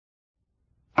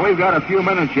We've got a few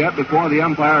minutes yet before the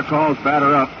umpire calls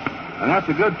batter up, and that's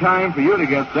a good time for you to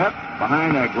get set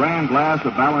behind a grand glass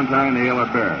of Ballantine Ale or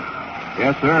beer.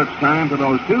 Yes, sir, it's time for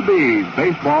those two Bs,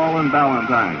 baseball and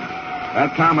Ballantine.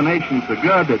 That combination's so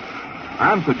good that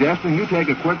I'm suggesting you take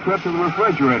a quick trip to the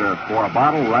refrigerator for a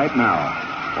bottle right now.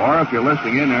 Or if you're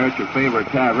listening in there at your favorite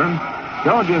tavern,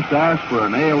 don't just ask for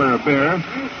an ale or a beer,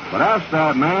 but ask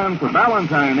that man for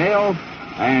Ballantine Ale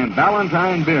and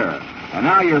Ballantine beer. And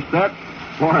now you're set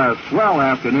for a swell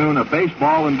afternoon of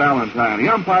baseball and Ballantine.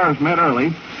 The umpires met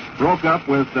early, broke up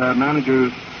with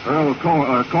managers Earl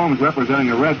Combs representing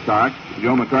the Red Sox.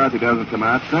 Joe McCarthy doesn't come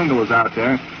out. Stengel is out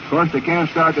there. Of course, they can't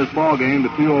start this ball game to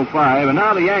 2:05, and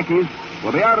now the Yankees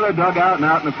will be out of their dugout and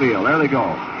out in the field. There they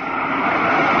go.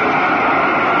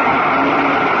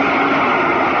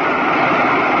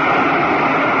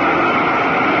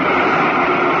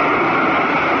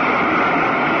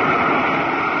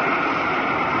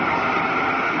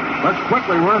 Let's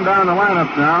quickly run down the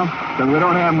lineups now, because we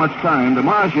don't have much time.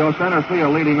 DiMaggio, center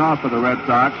field, leading off for the Red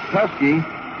Sox. Pesky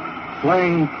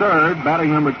playing third,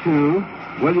 batting number 2.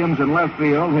 Williams in left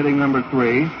field, hitting number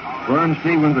 3. Vern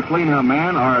Stevens, the cleanup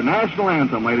man. Our national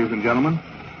anthem, ladies and gentlemen.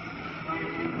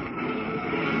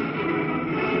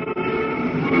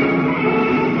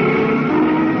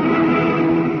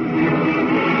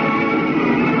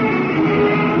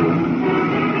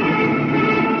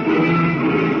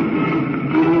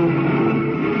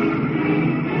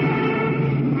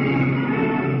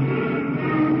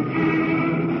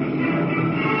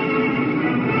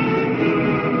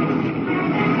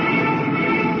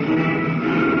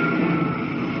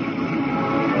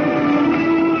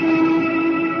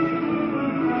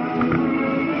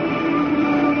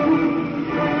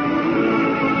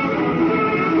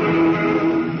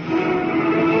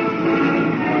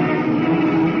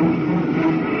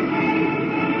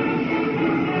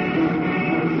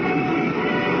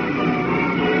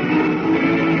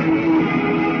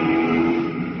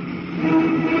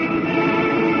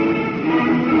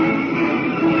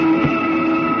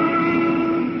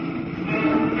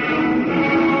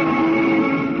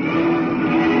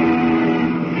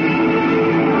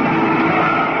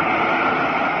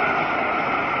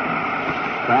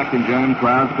 And John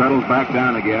Crowd settles back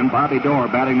down again. Bobby Dorr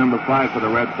batting number 5 for the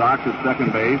Red Sox at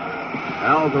second base.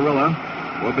 Al Zarilla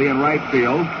will be in right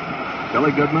field.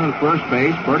 Billy Goodman at first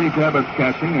base. Bertie Tebbetts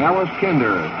catching. Alice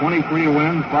Kinder, 23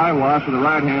 wins, 5 losses to the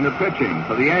right-hander pitching.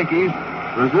 For the Yankees,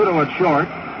 Rizzuto at short.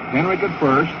 Henrik at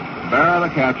first. Barra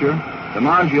the catcher.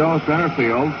 DiMaggio center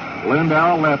field.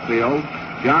 Lindell left field.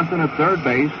 Johnson at third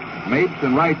base. Mapes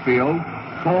in right field.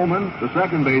 Coleman, the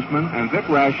second baseman, and Vic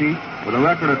Raschi, with a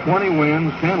record of 20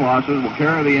 wins, 10 losses, will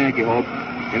carry the Yankee hopes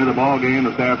into the ball game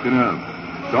this afternoon.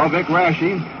 So Vic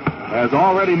Raschi has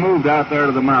already moved out there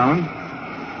to the mound,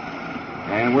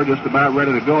 and we're just about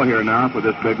ready to go here now for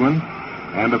this big one.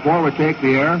 And before we take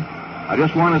the air, I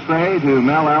just want to say to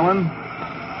Mel Allen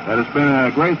that it's been a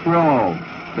great thrill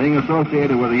being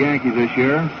associated with the Yankees this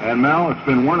year. And Mel, it's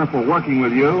been wonderful working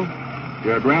with you.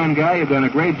 You're a grand guy. You've done a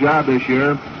great job this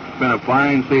year. Been a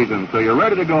fine season. So you're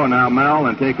ready to go now, Mel,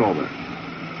 and take over.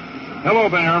 Hello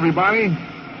there, everybody.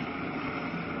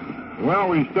 Well,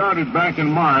 we started back in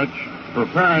March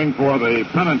preparing for the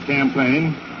pennant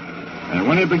campaign, and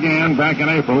when it began back in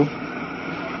April,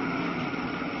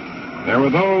 there were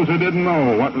those who didn't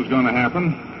know what was going to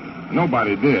happen.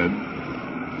 Nobody did.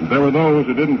 There were those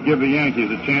who didn't give the Yankees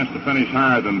a chance to finish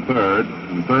higher than third,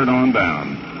 and third on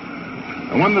down.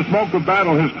 And when the smoke of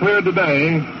battle has cleared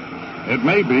today, it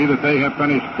may be that they have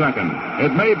finished second.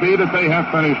 It may be that they have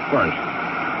finished first.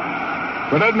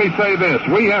 But let me say this.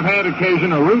 We have had occasion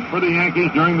to root for the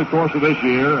Yankees during the course of this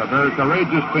year, a very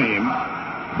courageous team.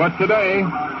 But today,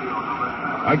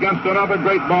 against another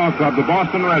great ball club, the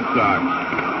Boston Red Sox,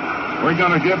 we're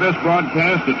going to give this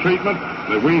broadcast a treatment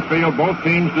that we feel both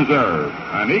teams deserve.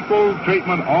 An equal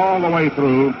treatment all the way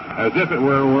through, as if it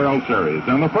were a World Series.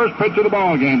 And the first pitch of the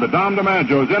ball game, but Dom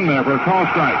DiMaggio is in there for a call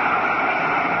strike.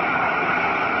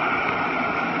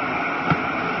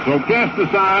 So cast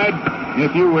aside,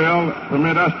 if you will,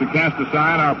 permit us to cast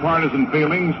aside our partisan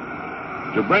feelings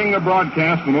to bring the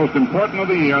broadcast the most important of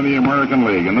the year in the American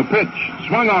League. And the pitch,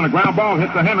 swung on a ground ball,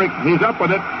 hit the Henrik. He's up with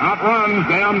it, outruns,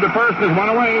 down to first, is one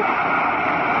away.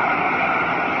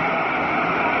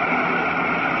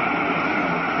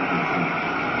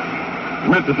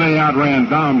 Meant to say outran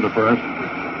Dom to first.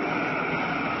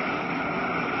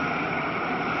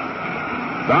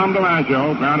 Dom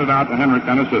DiMaggio grounded out to Henrik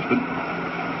unassisted.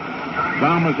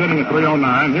 Dom was hitting at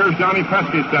 309. Here's Johnny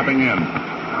Pesky stepping in.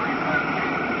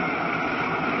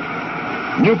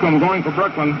 Newcomb going for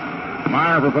Brooklyn.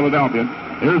 Meyer for Philadelphia.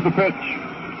 Here's the pitch.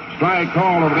 strike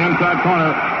called over the inside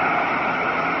corner.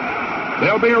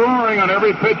 They'll be roaring on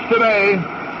every pitch today.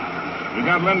 You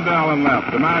got Lindell in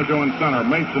left, DiMaggio in center,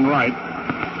 Mason right.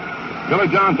 Billy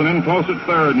Johnson in close at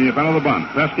third in the event of the bunt.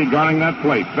 Pesky guarding that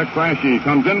plate. Vic Raschi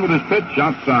comes in with his pitch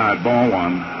outside, ball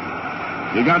one.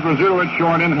 You got Rizzuto at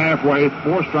short in halfway,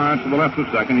 4 strides to the left of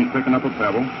second. He's picking up a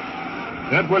pebble.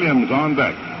 Ted Williams on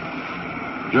deck.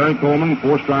 Jerry Coleman,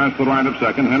 4 strides to the right of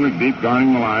second. Henrik Deep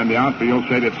guarding the line. The outfield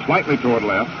shaded slightly toward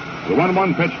left. The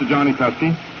 1-1 pitch to Johnny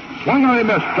Pesky. Swung on a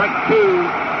miss. Strike 2.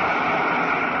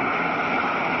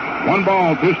 1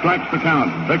 ball, 2 strikes to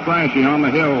count. Vic Raschi on the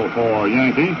hill for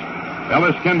Yankees.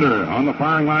 Ellis Kinder on the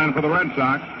firing line for the Red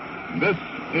Sox. This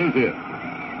is it.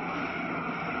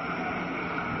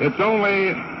 It's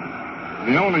only,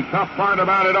 the only tough part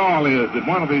about it all is that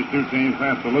one of these two teams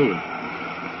has to lose.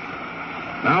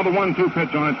 Now the 1-2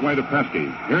 pitch on its way to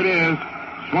Pesky. Here it is.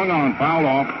 Swung on, fouled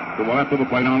off to the left of the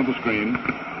plate onto the screen.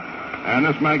 And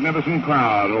this magnificent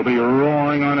crowd will be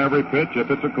roaring on every pitch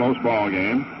if it's a close ball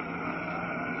game.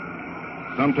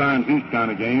 Sometimes these kind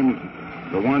of games,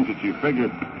 the ones that you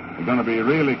figured are going to be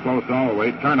really close all the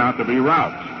way, turn out to be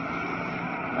routs.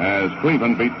 As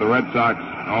Cleveland beat the Red Sox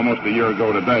almost a year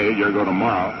ago today, a year ago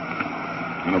tomorrow,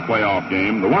 in a playoff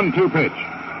game. The 1-2 pitch.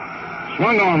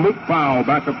 Swung on, loop foul,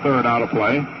 back up third, out of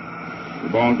play. The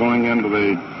ball going into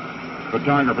the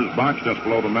photographer's box just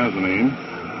below the mezzanine.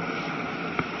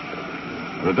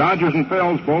 The Dodgers and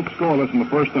Phils both scoreless in the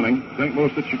first inning. St.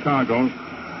 Louis at Chicago,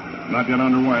 not yet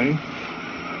underway.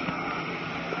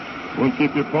 We'll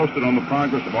keep you posted on the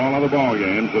progress of all other ball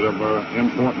games that are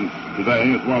important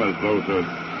today, as well as those that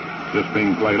are just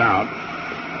being played out.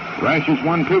 Raschi's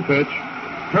 1-2 pitch.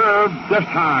 Curve just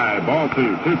high. Ball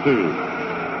 2, 2-2.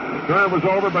 The curve was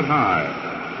over, but high.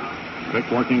 Vic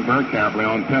working very carefully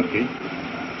on Pesky.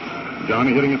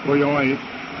 Johnny hitting at 308.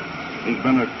 He's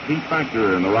been a key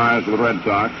factor in the rise of the Red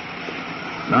Sox.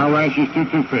 Now Raschi's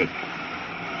 2-2 pitch.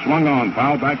 Swung on,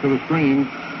 fouled back to the screen.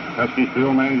 Pesky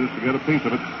still manages to get a piece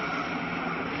of it.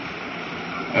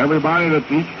 Everybody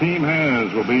that each team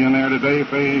has will be in there today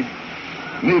if they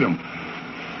need them.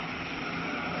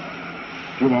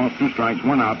 2 balls, 2 strikes,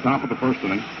 1 out, top of the first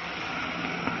inning.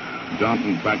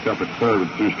 Johnson's backed up at third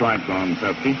with 2 strikes on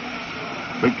Pesky.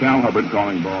 Big Cal Hubbard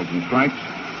calling balls and strikes.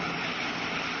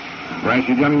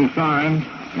 Raschi getting the sign.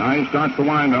 Now he starts to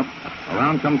wind up.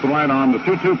 Around comes the right arm. The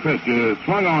 2-2 pitch is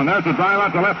swung on. There's a drive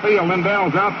out to left field.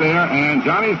 Lindell's out there, and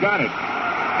Johnny's got it.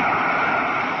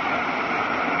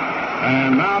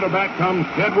 And now to bat comes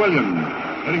Ted Williams,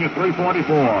 hitting at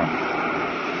 344.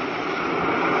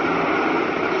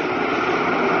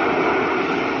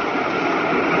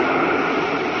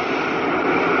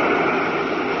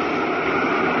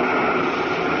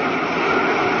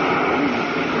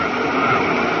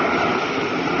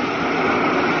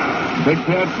 Big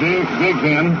Ted digs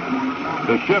in.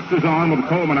 The shift is on with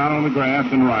Coleman out on the grass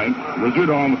and right.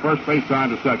 Rizzuto on the first base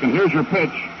side to second. Here's your pitch.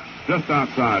 Just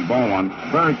outside, ball 1.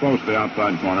 Very close to the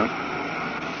outside corner.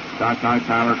 Cockeye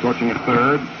Tyler coaching at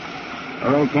third.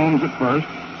 Earl Combs at first.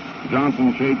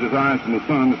 Johnson shades his eyes from the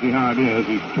sun to see how it is.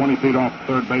 He's 20 feet off the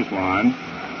third base line.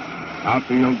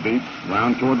 Outfield deep,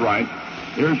 round toward right.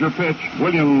 Here's your pitch.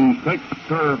 Williams takes the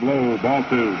curve low, ball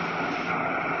 2.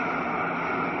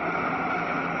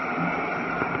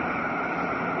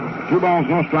 Two balls,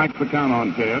 no strikes to count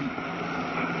on Ted.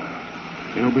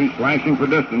 He'll be slashing for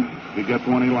distance if he gets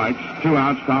one he likes. 2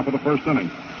 outs, top of the first inning.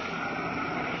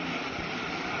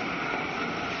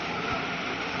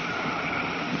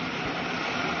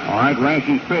 All right,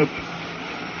 Raschi's pitch.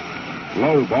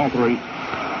 Low, ball 3.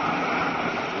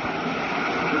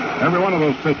 Every one of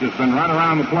those pitches has been right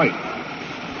around the plate.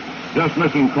 Just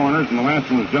missing corners, and the last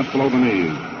one was just below the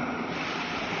knees.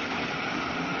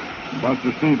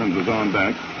 Buster Stevens is on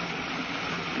deck.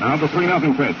 Now the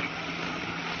 3-0 pitch.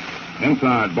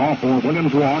 Inside, ball 4.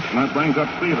 Williams walks, and that brings up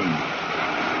Stevens.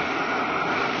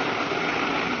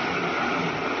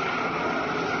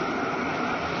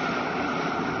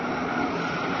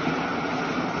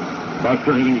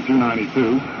 Buster hitting at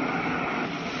 292.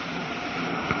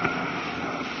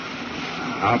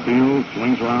 Outfield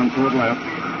swings around toward left.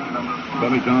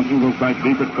 Billy Johnson goes back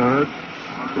deep at third.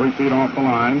 3 feet off the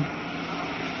line.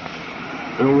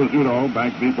 Phil Rizzuto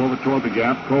back deep over toward the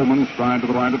gap. Coleman stride to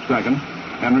the right of second.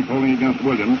 Henrik holding against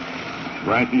Williams.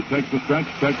 Raschi takes the stretch,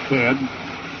 checks head.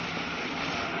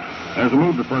 There's a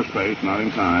move to first base, not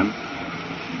in time.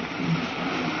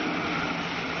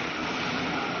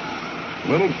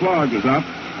 Little slug is up.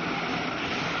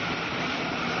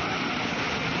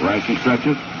 Raschi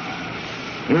stretches.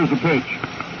 Here's the pitch.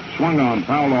 Swung on,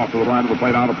 fouled off to the right of the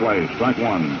plate, out of play. Strike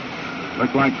 1.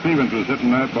 Looks like Stevens was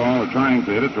hitting that ball or trying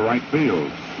to hit it to right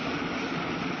field.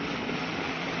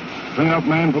 Cleanup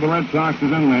man for the Red Sox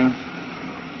is in there.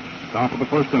 Top of the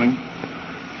first inning.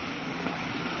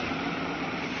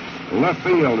 Left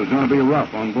field is going to be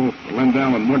rough on both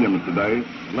Lindell and Williams today.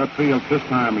 Left field this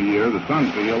time of year, the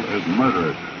sun field, is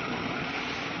murderous.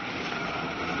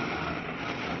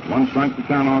 One strike to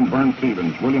count on Vern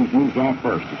Stevens. Williams moves off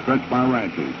first, a stretch by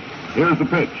Ranchi. Here's the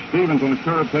pitch. Stevens on the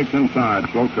curve takes inside.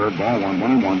 Slow curve, ball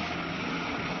 1-1-1.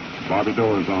 Bobby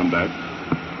Doerr's on deck.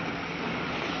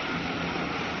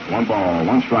 1 ball,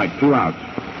 1 strike, 2 outs.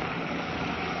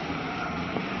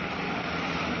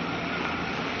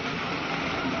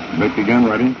 Vick again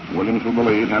ready. Williams with the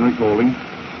lead. Henry holding.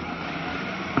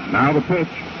 Now the pitch.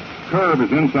 Curve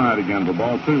is inside again for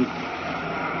ball 2.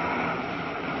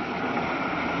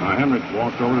 Now Henry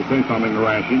walks over to say something to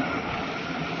Rashi.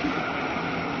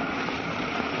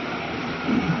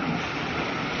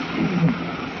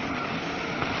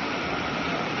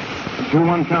 A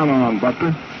 2-1 count on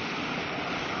Buster.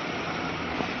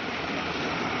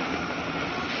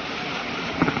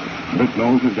 Vick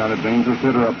knows he's got a dangerous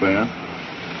hitter up there.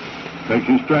 Takes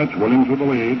his stretch. Williams with the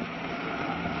lead.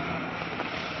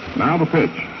 Now the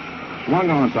pitch. Swung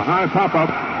on. It's a high pop-up.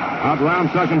 Out around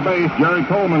second base. Jerry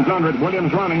Coleman's under it.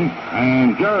 Williams running.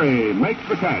 And Jerry makes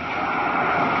the catch.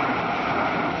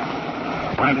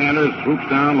 Right-hander swoops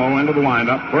down low into the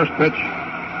windup. First pitch.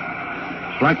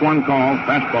 Strike 1 call.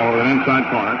 Fastball with an inside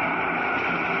corner.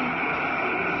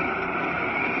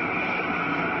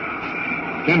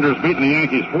 Kinder's beaten the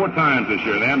Yankees 4 times this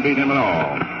year. They haven't beat him at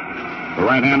all. The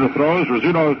right-hander throws.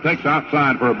 Rizzuto takes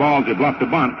outside for a ball as he bluffed a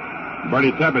bunt.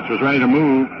 Bertie Tebbets was ready to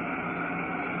move.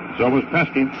 So was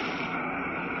Pesky.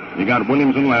 You got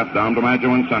Williams in left, Dom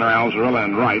DiMaggio in center, Alzarilla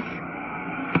in right.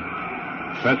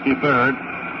 Pesky third.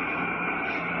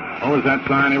 What was that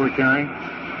sign they were carrying?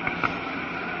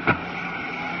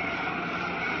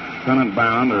 Pennant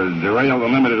bound or derail the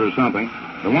limited or something.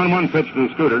 The 1-1 pitch to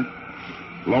the Scooter.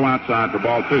 Low outside for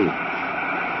ball 2.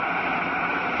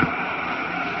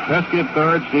 Pesky at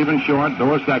third, Stevens short,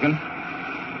 Doerr second.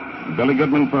 Billy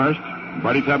Goodman first.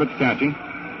 Bertie Tebbets catching.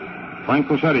 Frank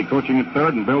Cossetti coaching at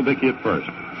third and Bill Dickey at first.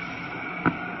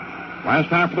 Last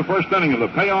half of the first inning of the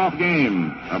payoff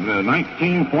game of the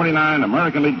 1949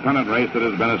 American League pennant race that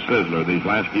has been a sizzler these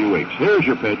last few weeks. Here's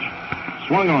your pitch.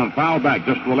 Swung on, foul back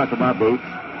just to the left of our boot.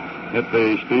 Hit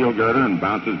the steel girder and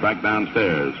bounces back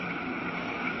downstairs.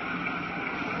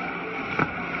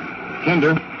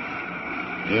 Kinder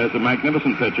is a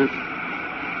magnificent pitcher.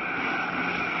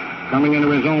 Coming into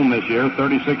his own this year,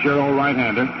 36-year-old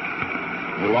right-hander.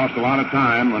 He lost a lot of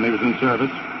time when he was in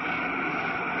service.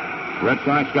 Red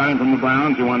Sox got him from the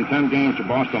Browns, who won 10 games to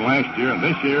Boston last year, and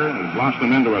this year has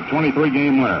blossomed into a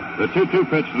 23-game winner. The 2-2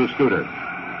 pitch to the Scooter.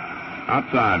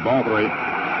 Outside, ball 3.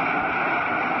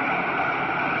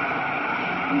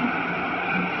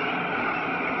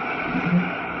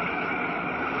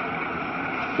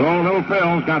 So Little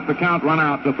Phil's got the count run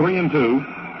out to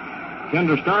 3-2.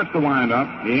 Kinder starts the windup.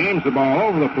 He aims the ball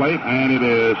over the plate, and it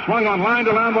is swung on line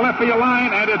to down the left field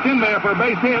line, and it's in there for a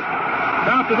base hit.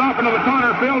 Bounces off into the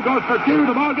corner. Phil goes for 2.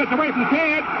 The ball gets away from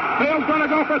Ted. Phil's going to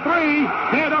go for 3.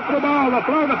 Ted up for the ball. The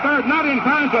throw to third, not in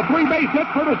time. So 3 base hit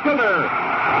for the Scooter.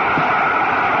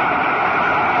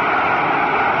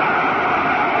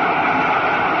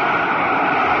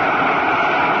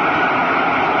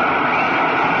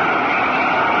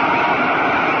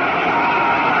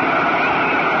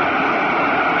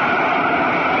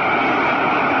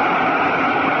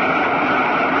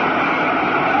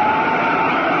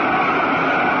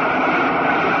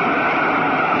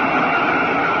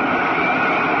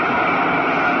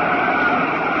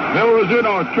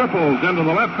 Rizzuto triples into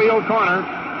the left field corner.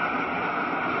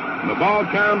 The ball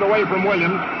carried away from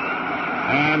Williams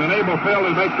and enabled Phil to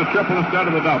make the triple instead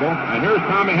of the double. And here's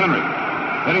Tommy Henry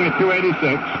hitting at 286.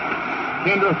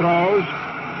 Kinder throws.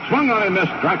 Swung on and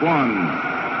missed. Strike 1.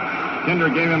 Kinder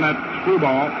gave him that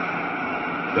screwball.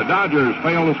 The Dodgers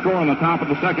failed to score in the top of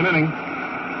the second inning.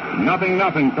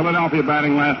 0-0. Philadelphia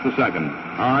batting last the second.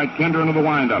 All right, Kinder into the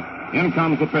windup. In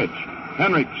comes the pitch.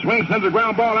 Henry swings, sends a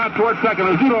ground ball out towards second.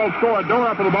 Rizzuto scored. Doerr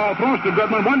up for the ball. Throws to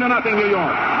Goodman. 1-0 New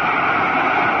York.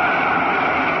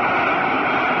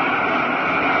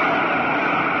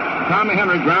 Tommy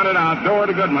Henry grounded out. Doerr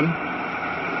to Goodman.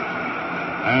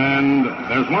 And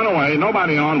there's one away.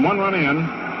 Nobody on. 1 run in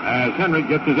as Henry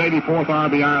gets his 84th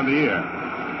RBI of the year.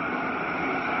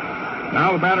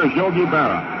 Now the batter is Yogi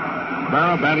Berra.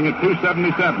 Berra batting at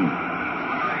 277.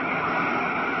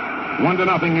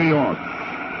 1-0 New York.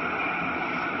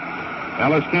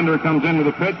 Ellis Kinder comes into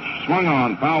the pitch, swung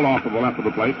on, fouled off of the left of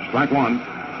the plate, strike 1.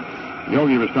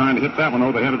 Yogi was trying to hit that one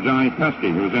over the head of Johnny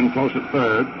Pesky, who was in close at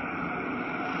third.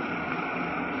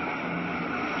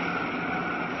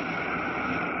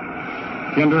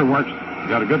 Kinder works,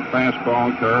 got a good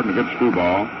fastball, curve, and a good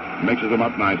screwball. Mixes them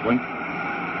up nicely.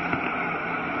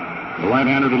 The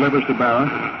right-hander delivers to Barra.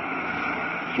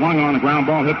 Swung on, a ground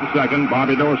ball, hit the second.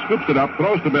 Bobby Doe scoops it up,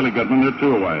 throws to Billy Goodman. They're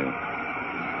 2 away.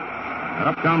 And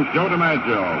up comes Joe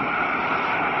DiMaggio.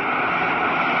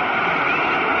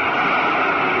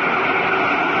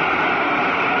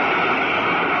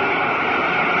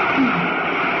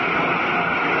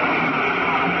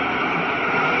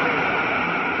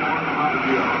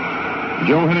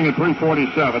 Joe hitting at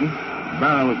 347.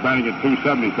 Barra was batting at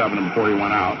 277 before he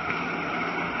went out.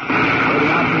 So the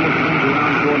outfield swings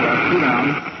around toward that 2 down.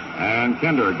 And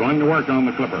Kinder going to work on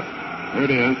the clipper. Here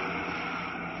it is.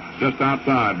 Just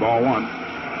outside, ball 1.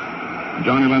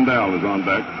 Johnny Lindell is on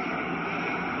deck.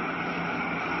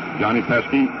 Johnny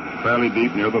Pesky fairly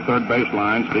deep near the third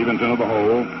baseline. Stevens into the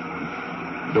hole.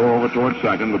 Door over toward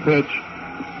second. The pitch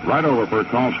right over for a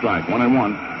called strike.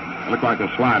 1-1. It looked like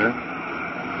a slider.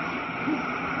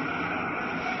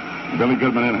 Billy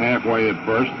Goodman in halfway at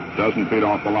first. Dozen feet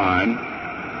off the line.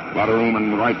 A lot of room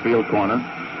in the right field corner.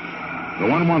 The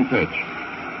 1-1 pitch.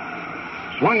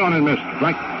 Swung on and missed.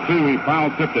 Strike 2. He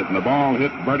foul tipped it, and the ball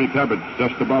hit Bertie Tebbets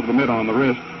just above the mid on the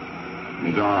wrist.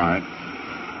 He's all right.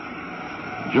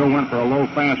 Joe went for a low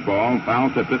fastball, foul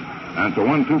tipped it, and it's a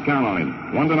 1-2 count on him.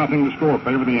 1-0 to score.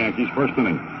 Favor the Yankees. First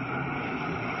inning.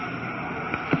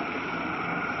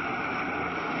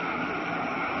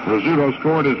 Rizzuto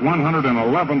scored his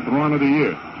 111th run of the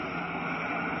year.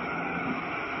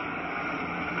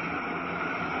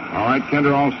 All right,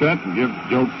 Kinder all set. Give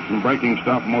Joe some breaking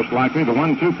stuff, most likely. The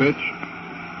 1-2 pitch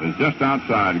is just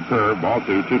outside. Curve, ball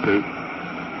 2, 2-2.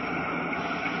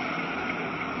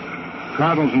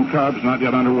 Cardinals and Cubs not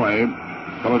yet underway.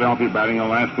 Philadelphia batting the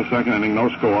last of the second inning. No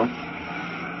score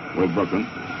with Brooklyn.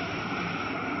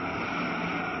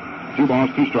 2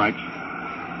 balls, 2 strikes.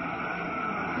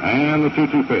 And the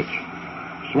 2-2 pitch.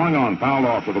 Swung on, fouled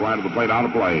off to the right of the plate, out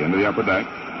of play, into the upper deck.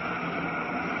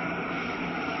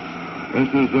 This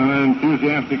is an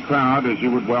enthusiastic crowd, as you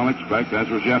would well expect, as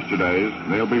was yesterday's.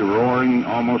 They'll be roaring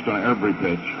almost on every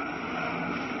pitch,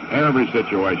 every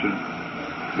situation.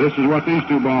 This is what these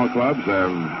 2 ball clubs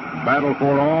have battled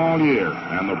for all year,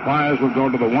 and the prize will go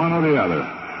to the one or the other.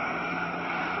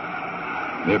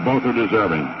 They both are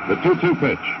deserving. The 2-2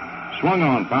 pitch. Swung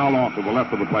on, fouled off to the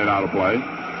left of the plate, out of play.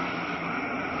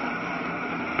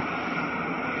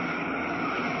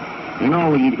 You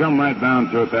know, when you come right down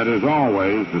to it, that is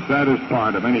always the saddest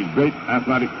part of any great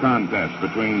athletic contest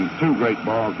between 2 great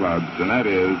ball clubs, and that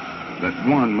is that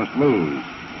one must lose.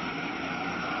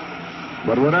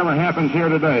 But whatever happens here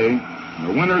today,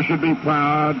 the winner should be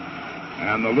proud,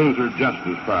 and the loser just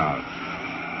as proud.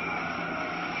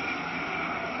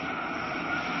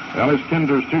 Ellis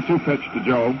Kinder's 2-2 pitch to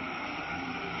Joe.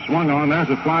 Swung on. There's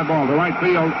a fly ball to right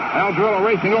field. Alzarilla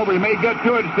racing over. He may get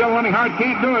to it. Still running hard.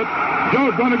 Can't do it.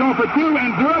 Joe's going to go for 2,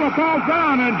 and Zarilla falls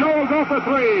down, and Joe will go for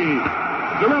 3.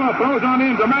 Zarilla throws on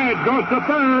in. DiMaggio goes to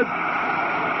third.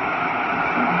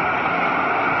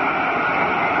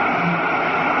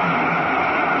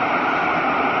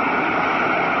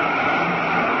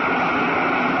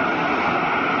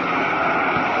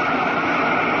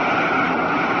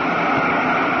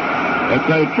 It's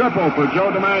a triple for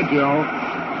Joe DiMaggio.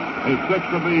 His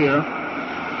 6th of the year.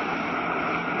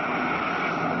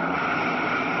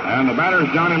 And the batter is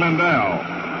Johnny Lindell.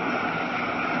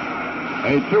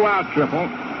 A 2-out triple.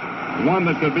 One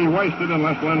that could be wasted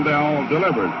unless Lindell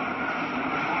delivered.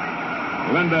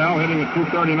 Lindell hitting at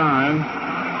 239.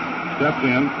 Steps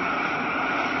in.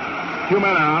 2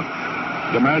 men out.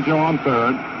 DiMaggio on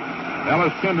third.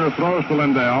 Ellis Kinder throws to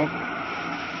Lindell.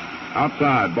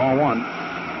 Outside, ball 1.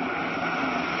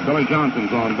 Billy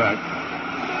Johnson's on deck.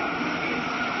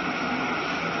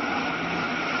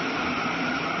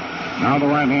 Now the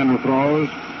right-hander throws.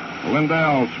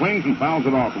 Lindell swings and fouls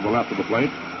it off to the left of the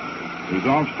plate. He's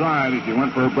off stride as he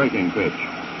went for a breaking pitch.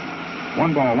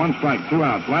 1 ball, 1 strike, 2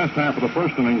 outs. Last half of the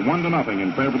first inning, 1-0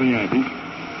 in favor of the Yankees.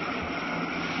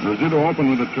 Rizzuto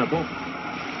opened with a triple.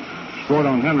 Scored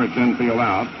on Hendricks infield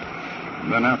out.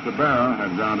 And then after Barra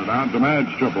had grounded out,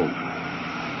 DiMaggio tripled.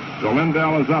 So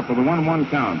Lindell is up with a 1-1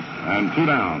 count and 2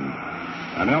 down.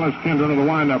 And Ellis Kinder into the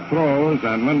windup throws,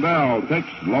 and Lindell takes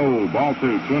low, ball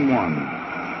 2, 2-1.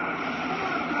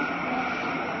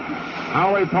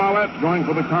 Howie Paulette going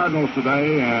for the Cardinals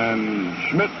today, and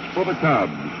Schmitz for the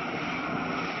Cubs.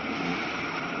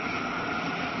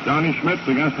 Johnny Schmitz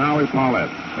against Howie Paulette.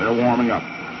 They're warming up.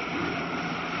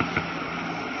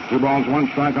 2 balls, 1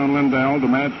 strike on Lindell.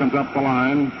 DiMaggio comes up the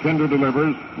line. Kinder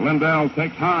delivers. Lindell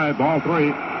takes high, ball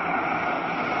 3.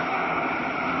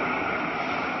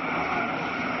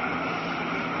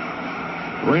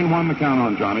 3-1 the count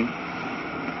on Johnny.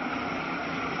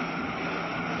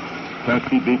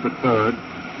 Pesky deep at third.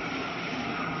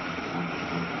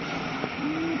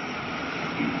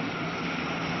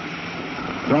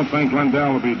 Don't think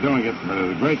Lindell will be doing it, but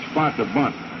it's a great spot to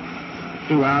bunt.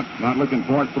 2 outs, not looking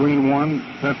for it. 3-1.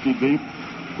 Pesky deep.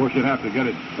 Of course, you'd have to get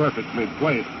it perfectly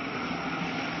placed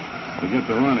to get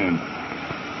the run in.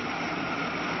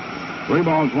 3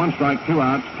 balls, 1 strike, 2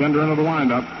 outs. Kinder into the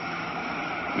windup.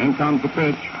 In comes the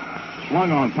pitch.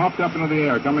 Swung on, popped up into the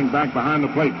air, coming back behind the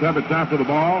plate. Tebbets after the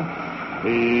ball.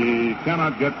 He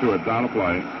cannot get to it. It's out of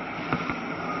play.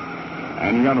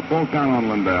 And you got a full count on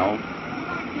Lindell.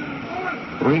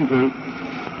 3-2.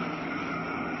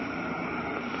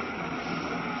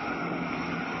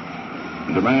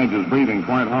 DeMadge is breathing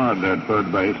quite hard there at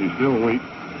third base. He's still weak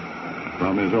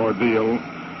from his ordeal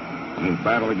in his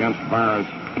battle against virus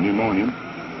pneumonia,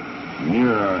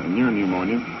 near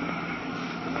pneumonia.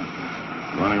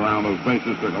 Running around those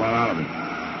bases took a lot out of him.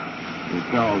 You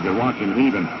tell, you watch him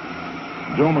heaving.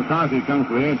 Joe McCarthy comes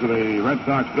to the edge of the Red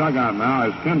Sox dugout now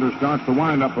as Kinder starts to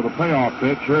wind up for the payoff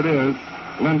pitch. Here it is.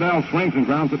 Lindell swings and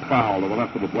grounds it foul to the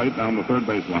left of the plate down the third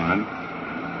base line.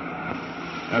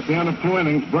 At the end of 2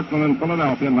 innings, Brooklyn and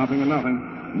Philadelphia,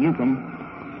 0-0.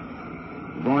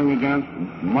 Newcomb going against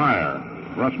Meyer.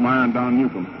 Russ Meyer and Don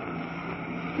Newcomb.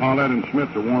 Paulette and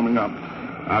Schmidt are warming up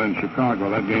out in Chicago.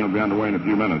 That game will be underway in a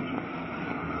few minutes.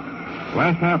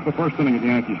 Last half of the first inning at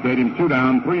Yankee Stadium, 2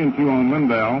 down, 3-2 on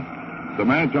Lindell.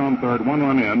 DeMadge on third, 1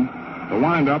 run in. The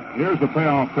windup, here's the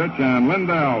payoff pitch, and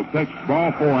Lindell takes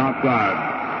ball 4 outside.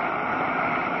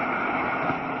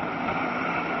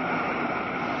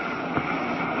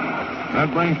 That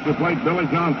brings to the plate Billy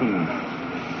Johnson,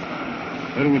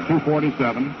 hitting at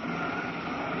 247.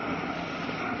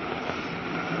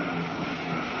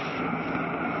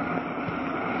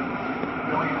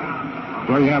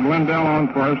 So you have Lindell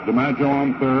on first, DiMaggio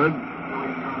on third.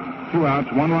 2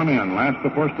 outs, 1 run in. Last the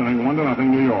first inning, 1-0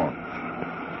 New York.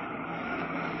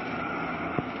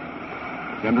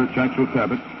 Kinder checks with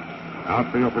Tebbets.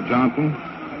 Outfield for Johnson.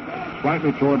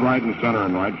 Slightly toward right and center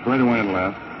and right, straight away and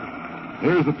left.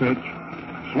 Here's the pitch.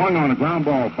 Swung on a ground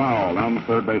ball foul down the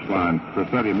third base line.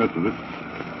 Crissetti misses it.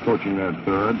 Coaching there at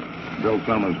third. Bill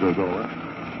Summers goes over.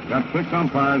 Got 6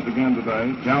 umpires again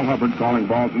today. Cal Hubbard calling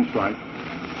balls and strikes.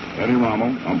 Eddie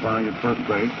Rommel umpiring at first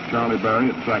base. Charlie Berry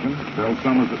at second. Bill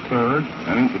Summers at third.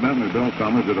 And incidentally, Bill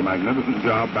Summers did a magnificent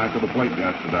job back of the plate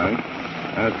yesterday,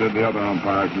 as did the other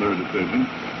umpires in their decision.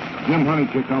 Jim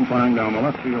Honeychick umpiring down the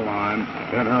left field line.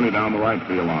 Ed Hurley down the right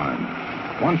field line.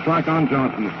 1 strike on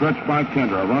Johnson. Stretched by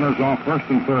Kinder. Runners off first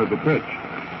and third. The pitch.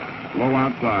 Low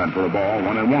outside for a ball.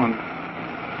 1-1.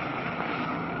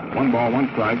 1 ball, 1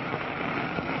 strike.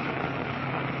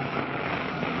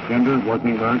 Kinder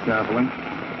working very carefully.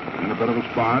 In a bit of a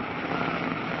spot.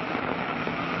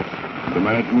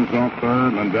 DeMadge moves off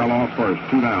third. Lindell off first.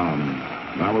 2 down.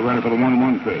 Now we're ready for the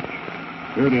 1-1 pitch.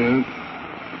 Here it is.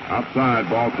 Outside.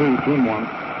 Ball 2. 2-1.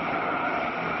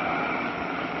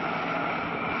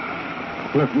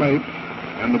 Cliff Mapes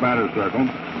in the batter's circle.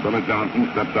 Billy Johnson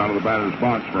steps out of the batter's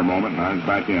box for a moment. Now he's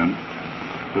back in.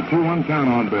 The 2-1 count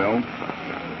on Bill.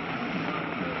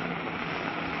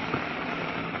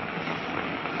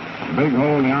 The big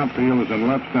hole in the outfield is in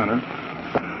left center.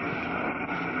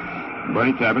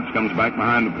 Bernie Tebbets comes back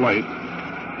behind the plate.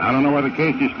 I don't know whether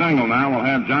Casey Stengel now will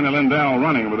have Johnny Lindell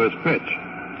running with this pitch.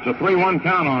 It's a 3-1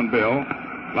 count on Bill.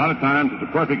 A lot of times it's a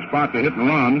perfect spot to hit and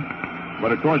run.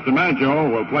 But, of course,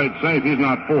 DiMaggio will play it safe. He's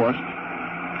not forced.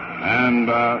 And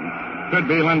could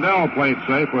be Lindell played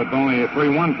safe with only a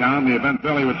 3-1 count in the event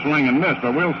Billy would swing and miss.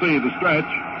 But we'll see the stretch.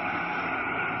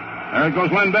 There it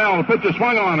goes Lindell. The pitch is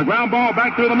swung on. A ground ball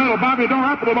back through the middle. Bobby Dorr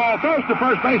up to the ball. Throws to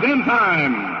first base in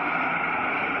time.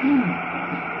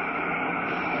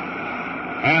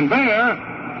 And there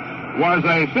was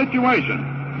a situation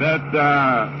that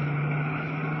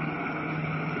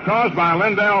caused by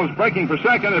Lindell's breaking for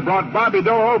second. It brought Bobby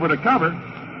Dorr over to cover.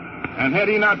 And had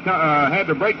he not had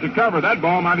to break to cover, that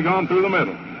ball might have gone through the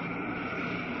middle.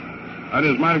 That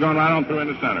is, might have gone right on through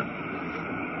into center.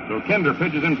 So Kinder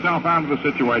pitches himself out of the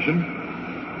situation.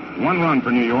 1 run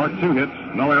for New York, 2 hits,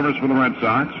 no errors for the Red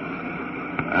Sox,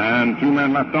 and 2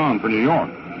 men left on for New York.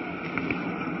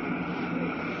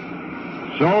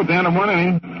 So at the end of 1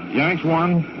 inning, Yanks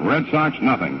 1, Red Sox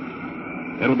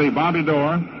nothing. It'll be Bobby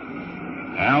Dorr,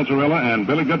 Al Zarilla, and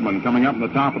Billy Goodman coming up in the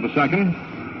top of the second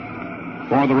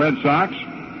for the Red Sox.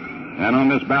 And on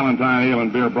this Ballantine Ale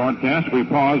and Beer broadcast, we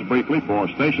pause briefly for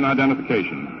station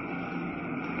identification.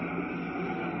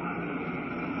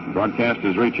 The broadcast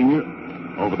is reaching you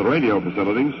over the radio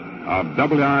facilities of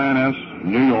WINS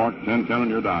New York, 1010 on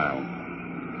your dial.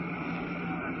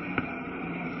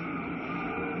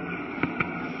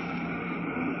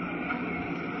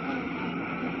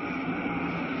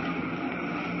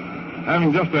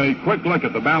 Having just a quick look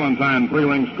at the Ballantyne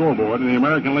three-ring scoreboard in the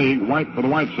American League, White for the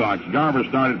White Sox. Garver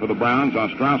started for the Browns.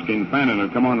 Ostrowski and Fannin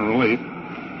have come on in relief.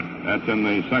 That's in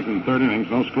the second and third innings.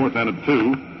 No score at the end of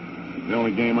 2. The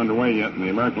only game underway yet in the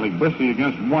American League. Brissy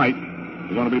against White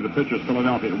is going to be the pitchers,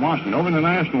 Philadelphia and Washington. Over in the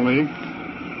National League,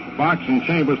 Fox and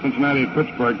Chambers, Cincinnati at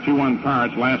Pittsburgh, 2-1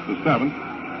 Pirates, last to 7th.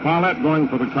 Paulette going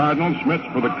for the Cardinals, Schmitz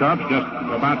for the Cubs, just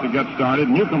about to get started.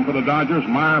 Newcomb for the Dodgers,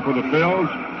 Meyer for the Phils.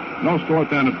 No score at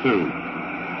the end of 2.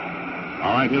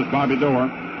 All right, here's Bobby Dorr,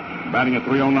 batting at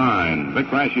 309. Vic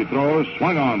Raschi throws,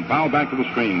 swung on, foul back to the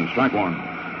screen, strike 1.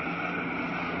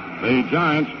 The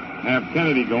Giants have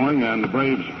Kennedy going, and the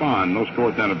Braves Spahn. No score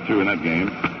at the end of 2 in that game.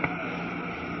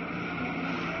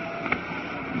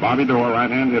 Bobby Dorr,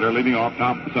 right-hand hitter, leading off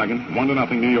top of the second.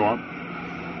 1-0 New York.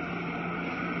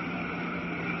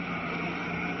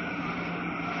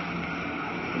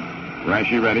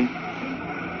 Raschi ready.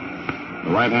 The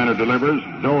right-hander delivers.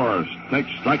 Dorr takes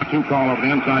strike 2 call over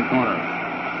the inside corner.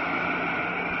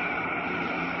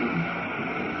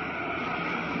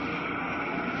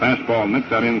 Fastball nicked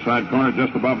that inside corner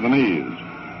just above the knees.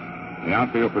 The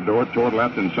outfield for Dorr toward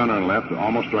left and center and left,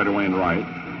 almost straight away and right.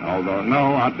 Although,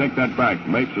 no, I'll take that back.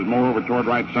 Mapes is more over toward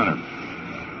right center.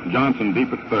 Johnson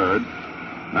deep at third.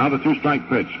 Now the 2-strike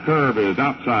pitch. Curve is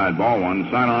outside. Ball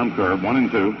 1. Sidearm curve.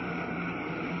 1-2.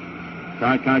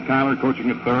 Kai Kyler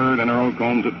coaching at third and Earl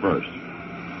Combs at first.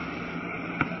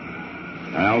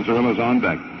 Al Zarilla's on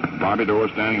deck. Bobby Dorr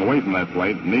standing away from that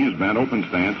plate. Knees bent, open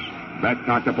stance. Bat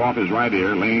cocked up off his right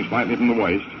ear, leaning slightly from the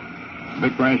waist.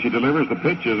 Vic Raschi delivers. The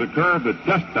pitch is a curve that's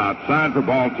just outside for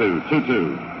ball 2.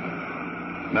 2-2.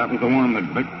 That was the one that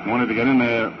Vic wanted to get in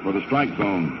there for the strike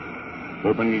zone,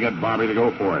 hoping to get Bobby to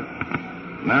go for it.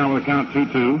 Now with a count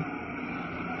 2-2,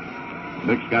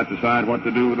 Vic's got to decide what to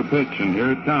do with the pitch, and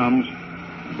here it comes.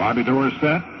 Bobby Dorr is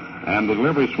set, and the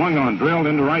delivery swung on, drilled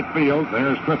into right field.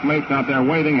 There's Cliff Mapes out there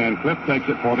waiting, and Cliff takes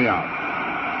it for the out.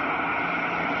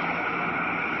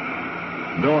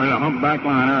 Dorr hit a humpback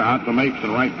liner out to Mapes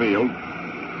in right field.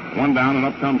 1 down, and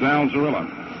up comes Al Zarilla.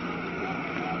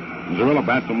 Zarilla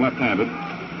bats him left-handed,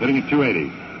 hitting at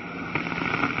 280.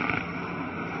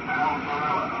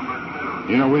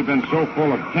 You know, we've been so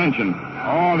full of tension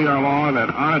all year long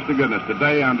that, honest to goodness,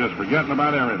 today I'm just forgetting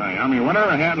about everything. I mean,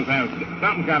 whatever happens,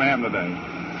 something's got to happen today.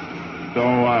 So,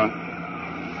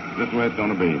 this is the way it's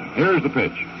going to be. Here's the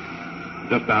pitch.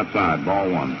 Just outside, ball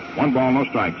 1. 1 ball, no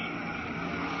strikes.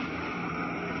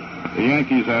 The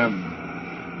Yankees have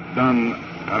done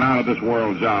an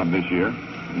out-of-this-world job this year.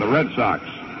 The Red Sox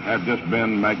have just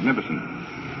been magnificent.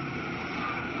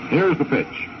 Here's the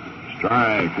pitch.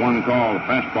 Strike 1 call,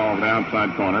 fastball to the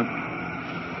outside corner.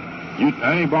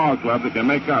 Any ball club that can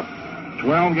make up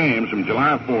 12 games from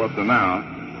July 4th to now,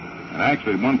 and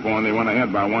actually at one point they went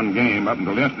ahead by 1 game. Up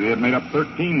until yesterday, they had made up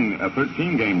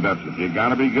 13-game deficit. You got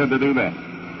to be good to do that.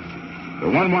 The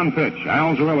 1-1 pitch.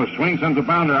 Al Zarilla swings, sends a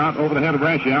bounder out over the head of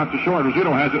Raschi, out to short.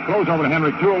 Rizzuto has it, throws over to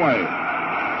Henrik, 2 away.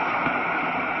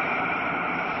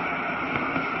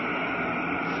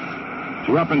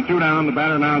 Two up and 2 down. The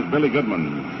batter now is Billy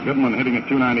Goodman. Goodman hitting at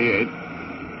 298.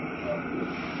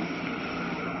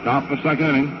 Top of the second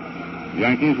inning.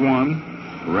 Yankees 1.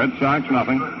 Red Sox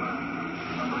nothing.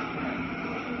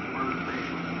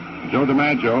 Joe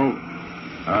DiMaggio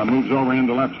moves over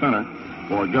into left center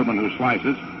for Goodman, who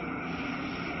slices.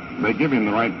 They give him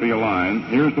the right field line.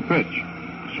 Here's the pitch.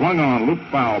 Swung on, loop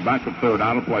foul, back of third,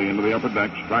 out of play, into the upper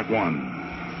deck, strike 1.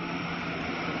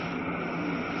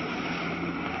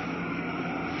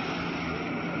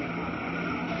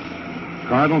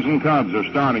 Cardinals and Cubs are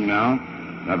starting now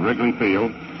at Wrigley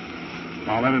Field.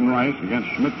 Paulette and Rice against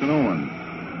Schmitz and Owen.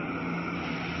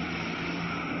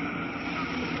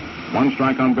 1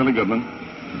 strike on Billy Goodman.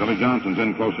 Billy Johnson's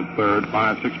in close at third,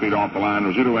 5-6 feet off the line.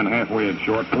 Rizzuto in halfway at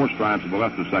short, 4 strides to the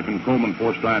left of second. Coleman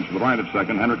 4 strides to the right of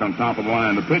second. Henrik on top of the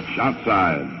line. The pitch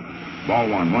outside. Ball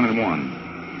 1, 1-1.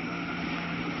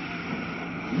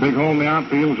 Big hole in the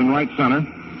outfield is in right center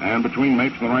and between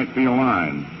Mapes and the right field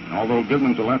line. Although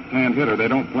Goodman's a left-hand hitter, they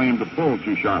don't play him to pull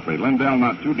too sharply. Lindell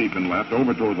not too deep in left,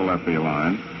 over toward the left field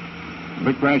line.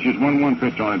 Vic Raschi's 1-1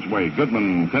 pitch on its way.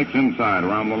 Goodman takes inside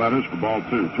around the letters for ball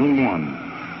 2. 2-1.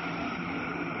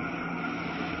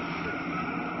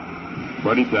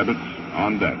 Bertie Tebbets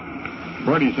on deck.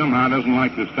 Bertie somehow doesn't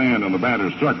like to stand on the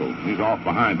batter's circle. He's off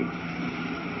behind it.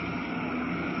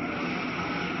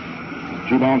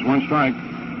 2 balls, 1 strike.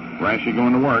 Raschi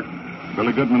going to work.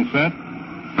 Billy Goodman set.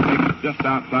 Takes it just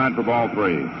outside for ball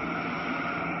 3.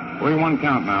 3-1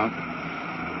 count now.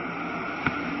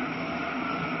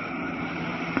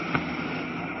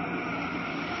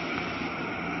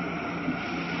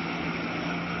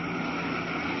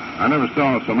 I never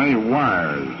saw so many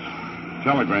wires,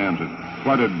 telegrams that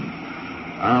flooded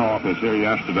our office here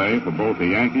yesterday for both the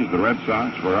Yankees, the Red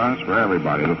Sox, for us, for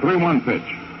everybody. The 3-1 pitch.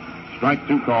 Strike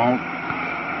 2 call.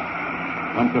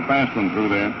 Comes the fast one through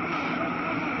there.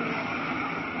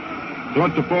 So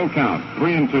it's a full count.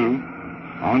 3-2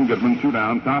 on Goodman, 2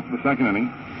 down, top of the second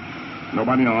inning.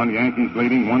 Nobody on. Yankees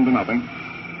leading 1-0.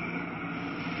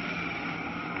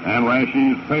 And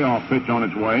Rashie's payoff pitch on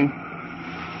its way.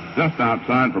 Just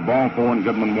outside for ball 4, and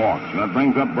Goodman walks. And that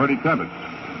brings up Bertie Tebbetts.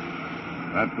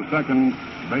 That's the second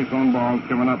base on balls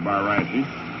given up by Rashie.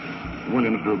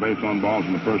 Williams drew base on balls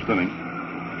in the first inning.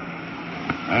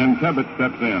 And Tebbetts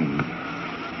steps in.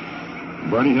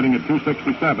 Bertie hitting at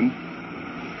 267.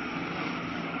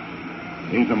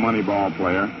 He's a money ball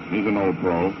player. He's an old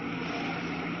pro.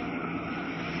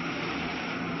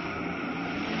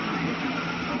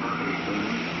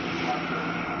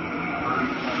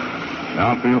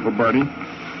 Outfield for Bertie.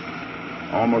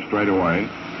 Almost straight away.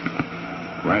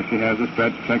 Rashie has a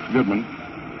stretch, checks Goodman.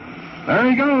 There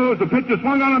he goes. The pitch is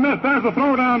swung on a miss. There's a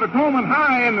throw down to Coleman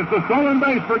high, and it's a stolen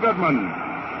base for Goodman.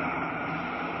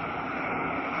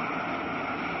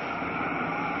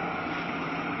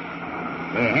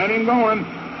 They had him going.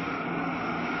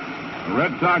 The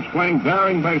Red Sox playing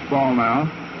daring baseball now.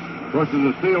 Of course,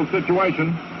 it's a steal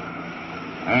situation.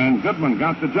 And Goodman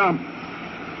got the jump.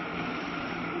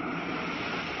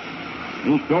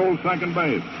 He stole second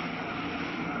base.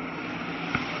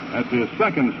 That's his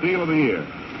second steal of the year.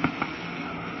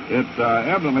 It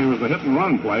evidently was a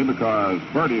hit-and-run play because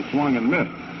Bertie swung and missed.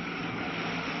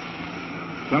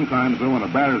 Sometimes, though, when a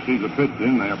batter sees a pitch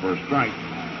in there for a strike,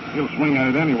 he'll swing at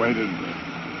it anyway to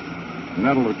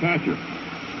nettle the catcher.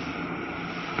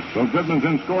 So Goodman's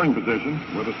in scoring position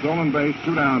with a stolen base,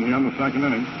 2 down here in the second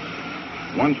inning.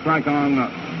 1 strike on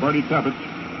Bertie Tebbetts.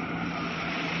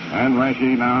 And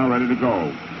Rashie now ready to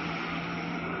go.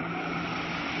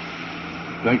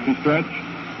 Takes his stretch.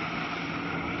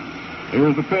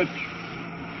 Here's the pitch.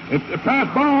 It's a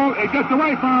pass ball. It gets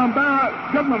away from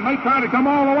Goodman. May try to come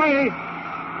all the way.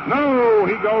 No,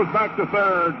 he goes back to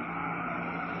third.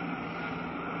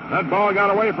 That ball got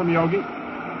away from Yogi.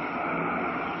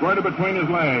 Squirted between his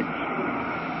legs.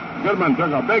 Goodman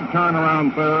took a big turn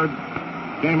around third.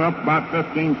 Came up about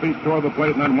 15 feet toward the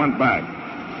plate and then went back.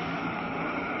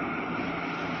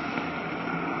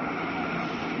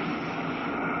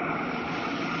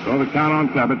 So the count on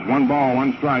Tebbetts, 1 ball,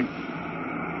 1 strike.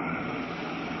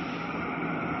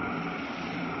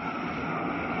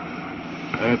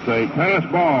 It's a pass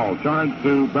ball charged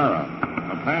to Berra.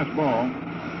 A pass ball.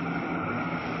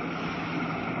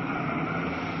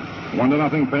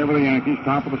 1-0 favor the Yankees,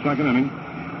 top of the second inning.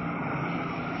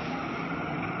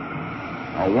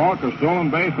 A walk, a stolen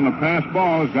base, and a pass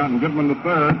ball has gotten Goodman to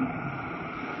third.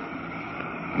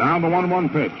 Now the 1-1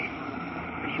 pitch.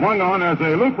 Swung on as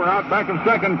a looper out back of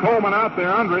second. Coleman out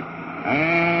there under it.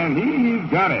 And he's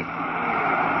got it.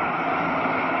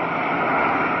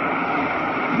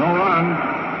 No runs,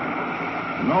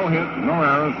 no hits, no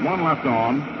errors, 1 left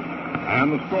on.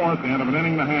 And the score at the end of an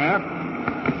inning and a half,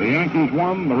 the Yankees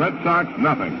 1, the Red Sox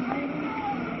nothing.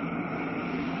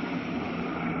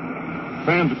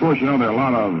 Fans, of course, you know there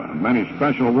are many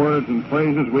special words and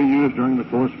phrases we use during the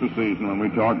course of the season when we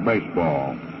talk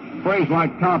baseball. A phrase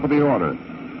like top of the order.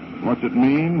 What's it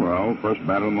mean? Well, first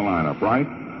batter in the lineup, right?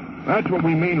 That's what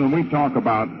we mean when we talk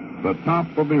about the top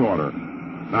of the order.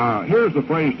 Now, here's the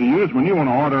phrase to use when you want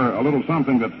to order a little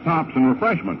something that's tops and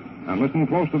refreshment. And listen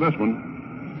close to this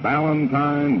one.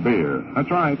 Ballantine beer. That's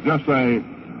right. Just say,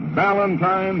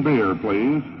 Ballantine beer,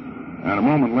 please. And a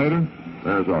moment later,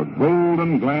 there's a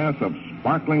golden glass of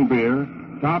sparkling beer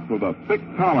topped with a thick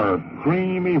collar of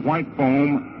creamy white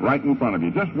foam right in front of you,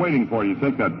 just waiting for you to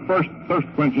take that first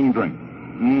thirst-quenching drink.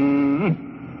 You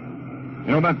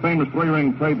know, that famous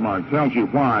 3-ring trademark tells you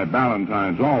why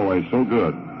Ballantine's always so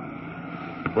good.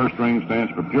 First ring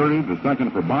stands for purity, the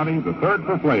second for body, the third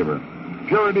for flavor.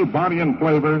 Purity, body, and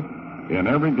flavor in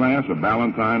every glass of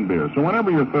Ballantine beer. So whenever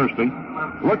you're thirsty,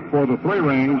 look for the 3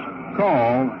 rings,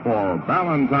 call for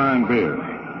Ballantine beer.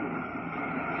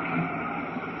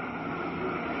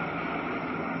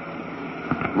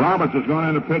 Roberts has gone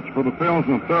in to pitch for the Phils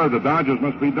in the third. The Dodgers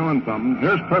must be doing something.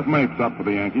 Here's Cliff Mapes up for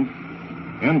the Yankees.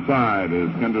 Inside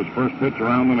is Kinder's first pitch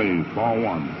around the knees. Ball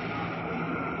 1.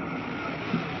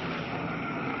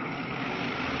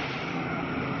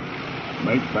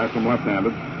 Mapes back from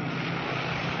left-handed.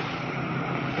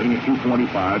 Hitting at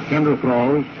 245. Kinder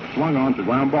throws. Swung on to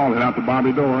ground ball. Hit out to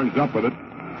Bobby Doerr. He's up with it.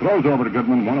 Throws over to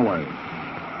Goodman. 1 away.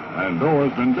 And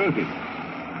Doerr's been busy.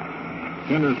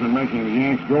 Kinder's been making the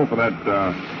Yanks go for that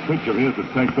pitch of his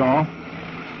that takes off.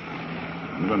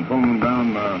 He's been pulling them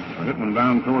down, hitting them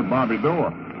down toward Bobby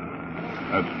Dorr.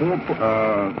 That's 4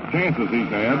 chances he's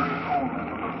had.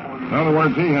 In other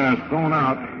words, he has thrown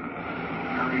out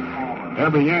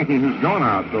every Yankee who's gone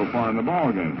out so far in the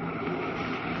ball game.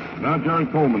 Now Jerry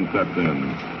Coleman steps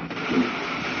in.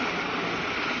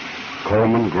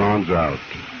 Coleman grounds out.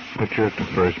 Pitcher to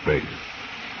first base.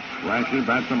 Rashi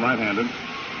bats him right-handed.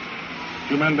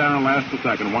 2 men down, last to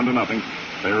second, 1-0.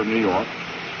 Favor of New York.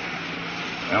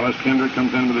 Ellis Kinder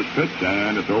comes in with his pitch,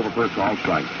 and it's over for a called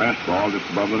strike. Fastball just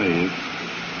above the knees.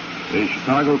 The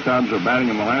Chicago Cubs are batting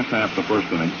in the last half of the first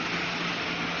inning.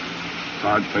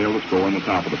 Cards fail to score in the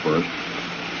top of the first.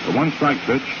 The 1-strike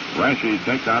pitch, Rashi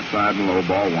takes outside and low,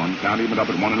 ball 1. Count even up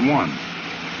at 1-1.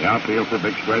 The outfield for a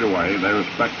big straightaway. They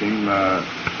respect him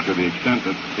to the extent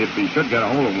that if he should get a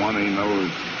hold of one, he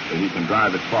knows that he can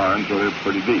drive it far, and so they're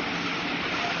pretty deep.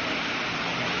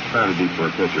 Fairly deep for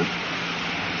a pitcher.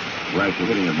 Rashi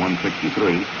hitting at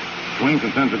 163. Swings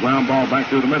and sends a ground ball back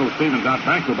through the middle. Stevens out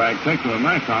back to bag, takes it a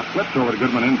nice hop, flips over to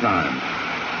Goodman in time.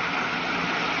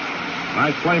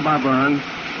 Nice play by Burns.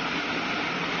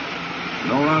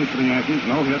 No runs for the Yankees,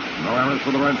 no hits, no errors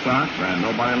for the Red Sox, and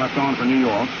nobody left on for New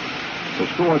York. The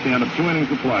score at the end of 2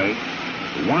 innings of play,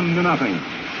 1-0.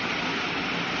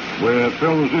 With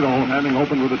Phil Rizzuto having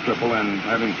opened with a triple and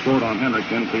having scored on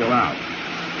Henrik's infield out.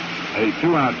 A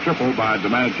 2-out triple by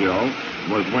DiMaggio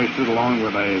was wasted along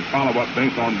with a follow-up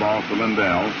base on ball for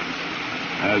Lindell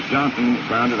as Johnson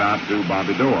grounded out to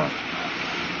Bobby Dorr.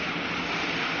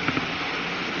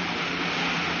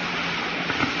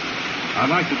 I'd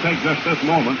like to take just this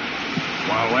moment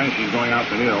while Rashi's going out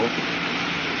the hill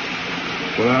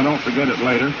so that I don't forget it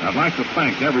later. I'd like to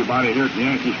thank everybody here at the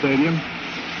Yankee Stadium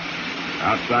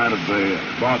outside of the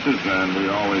bosses, and we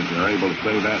always are able to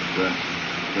say that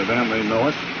to them. They know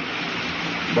it.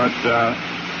 But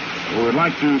we would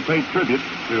like to pay tribute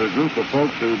to a group of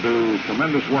folks who do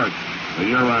tremendous work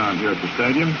year-round here at the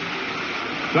stadium.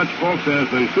 Such folks as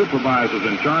the supervisors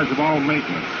in charge of all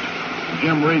maintenance,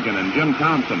 Jim Regan and Jim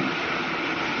Thompson,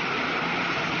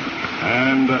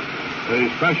 and the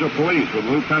special police with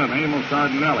Lieutenant Emil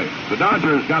Cardinelli. The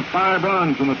Dodgers got 5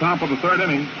 runs in the top of the 3rd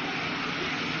inning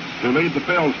to lead the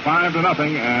Phils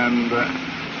 5-0, and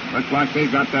looks like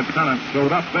they've got that kind of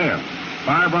sewed up there.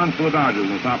 5 runs for the Dodgers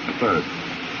in the top of the 3rd.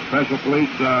 Special police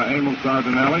Emil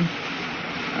Cardinelli,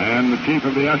 and the chief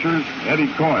of the ushers,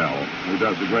 Eddie Coyle, who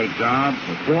does a great job.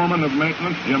 The foreman of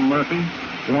maintenance, Jim Murphy.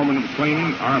 Foreman of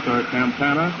cleaning, Arthur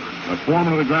Campana. The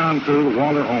foreman of the ground crew,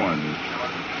 Walter Owens.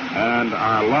 And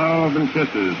our love and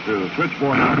kisses to the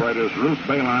switchboard operators, Ruth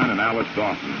Bayline and Alice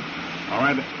Dawson. All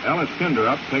right, Ellis Kinder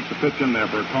up, takes the pitch in there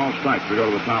for a call strike. We go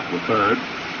to the top of the 3rd.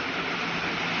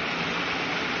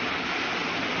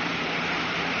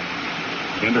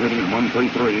 Kinder hitting at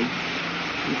 133.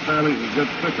 He's fairly good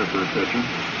sticker for a pitcher.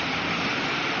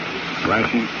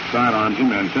 Rashi sidearms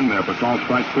him, and it's in there for call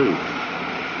strike 2.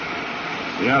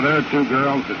 Yeah, there are 2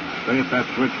 girls that stay at that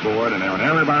switchboard, and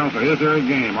everybody will say, is there a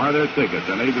game? Are there tickets?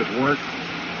 And they just work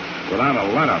without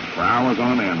a let-up for hours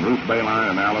on end. Ruth Bayline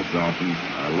and Alice Dawson,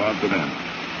 our love to them.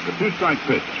 The 2-strike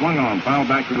pitch, swung on, fouled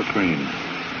back to the screen.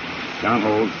 Count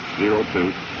holds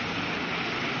 0-2.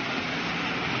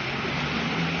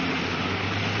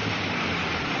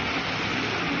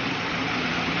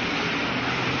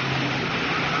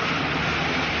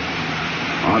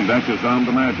 On deck is Don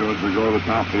DiMaggio as we go to the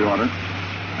top of the order.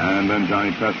 And then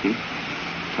Johnny Pesky.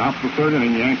 Top of the 3rd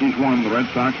inning, Yankees 1, the Red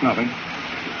Sox nothing.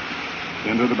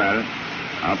 Into the batter.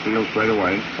 Outfield straight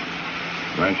away.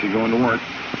 Rashi going to work.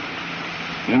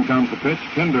 In comes the pitch.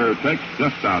 Kinder takes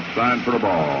just outside for a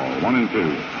ball.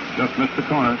 1-2. Just missed the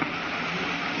corner.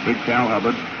 Big Cal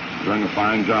Hubbard doing a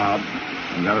fine job.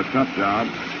 And got a tough job.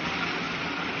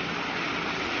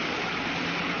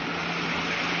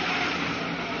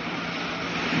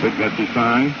 Big Betsy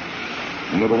sign.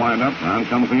 Into the windup. Round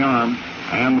comes the arm.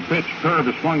 And the pitch. Curve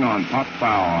is swung on. Pop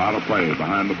foul. Out of play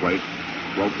behind the plate.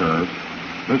 Slow curve.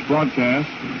 This broadcast,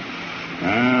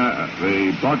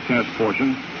 the broadcast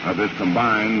portion of this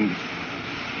combined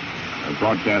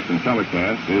broadcast and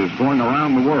telecast is going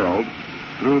around the world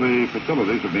through the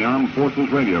facilities of the Armed Forces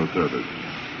Radio Service.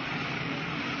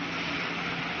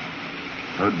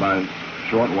 Heard by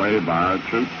shortwave by our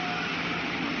troops,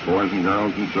 boys and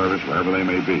girls in service, wherever they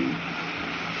may be.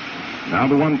 Now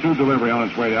the 1-2 delivery on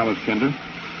its way to Ellis Kinder.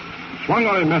 Swung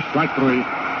on a miss, strike 3.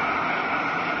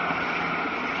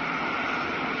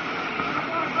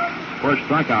 First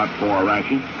strikeout for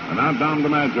Rashi. And now Don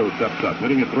DiMaggio steps up,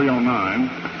 hitting at 309.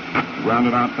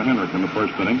 Grounded out to Henrik in the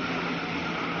first inning.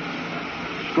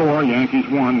 Score, Yankees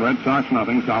 1, Red Sox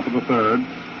nothing, top of the 3rd.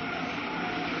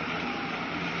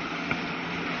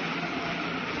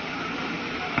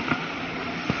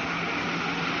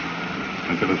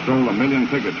 sold 1 million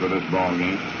tickets for this ball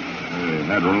game. They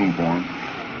had room for him.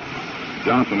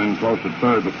 Johnson in close at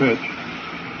third. The pitch.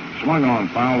 Swung on,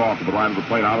 fouled off to the right of the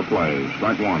plate, out of play.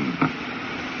 Strike one.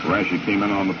 Rashi came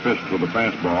in on the fist with the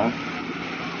fastball.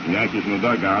 The Yankees in the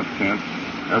dugout tense.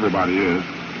 Everybody is.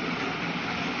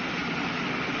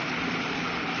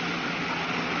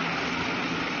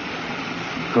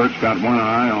 Kurt's got one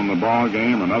eye on the ball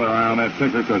game, another eye on that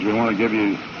ticker, because we want to give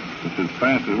you, just as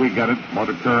fast as we get it, what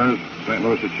occurs St.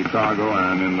 Louis at Chicago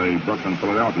and in the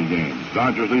Brooklyn-Philadelphia game.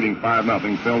 Dodgers leading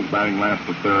 5-0. Phil's batting last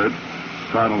to third.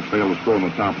 Cardinals failed to score in the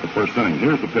top of the first inning.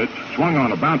 Here's the pitch. Swung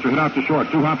on, a bouncer hit out to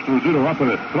short. 2 hops to Rizzuto, up with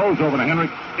it. Throws over to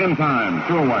Henrik. In time.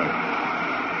 2 away.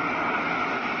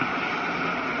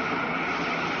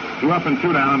 2 up and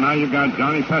 2 down. Now you've got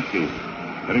Johnny Pesky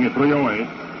hitting at 308.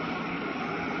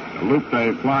 Looped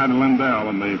a fly to Lindell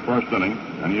in the first inning,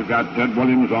 and you've got Ted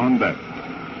Williams on deck.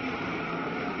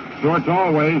 So it's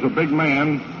always a big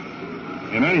man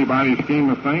in anybody's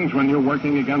scheme of things when you're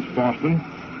working against Boston,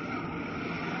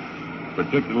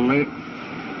 particularly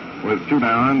with 2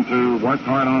 down, to work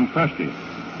hard on Pesky,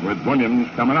 with Williams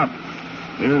coming up.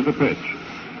 Here's the pitch.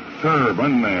 Curve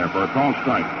in there for a called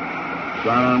strike.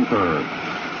 Sidearm curve.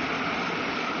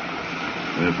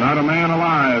 There's not a man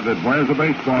alive that wears a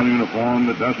baseball uniform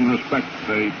that doesn't respect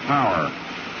the power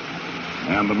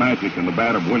and the magic and the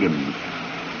bat of Williams.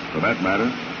 For that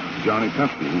matter, Johnny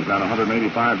Pesky, who's got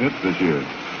 185 hits this year.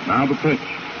 Now the pitch.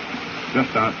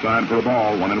 Just outside for a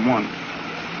ball, 1-1.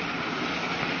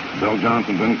 Bill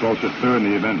Johnson's in close at third in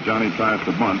the event Johnny tries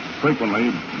to bunt.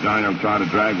 Frequently, Johnny will try to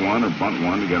drag one or bunt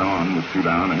one to get on with 2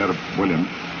 down ahead of Williams.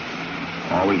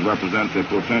 Always represents a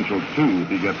potential 2 if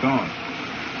he gets on.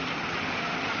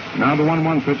 Now the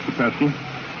 1-1 pitch to Pesky.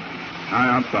 High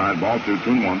outside, ball 2,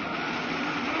 2-1.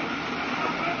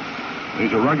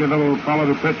 He's a rugged little fellow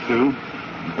to pitch to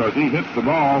because he hits the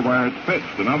ball where it's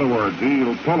pitched. In other words,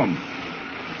 he'll pull him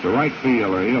to right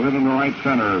field, or he'll hit him to right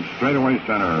center, straightaway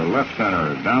center, left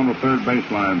center, down the third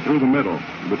baseline, through the middle,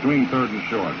 between third and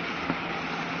short.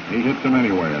 He hits him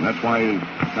anywhere, and that's why he's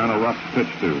kind of rough to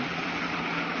pitch to.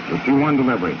 The 2-1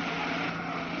 delivery.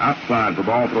 Outside for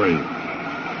ball 3.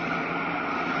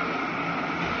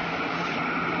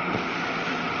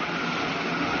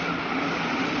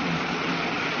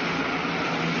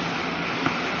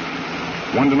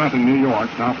 One to nothing, New York,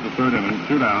 top of the third inning,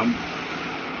 2 down.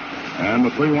 And the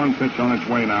 3-1 pitch on its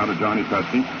way now to Johnny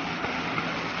Pesky.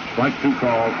 Strike 2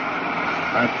 called.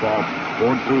 Fastball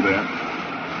poured through there.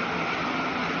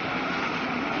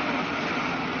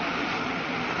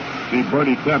 See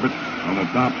Bertie Tebbett on the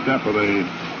top step of the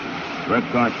Red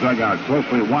Sox dugout,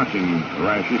 closely watching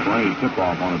Rashi for any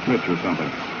tip-off on a pitch or something.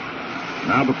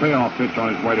 Now the payoff pitch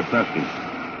on its way to Pesky.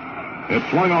 It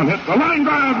swung on, hit the line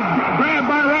drive, grabbed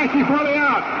by Rashi for the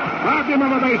out. Robbed him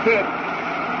of a base hit.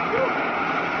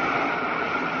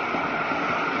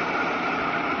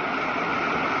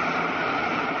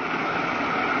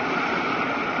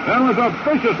 That was a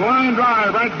vicious line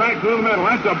drive right back through the middle.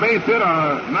 That's a base hit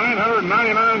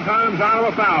 999 times out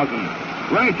of 1,000.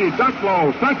 Rashi ducked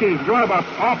low, stuck his glove up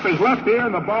off his left ear,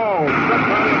 and the ball stuck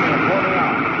right in there for the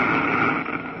out.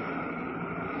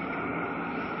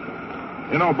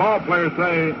 You know, ball players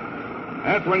say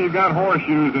that's when you got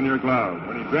horseshoes in your glove,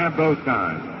 when you grab those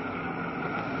kinds.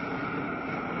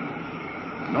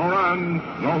 No runs,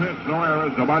 no hits, no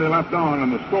errors, nobody left on,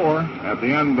 and the score at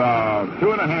the end of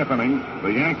 2.5 innings,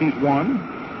 the Yankees won,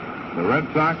 the Red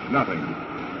Sox nothing.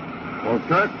 Well,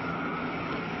 Kirk,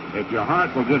 if your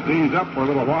heart will just ease up for a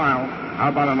little while, how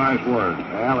about a nice word?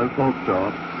 Well, let's hope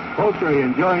so. Folks, are you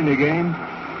enjoying the game?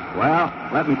 Well,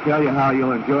 let me tell you how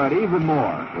you'll enjoy it even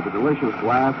more with a delicious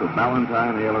glass of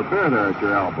Ballantine ale or beer there at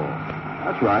your elbow.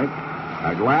 That's right,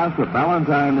 a glass of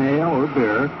Ballantine ale or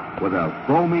beer with a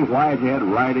foamy whitehead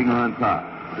riding on top.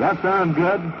 Does that sound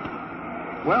good?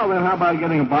 Well, then how about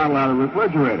getting a bottle out of the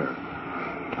refrigerator?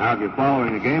 Now, if you're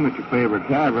following a game at your favorite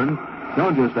tavern,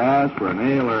 don't just ask for an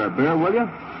ale or a beer, will you?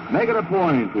 Make it a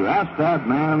point to ask that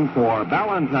man for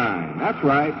Ballantine. That's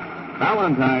right,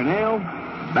 Ballantine ale,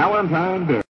 Ballantine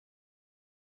beer.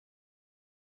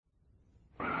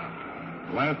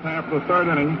 Last half of the third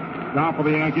inning, top of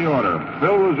the Yankee order.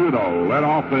 Phil Rizzuto led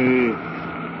off the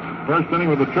first inning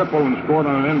with a triple and scored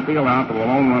on an infield out for the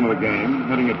lone run of the game,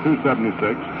 hitting at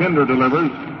 276. Kinder delivers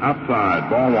outside,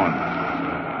 ball 1.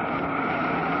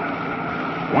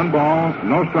 1 ball,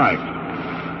 no strikes.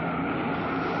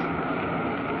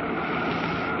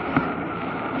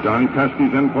 Johnny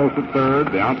Pesky's in close at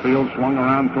third. The outfield swung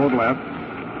around toward left.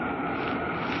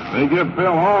 They give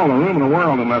Phil all the room in the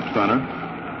world in left center.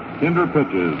 Kinder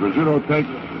pitches. Rizzuto takes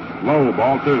low,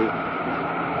 ball 2.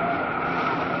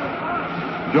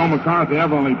 Joe McCarthy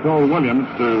evidently told Williams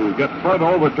to get further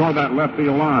over toward that left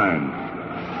field line.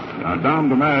 Now, Dom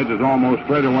DeMage is almost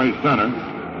straightaway center,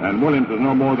 and Williams is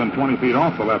no more than 20 feet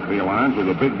off the left field line, so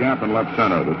there's a big gap in left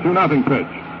center. The 2-0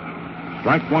 pitch.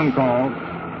 Strike one called.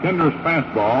 Kinder's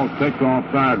fastball takes off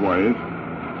sideways.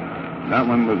 That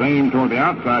one was aimed toward the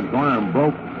outside corner and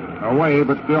broke away,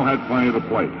 but still had plenty of the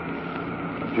plate.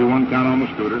 A 2-1 count on the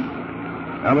scooter.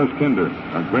 Ellis Kinder,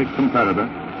 a great competitor,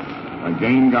 a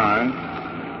game guy.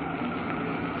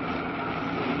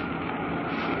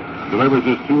 Delivers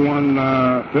his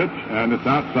 2-1 pitch, and it's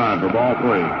outside for ball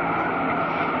 3.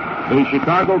 The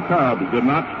Chicago Cubs did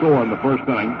not score in the first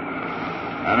inning,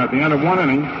 and at the end of one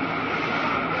inning,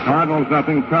 Cardinals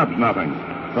nothing, Cubs nothing.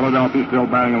 Philadelphia still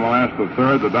batting in the last of the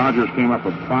third. The Dodgers came up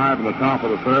with 5 in the top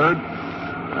of the third,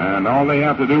 and all they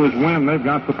have to do is win. They've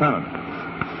got the pennant,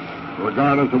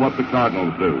 regardless of what the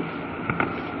Cardinals do.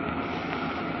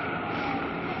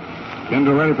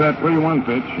 Kinder ready for that 3-1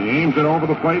 pitch. He aims it over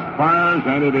the plate, fires,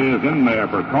 and it is in there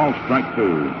for called strike 2.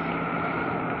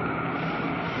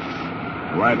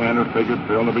 The right-hander figured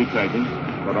Phil to be taken,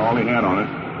 but all he had on it.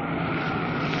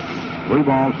 3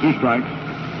 balls, 2 strikes.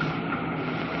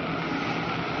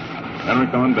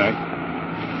 Henrik on deck.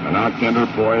 And now Kinder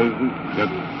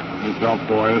gets himself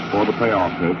poised for the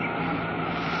payoff pitch.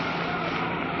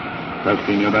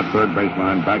 Pesky near that third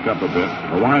baseline, back up a bit.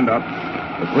 The windup,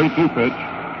 the 3-2 pitch.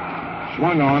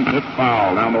 Swung on, hit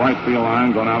foul down the right field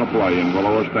line, going out of play in the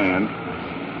lower stand.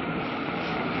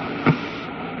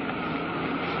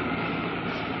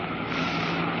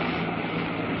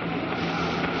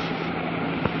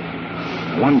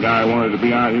 One guy wanted to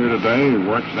be out here today. He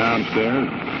works downstairs.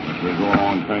 We go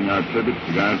along paying our tribute to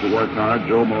the guys who work hard.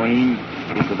 Joe Marine,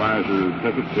 supervisor of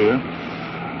tickets here.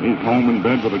 He's home in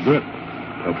bed with a grip.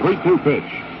 A 3-2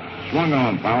 pitch. Swung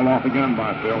on, foul off again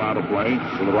by Phil, out of play,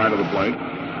 to the right of the plate.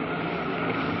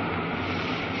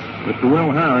 Mr. Will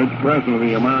Harridge, president of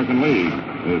the American League,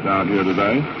 is out here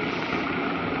today.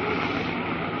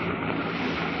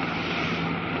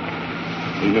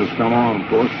 He has come on, of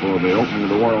course, for the opening of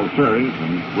the World Series,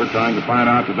 and we're trying to find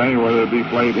out today whether it be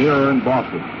played here or in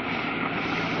Boston.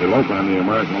 It'll open in the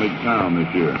American League town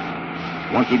this year.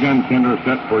 Once again, Kinder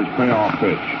set for his payoff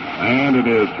pitch. And it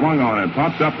is swung on and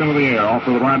popped up into the air off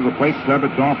to the right of the plate.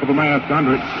 Stebbits off of the mask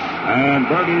under it. And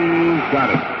Birdie's got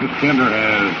it. This Kinder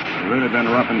has really been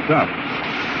rough and tough.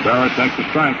 Barrett takes a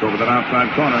strike over that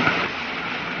outside corner.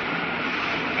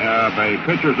 A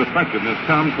pitcher's effectiveness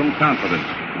comes from confidence.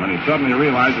 When he suddenly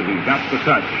realizes he's got the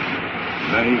touch,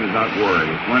 then he does not worry.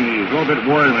 It's when he's a little bit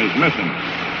worried when he's missing.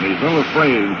 He's a little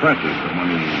afraid and presses. But when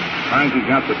he finds he's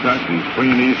got the touch, he's free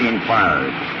and easy and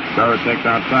fires. Barrett takes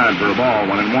outside for a ball,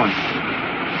 1-1.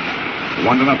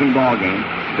 1-0 ball game.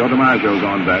 Joe DiMaggio's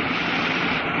on deck.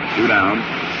 2 down.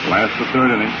 Last the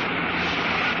third inning.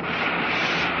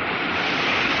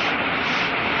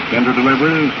 Kinder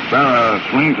delivers. Barra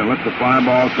swings and lets the fly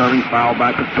ball curving foul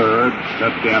back at third.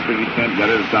 Pesky after he can't get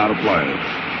it, it's out of play.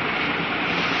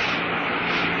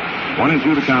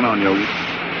 1-2 to count on Yogi.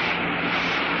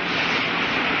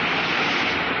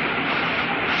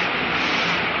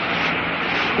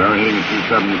 Barry hitting at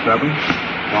 277.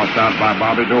 Tossed out by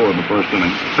Bobby Doe in the first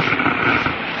inning.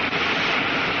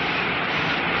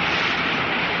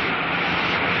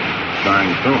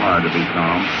 Trying so hard to be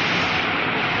calm.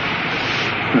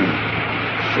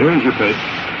 Here's your pitch.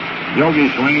 Yogi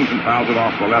swings and fouls it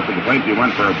off the left of the plate. He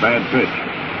went for a bad pitch.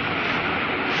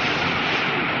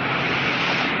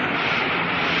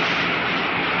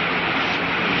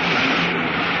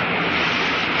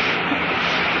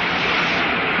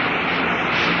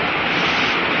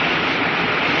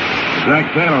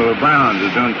 Zach Taylor of the Browns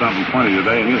is doing something funny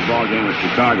today in his ball game with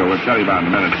Chicago. We'll tell you about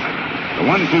in a minute. The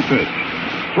 1-2 pitch.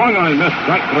 Swung on and missed.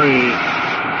 Strike 3.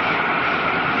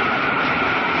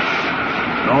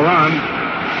 No run.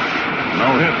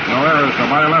 No hits. No errors.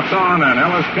 Nobody left on. And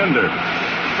Ellis Kinder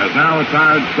has now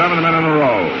retired 7 men in a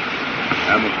row.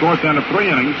 And the score stand of 3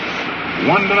 innings,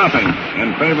 1-0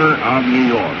 in favor of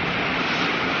New York.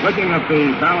 Looking at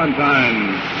the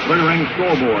Valentine 3-ring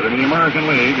scoreboard in the American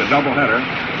League, a doubleheader.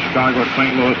 Chicago at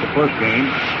St. Louis, the first game.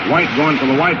 White going for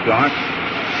the White Sox.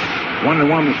 1-1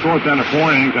 the score stand of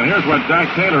 4 innings. And here's what Zach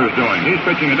Taylor is doing. He's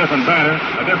pitching a different batter,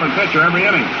 a different pitcher every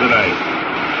inning today.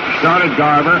 Started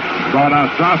Garver, brought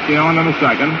Ostrowski on in the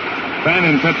second.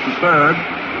 Fannin pitched the third.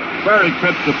 Berrick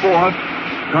pitched the fourth.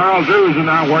 Carl Drews is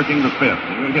now working the fifth.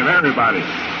 We're going to give everybody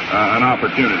an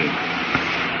opportunity.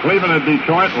 Cleveland at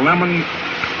Detroit. Lemon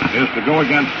is to go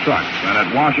against Trucks. And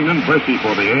at Washington, Brissy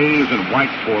for the A's and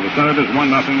White for the Senators.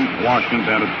 1-0. Washington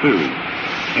down at 2.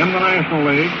 In the National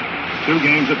League, 2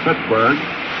 games at Pittsburgh.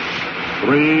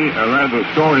 The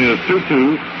score is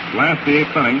 2-2. Last the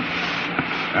eighth inning.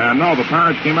 And no, the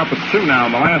Pirates came up with 2 now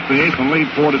in the last of the eighth and lead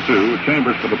 4-2.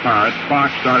 Chambers for the Pirates.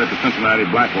 Fox started for Cincinnati.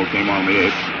 Blackwell came on in the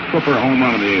eighth. Cooper home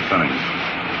run in the eighth inning.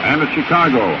 And at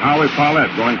Chicago, Howie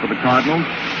Paulette going for the Cardinals.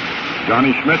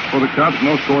 Johnny Schmidt for the Cubs.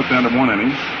 No score at the end of 1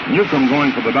 inning. Newcomb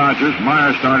going for the Dodgers.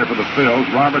 Meyer started for the Phils.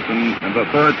 Robertson and the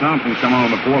third. Thompson come on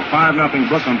in the fourth. 5-0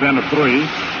 Brooklyn to end of 3.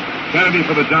 Kennedy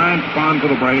for the Giants. Bond for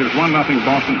the Braves. 1-0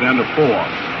 Boston to end of 4.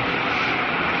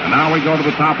 And now we go to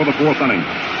the top of the fourth inning.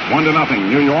 1-0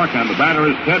 New York, and the batter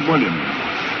is Ted Williams.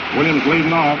 Williams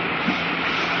leading off.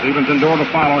 Stevenson door to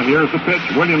follow. Here's the pitch.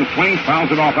 Williams swings,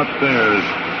 fouls it off upstairs.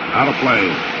 Out of play.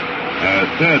 As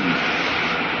Ted,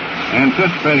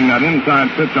 anticipating that inside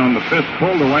pitch on the fifth,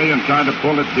 pulled away and tried to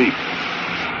pull it deep.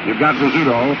 You've got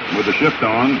Rizzuto with the shift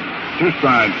on. 2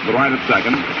 strides to the right at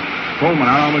second. Coleman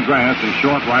out on the grass in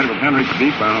short right with Henrich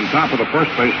deep on top of the first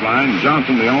base line.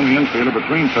 Johnson the only infielder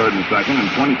between third and second and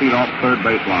 20 feet off the third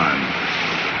base line.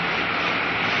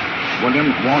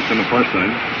 Williams walked in the first inning.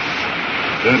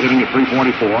 Dead hitting at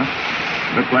 344.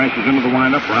 Vic crashes into the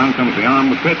windup. Round comes the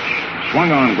arm, the pitch. Swung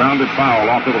on, grounded foul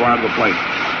off to the right of the plate.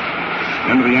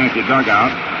 Into the Yankee dugout.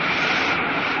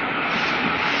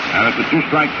 And it's a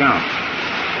 2-strike count.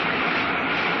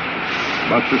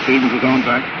 Buster Stevens is on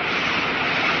deck.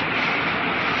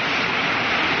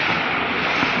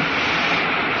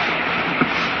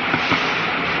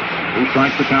 Two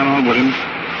strikes to count on Williams.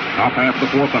 Top half of the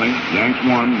fourth inning. Yanks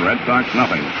 1, Red Sox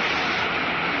nothing.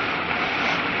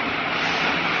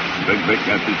 Big Vic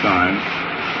gets his sign.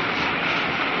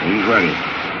 He's ready.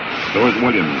 So is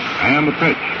Williams. And the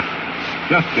pitch.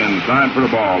 Just inside for the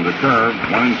ball. The curve.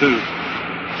 1-2.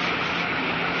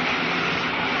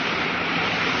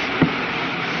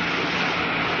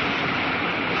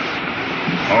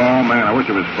 Oh, man, I wish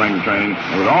it was spring training.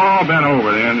 It was all bent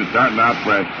over then, starting out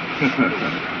fresh.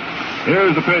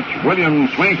 Here's the pitch.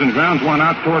 Williams swings and grounds one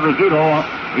out toward Rizzuto.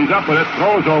 He's up with it.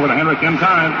 Throws over to Henrich in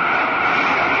time.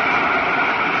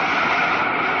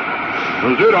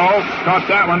 Rizzuto caught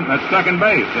that one at second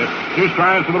base. It's 2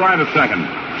 strides to the right of second.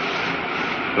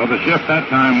 So the shift that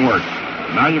time worked.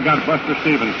 Now you've got Buster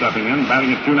Stevens stepping in,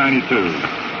 batting at .292.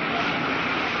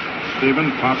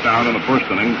 Stevens popped out in the first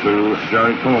inning to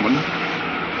Jerry Coleman.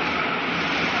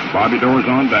 Bobby Doerr's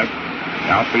on deck. The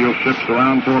outfield shifts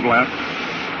around toward left.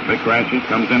 Vic Ratchett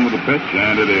comes in with a pitch,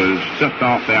 and it is just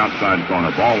off the outside corner.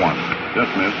 Ball 1.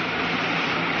 Just missed.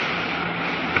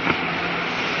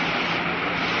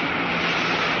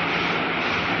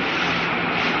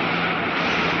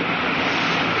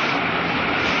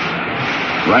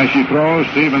 Rashi throws.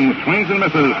 Stevens swings and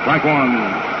misses. Strike 1.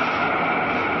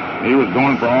 He was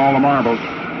going for all the marbles.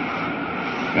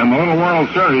 In the little World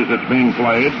Series that's being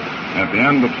played at the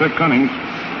end of 6 innings,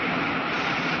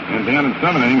 at the end of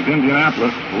 7 innings,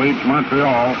 Indianapolis leads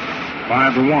Montreal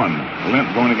 5-1. Lint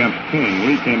going against King.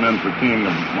 Lee came in for King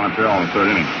of Montreal in the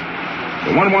 3rd inning.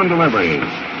 The 1-1 delivery.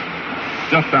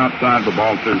 Just outside the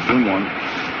ball 2, 2-1.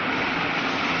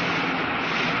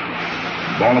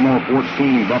 Baltimore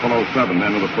 14, Buffalo 7,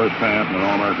 end of the first half in an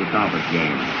All-American Conference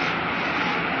game.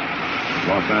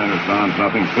 Los Angeles Dons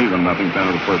nothing, Cleveland nothing, end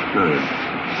of the first period.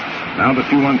 Now the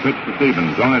 2-1 pitch to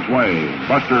Stevens on its way.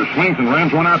 Buster swings and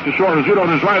rams one out to short. Rizzuto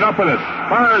is right up with it.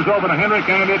 Fires over to Henrich,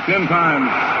 and it's in time.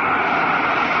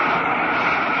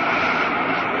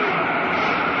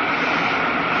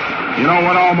 You know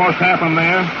what almost happened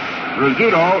there?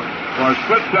 Rizzuto, for a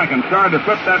split second, started to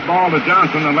flip that ball to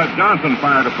Johnson and let Johnson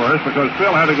fire to first because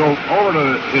Phil had to go over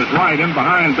to his right in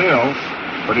behind Bill,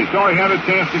 but he saw he had a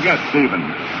chance to get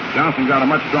Stevens. Johnson got a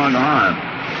much stronger arm.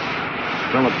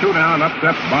 So with 2 down, up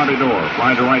steps Bobby Doerr.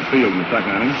 Fly to right field in the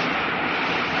 2nd inning.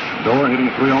 Doerr hitting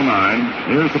 309.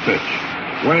 Here's the pitch.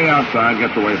 Way outside,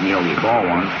 gets away from Yogi. Ball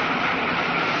 1.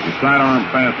 The sidearm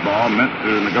fastball meant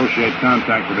to negotiate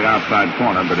contact with the outside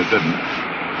corner, but it didn't.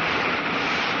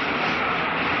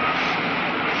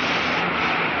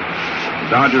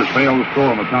 The Dodgers fail to score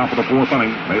on the top of the 4th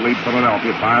inning. They lead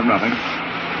Philadelphia 5-0.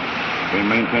 They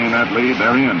maintain that lead.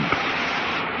 They're in.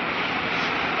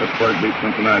 Pittsburgh beat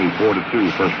Cincinnati 4-2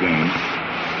 first game.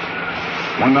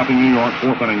 1-0 New York,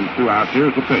 4th inning, 2 outs.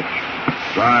 Here's the pitch.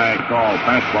 Strike call,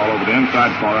 fastball over the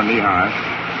inside corner, knee high.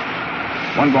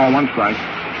 1 ball, 1 strike.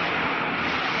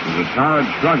 There's a hard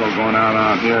struggle going on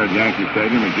out here at Yankee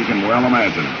Stadium, as you can well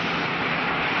imagine.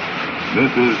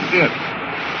 This is it.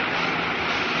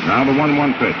 Now the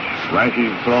 1-1 pitch.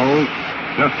 Rashi throws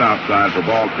just outside for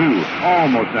ball 2.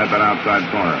 Almost at that outside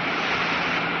corner.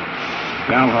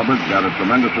 Cal Hubbard's got a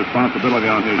tremendous responsibility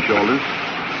on his shoulders.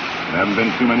 There haven't been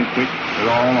too many kicks at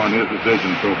all on his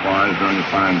decision so far. He's doing a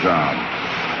fine job.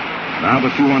 Now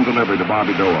the 2-1 delivery to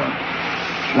Bobby Doerr.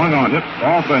 Swung on, hit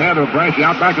off the head of Brashy.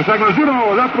 Out back to second.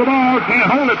 Rizzuto is up for the ball. Can't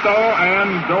hold it, though,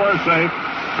 and Dorr safe.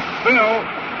 Phil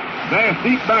danced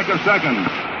deep back of second.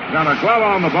 Got a glove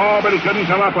on the ball, but he couldn't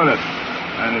come up with it.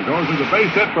 And it goes as a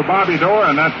base hit for Bobby Dorr,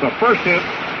 and that's the first hit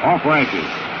off Brashy.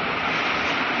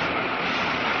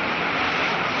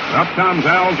 Up comes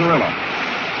Al Zarilla.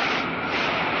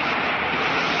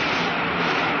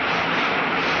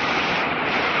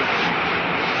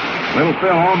 Little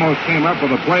Phil almost came up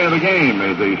with the play of the game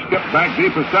as he skipped back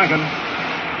deep at second.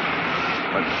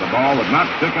 But the ball would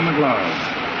not stick in the glove.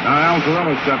 Now Al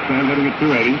Zarilla steps in, hitting at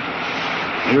 280.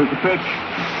 Here's the pitch.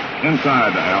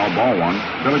 Inside to Al, ball one.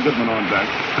 Billy Goodman on deck.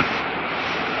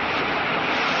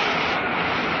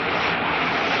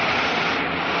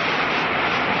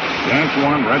 Yanks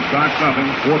 1, Red Sox nothing.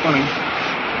 Fourth inning.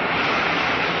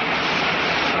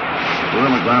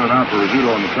 Zarilla grounded out for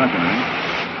Rizzuto in the second inning.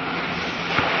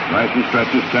 Brashy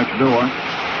stretches, checks Dorr.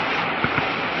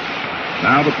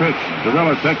 Now the pitch.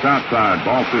 Zarilla takes outside.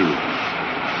 Ball 2.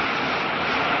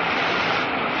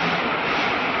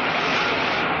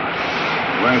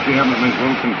 Brashy evidently is a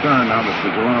little concerned now that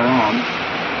there's a runner on.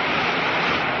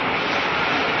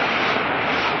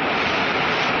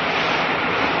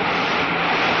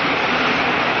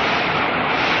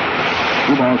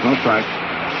 Two balls, no strikes.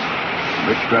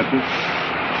 Big stretches.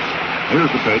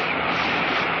 Here's the pitch.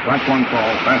 Strike one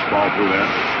call. Fastball through there.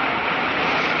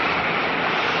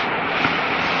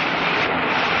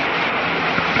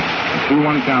 A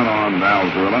 2-1 count on Al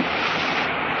Zarilla.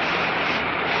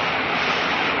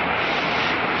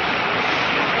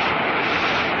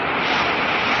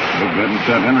 Big hit and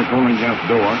set. Henry Coling against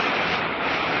Dorr.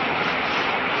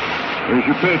 Here's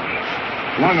your pitch.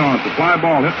 Swung on. It's a fly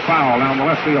ball. Hit foul down the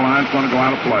left field line. It's going to go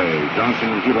out of play. Johnson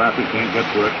and Rizzuto after can't get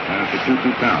to it. And it's a 2-2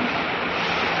 count.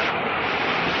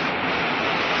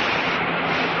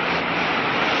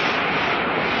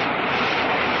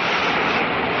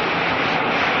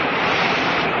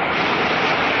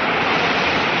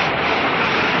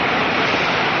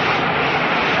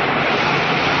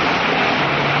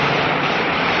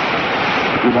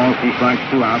 Two balls, 2 strikes,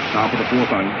 2 outs. Top of the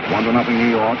fourth inning. 1-0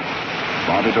 New York.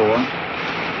 Bobby Dorr.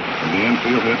 And the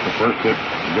infield hit, the first hit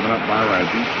given up by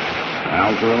Raji.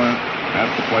 Al Zarilla at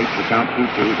the plate to count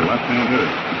 2-2, the left-hand hitter.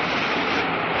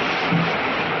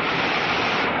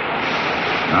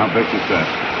 Now pitch is set.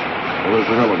 Over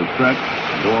Zarilla to stretch.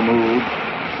 Dorr moved.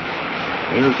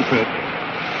 Here's the pitch.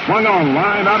 Swung on,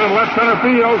 lined out in left center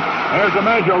field. There's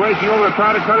DiMaggio racing over to try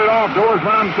to cut it off. Dorr's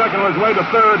round second on his way to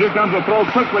third. Here comes a throw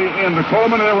quickly in to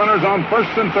Coleman. Their runners on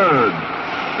first and third.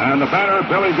 And the batter,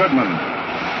 Billy Goodman.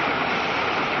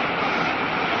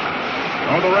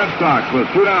 Oh, the Red Sox with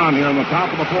 2 down here in the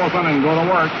top of the fourth inning go to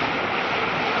work.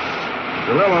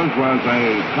 Gorilla's was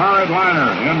a torrid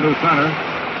liner into center.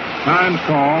 Time's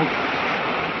called.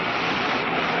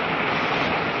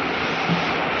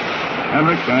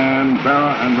 Hendricks and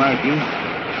Berra and Raji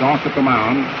stalk at the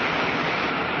mound.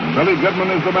 Billy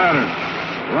Goodman is the batter.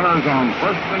 Runners on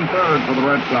first and third for the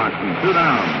Red Sox and 2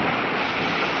 down.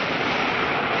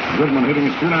 Goodman hitting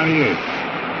at 298.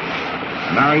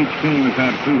 And now each team has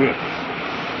had 2 hits.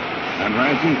 And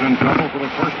Raji's in trouble for the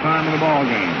first time in the ball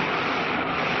game.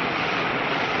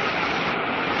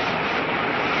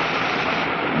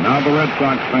 Now the Red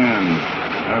Sox fans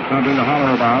have something to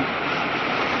holler about.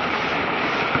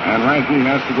 And Raji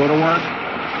has to go to work.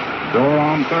 Dorr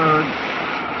on third.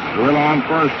 Zarilla on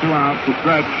first. 2 outs to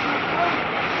stretch.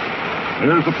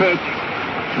 Here's the pitch.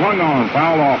 Swung on.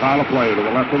 Foul off out of play to the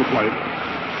left of the plate.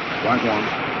 Strike one.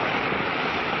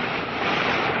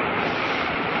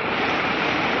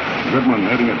 Goodman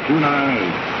hitting at 298.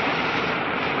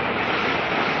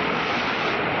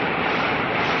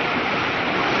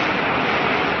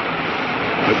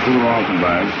 Hit to the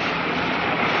Rosenbag.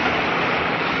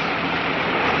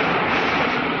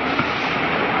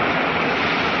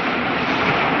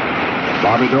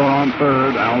 Bobby Dorr on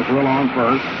third. Al Zarilla on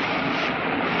first.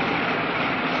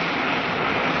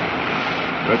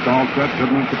 Pitch all set.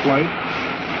 Goodman to plate.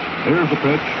 Here's the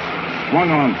pitch. Swung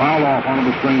on. Foul off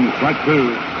onto the screen. Strike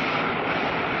 2.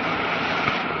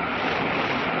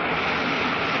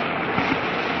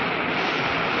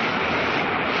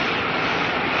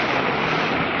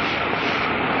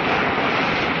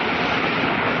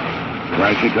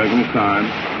 Raji taking his time.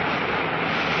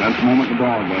 Tense moment in the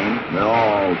ball game. They're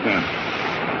all tense.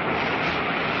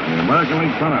 And the American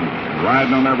League pennant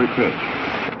riding on every pitch.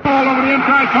 Ball over the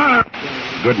inside corner.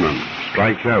 Goodman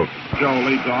strikes out. Joe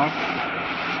leads off.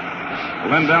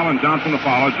 Lindell and Johnson to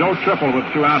follow. Joe tripled with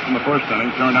 2 outs in the first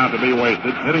inning. Turned out to be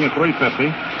wasted. Hitting at 350.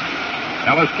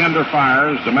 Ellis Kinder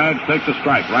fires. DiMaggio takes a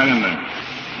strike right in there.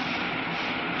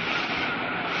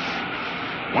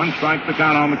 1 strike to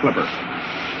count on the Clipper.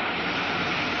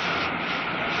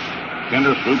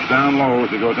 Kinder swoops down low as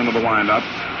he goes into the windup.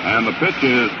 And the pitch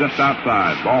is just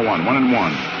outside. Ball 1,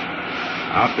 1-1.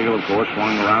 Outfield, of course,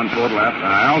 swung around toward left.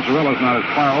 Alzarilla's not as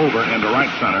far over into right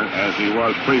center as he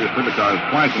was previously because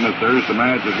twice in this series the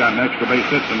Mads has gotten extra base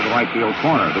hits into the right field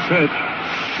corner. The pitch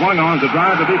swung on to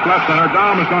drive to deep left center.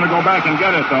 Dom is going to go back and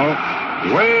get it, though.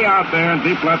 Way out there in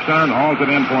deep left center and hauls it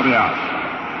in for the out.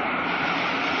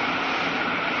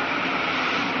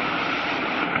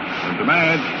 And the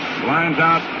Mads lines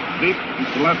out deep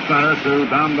to left center to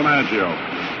Dom DiMaggio.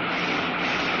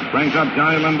 Brings up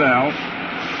Johnny Lindell.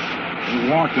 He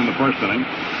walked in the first inning,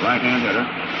 right-hand hitter.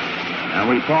 And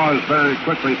we pause very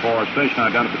quickly for station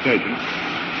identification.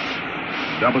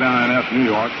 WINS New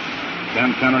York,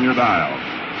 1010 on your dial.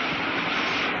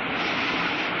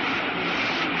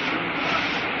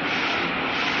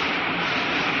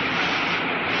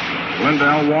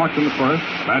 Lindell walked in the first,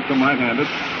 bats him right-handed.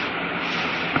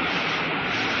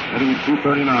 Hitting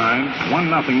 239,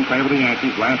 1-0 favor the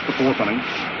Yankees, last the 4th inning.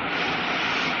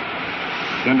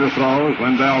 Kinder throws.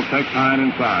 Lindell takes high and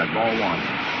inside. Ball 1.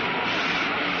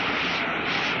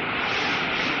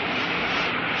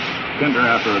 Kinder,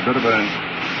 after a bit of a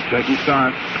shaky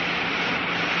start,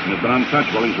 and has been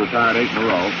untouchable. He's retired 8 in a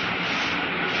row.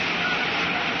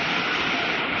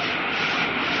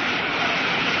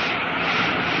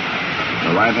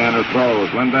 The right-hander throws.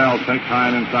 Lindell takes high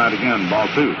and inside again. Ball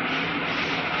 2.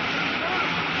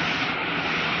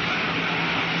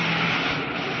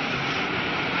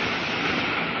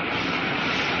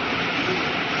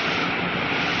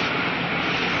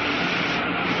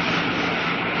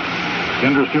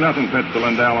 Kinder's 2-0 pitch to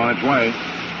Lindell on its way.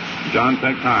 John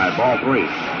takes high. Ball 3.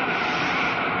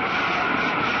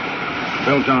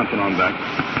 Bill Johnson on deck.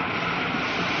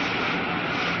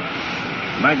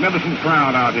 Magnificent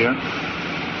crowd out here.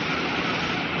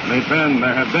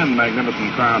 There have been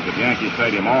magnificent crowds at Yankee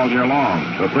Stadium all year long.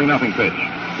 The 3-0 pitch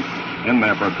in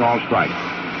there for a called strike.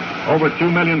 Over 2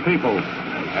 million people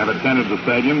have attended the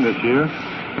stadium this year,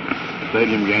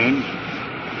 stadium games.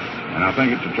 And I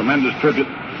think it's a tremendous tribute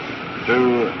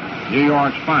to New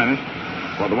York's finest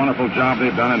for the wonderful job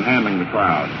they've done in handling the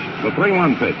crowds. The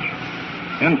 3-1 pitch.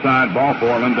 Inside, ball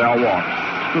 4, Lindell walks.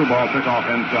 Screwball took off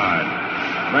inside.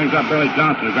 Brings up Billy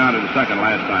Johnson, who grounded to second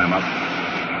last time up.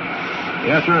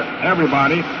 Yes, sir,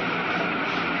 everybody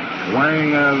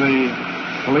wearing the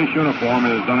police uniform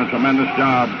has done a tremendous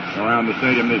job around the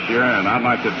stadium this year, and I'd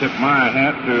like to tip my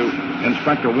hat to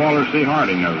Inspector Walter C.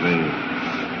 Harding of the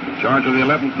charge of the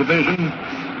 11th Division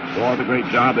for the great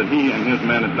job that he and his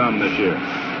men have done this year.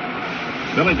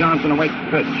 Billy Johnson awaits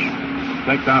the pitch.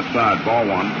 Takes outside, ball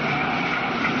 1.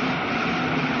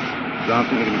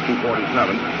 Johnson hitting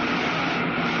 247.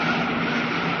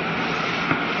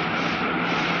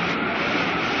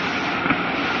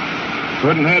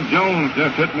 Pudd'nhead Jones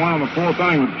just hit one in the 4th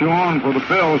inning with 2 on for the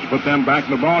Phils, but then back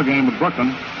in the ball game with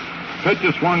Brooklyn. Pitch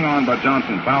is swung on by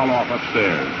Johnson, foul off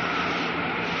upstairs.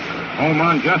 Home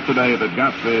runs yesterday that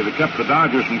kept the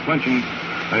Dodgers from clinching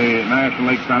the National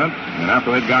League pennant, and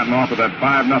after they'd gotten off of that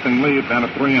 5-0 lead at the end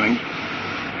of 3 innings,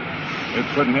 it's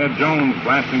Pudd'nhead Jones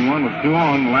blasting one with 2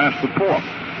 on, the last of 4th.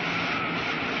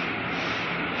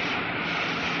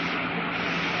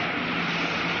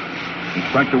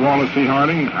 Inspector Wallace C.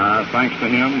 Harding, thanks to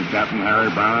him, Captain Harry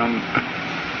Brown,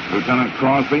 Lieutenant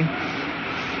Crosby,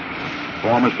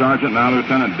 former Sergeant, now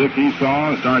Lieutenant Dick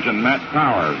Esau, Sergeant Matt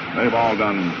Powers. They've all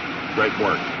done great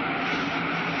work.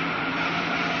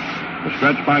 The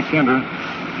stretch by Kinder.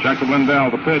 Check of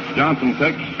Lindell. The pitch. Johnson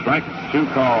takes strike 2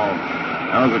 call.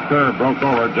 That was a curve, broke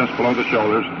over just below the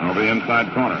shoulders, over the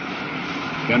inside corner.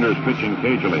 Kinder's pitching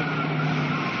cagily.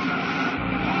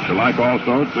 Should like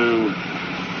also to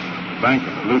thank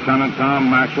Lieutenant Tom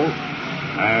Maxwell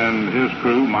and his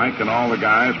crew, Mike and all the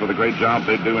guys, for the great job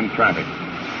they do in traffic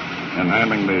and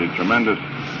handling the tremendous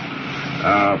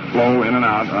flow in and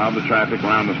out of the traffic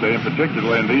around the stadium,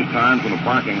 particularly in these times when the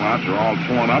parking lots are all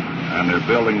torn up and they're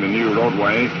building the new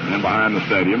roadway in behind the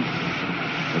stadium.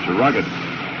 It's rugged.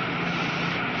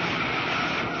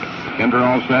 Kinder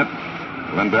all set.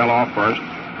 Lindell off first.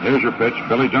 Here's your pitch.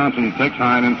 Billy Johnson takes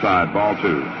high and inside. Ball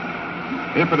 2.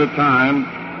 If at a time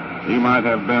he might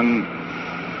have been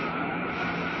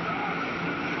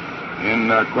in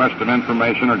quest of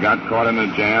information or got caught in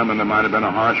a jam and there might have been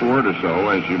a harsh word or so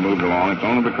as you moved along, it's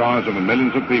only because of the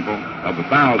millions of people, of the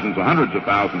thousands, the hundreds of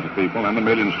thousands of people, and the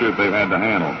millions too they've had to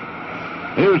handle.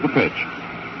 Here's the pitch.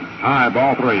 High,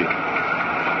 ball 3.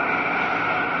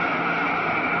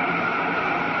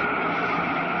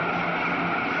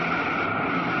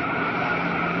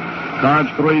 Cards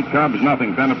 3, Cubs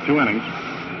nothing, 10 of 2 innings.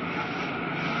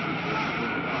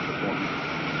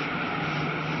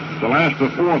 last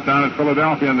of the fourth down at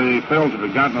Philadelphia, and the Phils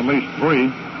have gotten at least 3.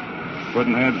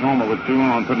 Pudd'nhead's homer with 2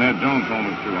 on. Pudd'nhead Jones' homer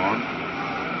with 2 on.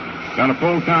 Got a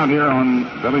full count here on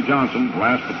Billy Johnson.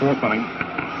 Last of the fourth inning.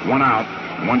 1 out.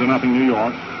 1-0 New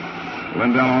York.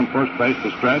 Lindell on first base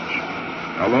to stretch.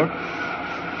 A look.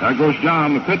 There goes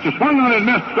John. The pitch is swung on and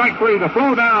missed. Strike 3. The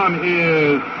throw down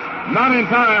is not in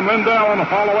time. Lindell on the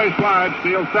fall-away slide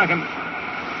steals second.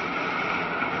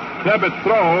 Tebbett's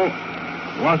throw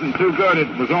wasn't too good. It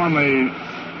was on the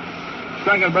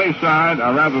second base side,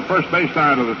 or rather the first base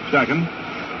side of the second.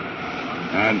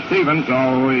 And Stevens,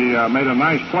 although he made a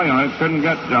nice play on it, couldn't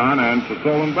get John, and it's a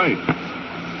stolen base.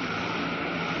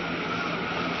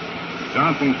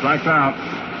 Johnson strikes out.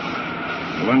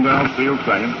 Lindell steals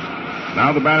second.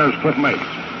 Now the batter is Cliff Mapes.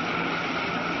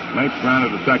 Mapes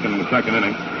grounded to second in the second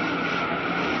inning.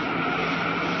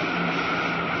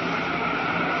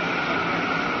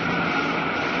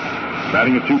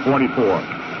 Batting at .244.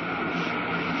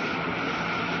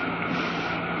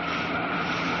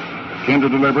 Kinder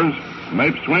delivers.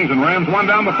 Mapes swings and rams one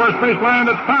down the first base line.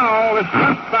 It's foul. It's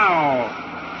just foul.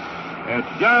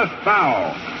 It's just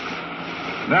foul.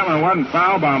 That one wasn't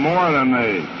foul by more than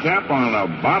the cap on a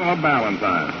bottle of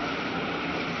Ballantine.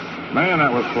 Man,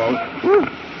 that was close. Whew.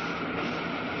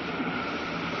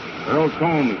 Earl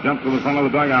Combs jumped to the front of the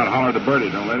dugout, hollered to Bertie,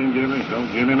 don't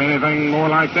give him anything more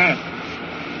like that.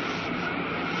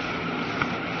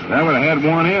 That would have had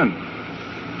one in.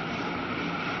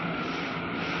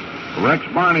 Rex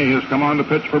Barney has come on to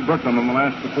pitch for Brooklyn in the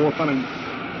last of the fourth inning,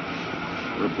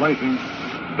 replacing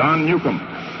Don Newcomb.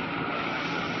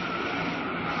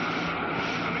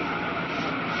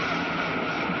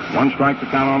 One strike to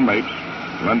count on Mapes.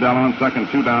 Lindell on second,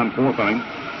 2 down, fourth inning.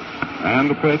 And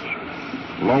the pitch,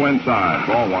 low inside.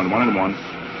 Ball 1-1-1.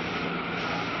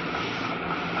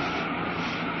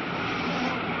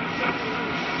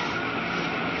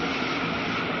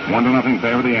 One to nothing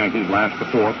favor the Yankees, last the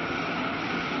fourth.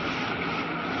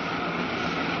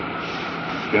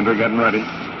 Kinder getting ready.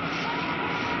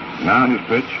 Now his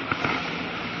pitch,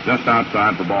 just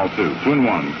outside for ball 2.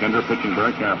 2-1. Kinder pitching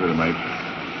very carefully to Mapes.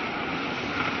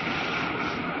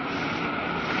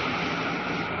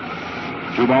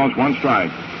 Two balls, one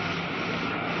strike.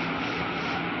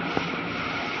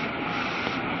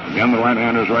 Again, the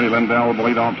right-hander's ready. Lindell with the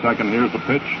lead off second. Here's the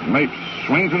pitch. Mapes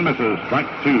swings and misses. Strike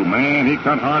 2. Man, he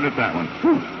cut hard at that one.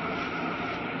 Whew.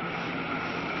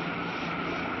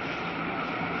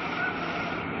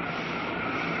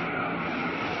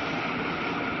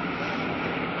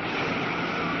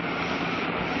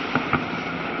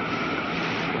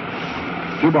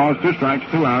 Two balls, 2 strikes,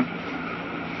 2 out.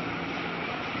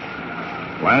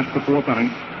 Last the fourth inning.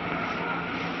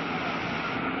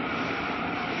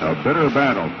 A bitter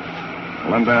battle.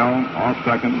 Lindell off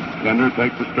second. Kinder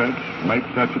takes the stretch. Mapes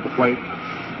sets at the plate.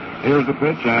 Here's the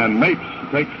pitch, and Mapes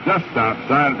takes just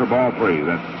outside for ball 3.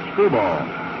 That's screwball.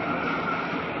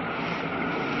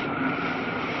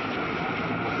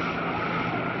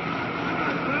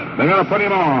 They're going to put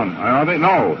him on. Are they?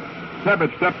 No.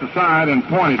 Tebbett stepped aside and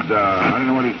pointed. I don't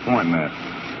know what he's pointing at.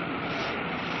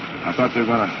 I thought they were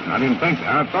going to...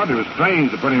 I thought it was strange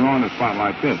to put him on the spot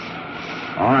like this.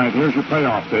 All right, here's your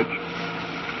payoff pitch.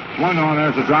 Swung on,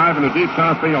 there's a drive in the deep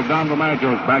center field. Don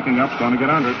DiMaggio's backing up, going to get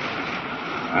under it.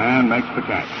 And makes the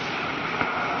catch.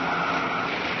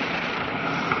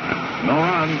 No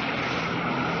runs,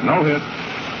 no hits,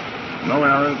 no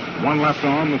errors. One left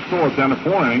on. The score at the end of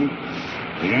 4 innings.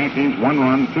 The Yankees, 1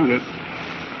 run, 2 hits,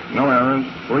 no errors,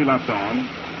 3 left on.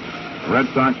 The Red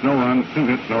Sox, no runs, 2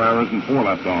 hits, no errors, and 4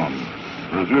 left on.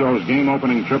 Rizzuto's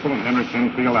game-opening triple and Henry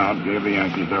Kinsfield out gave the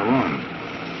Yankees their run.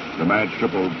 The match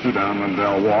tripled 2 down.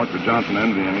 Lindell walked, but Johnson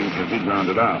ended the innings as he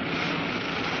grounded out.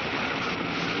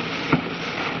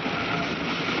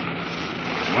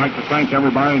 I'd like to thank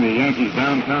everybody in the Yankees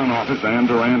downtown office, Ann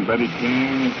Duran, Betty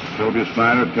King, Sylvia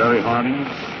Snyder, Terry Harding,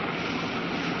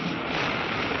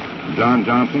 John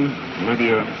Johnson,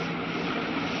 Lydia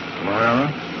Lorera,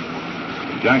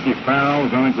 Jackie Farrell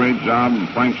has done a great job, and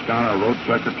Frank Scott, our road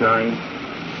secretary,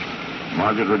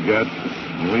 Margaret Reggett,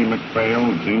 Lee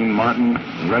McPhail, Gene Martin,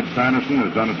 Red Patterson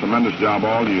has done a tremendous job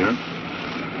all year.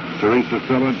 Teresa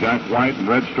Silla, Jack White, and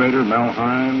Red Strader, Mel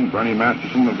Hine, Bernie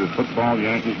Masterson of the football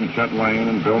Yankees, and Chet Lane,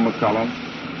 and Bill McCullough,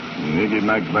 and Iggy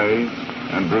McVeigh,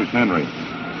 and Bruce Henry,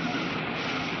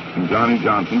 and Johnny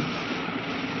Johnson.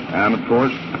 And, of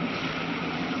course,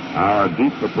 our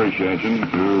deep appreciation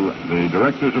to the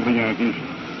directors of the Yankees,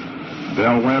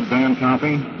 Dale Webb, Dan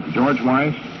Topping, George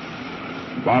Weiss,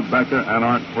 Bob Becker, and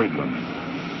Art Friedland.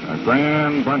 A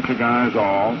grand bunch of guys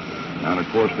all. And, of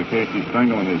course, to Casey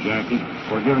Stengel and his Yankees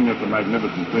for giving us a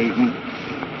magnificent season.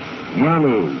 Win or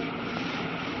lose,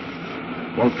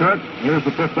 Well, Kurt, here's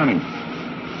the fifth inning.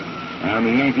 And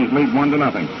the Yankees lead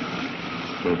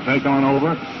 1-0. So take on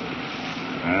over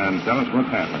and tell us what's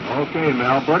happening. Okay,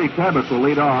 Mel. Bertie Tebbetts will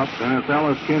lead off. Then it's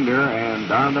Ellis Kinder and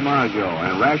Don DiMaggio.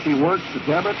 And Rashi works to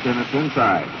Tebbetts, and it's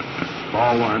inside.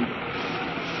 Ball one.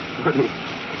 Bertie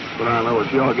put on a little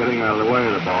show getting out of the way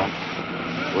of the ball.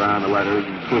 Around the letters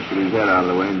and twisted his head out of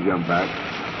the way and jumped back.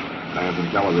 I have some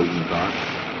television saw.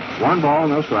 1 ball,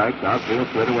 no strikes. Outfield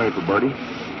straight away for Bertie.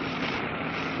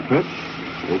 The pitch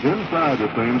is inside the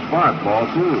same spot. Ball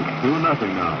 2.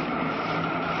 2-0 now.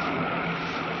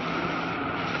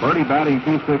 Bertie batting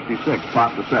 .266,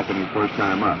 popped the second his first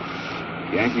time up.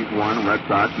 Yankees 1, Red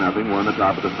Sox nothing. We're in the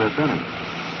top of the fifth inning.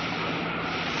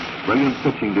 Brilliant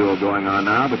pitching duel going on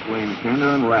now between Kinder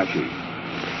and Rashi.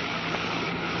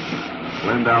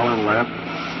 Lindell in left,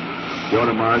 Joe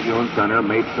DiMaggio in center,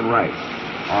 Mapes in right.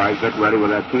 All right, Vic ready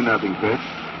with that 2-0 pitch.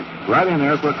 Right in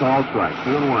there for a called strike.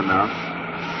 2-1 now.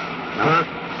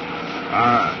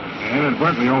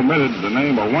 Inadvertently omitted the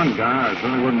name of one guy I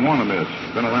certainly wouldn't want to miss.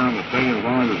 Been around the stadium as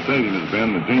long as the stadium has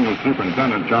been, the Jingle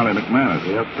Superintendent, Charlie McManus.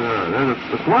 Yes, sir.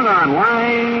 There's a swung on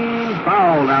line,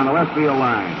 foul down the left field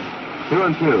line.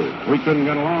 2-2. We couldn't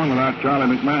get along without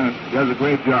Charlie McManus. He does a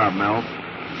great job, Mel.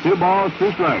 2 balls,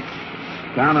 2 strikes.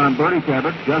 Count on Bertie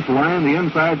Tebbetts, just lined the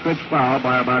inside pitch foul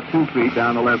by about 2 feet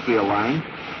down the left field line.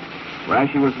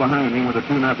 Rashi was behind him with a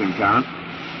 2-0 count.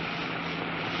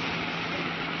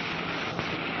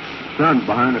 Sun's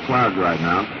behind the clouds right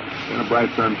now. In a bright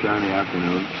sunshiny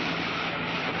afternoon.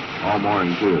 All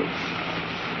morning, too.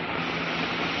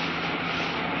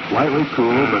 Slightly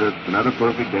cool, but it's another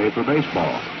perfect day for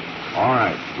baseball. All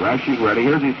right, Rashi's ready.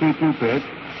 Here's his 2-2 pitch.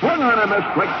 Swung on and missed.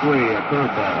 Strike 3, a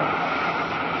curveball.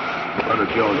 Brother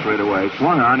Joe straight away.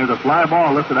 Swung on. There's a fly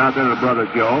ball lifted out there to Brother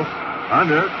Joe.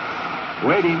 Under.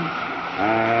 Waiting.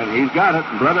 And he's got it.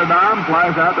 Brother Dom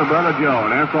flies out to Brother Joe.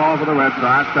 And that's all for the Red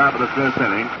Sox. Top of the fifth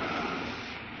inning.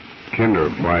 Kinder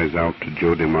flies out to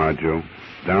Joe DiMaggio.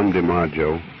 Don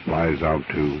DiMaggio flies out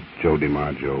to Joe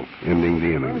DiMaggio, ending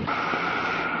the inning.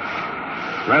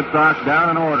 Red Sox down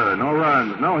in order. No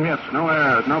runs, no hits, no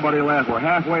errors, nobody left. We're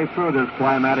halfway through this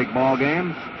climatic ball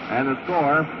game. And the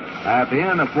score at the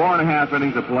end of 4.5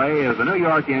 innings of play is the New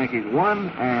York Yankees 1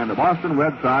 and the Boston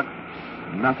Red Sox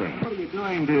nothing. What are we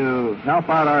doing to help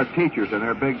out our teachers in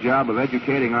their big job of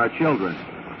educating our children?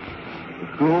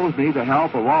 The schools need the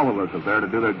help of all of us if they're to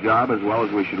do their job as well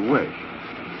as we should wish.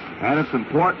 And it's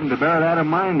important to bear that in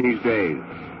mind these days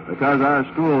because our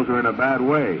schools are in a bad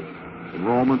way.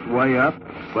 Enrollment's way up,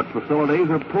 but facilities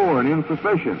are poor and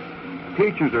insufficient.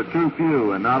 Teachers are too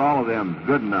few and not all of them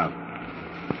good enough.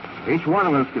 Each one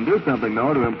of us can do something,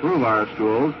 though, to improve our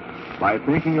schools by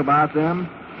thinking about them,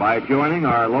 by joining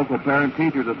our local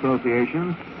parent-teachers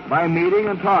associations, by meeting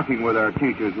and talking with our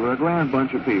teachers. We're a grand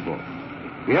bunch of people.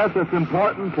 Yes, it's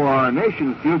important for our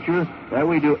nation's future that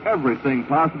we do everything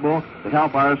possible to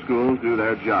help our schools do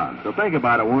their job. So think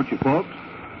about it, won't you, folks?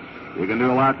 You can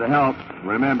do a lot to help.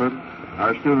 Remember,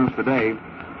 our students today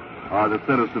are the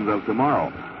citizens of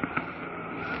tomorrow.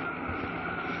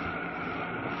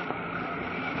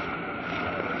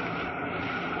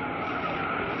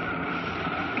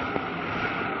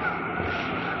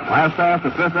 Last half,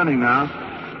 the fifth inning now.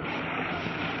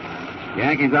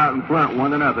 Yankees out in front,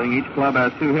 1-0. Each club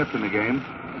has 2 hits in the game.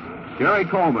 Jerry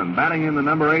Coleman, batting in the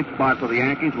number 8 spot for the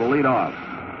Yankees, will lead off.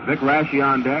 Vic Rashi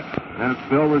on deck, then it's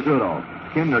Phil Rizzuto.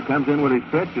 Kinder comes in with his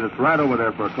pitch, and it's right over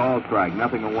there for a called strike.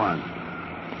 0-1.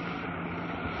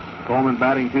 Coleman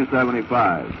batting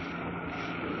 .275.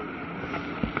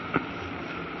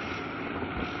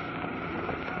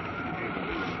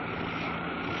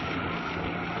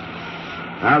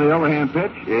 Now the overhand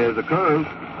pitch is a curve.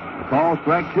 Call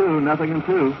strike 2,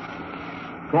 0-2.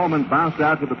 Coleman bounced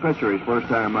out to the pitcher his first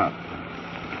time up.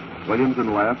 Williams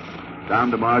in left,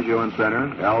 Don DiMaggio in center,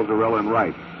 Alzarilla in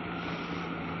right.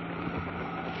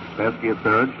 Pesky at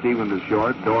third, Stevens at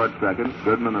short, Dorr at second,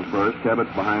 Goodman at first,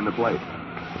 Tebbetts behind the plate.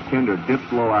 Kinder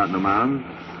dips low out in the mound.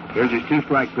 Here's his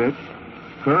 2-strike pitch.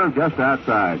 Curve just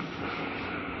outside.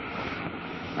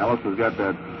 Ellis has got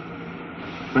that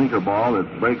sinker ball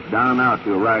that breaks down out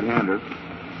to a right-hander.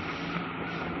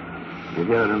 You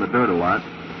hit it in the dirt a lot.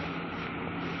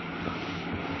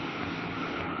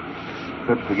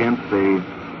 Pitched against the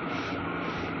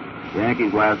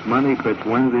Yankees last Monday, pitched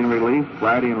Wednesday in relief,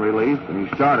 Friday in relief, and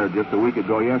he started just a week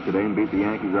ago yesterday and beat the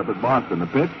Yankees up at Boston. The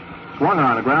pitch swung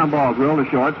on, a ground ball drilled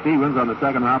to short. Stevens on the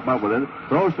second hop up with it,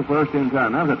 throws to first in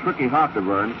time. That was a tricky hop to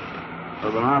Vern,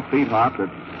 of an off-speed hop that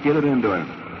skidded into him.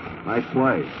 Nice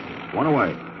play. 1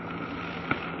 away.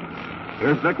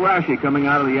 Here's Vic Rashi coming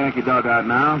out of the Yankee dugout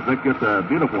now. Vic gets a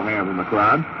beautiful hand from the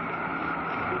crowd.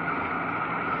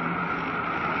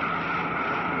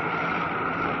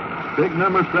 Big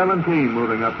number 17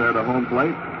 moving up there to home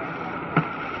plate.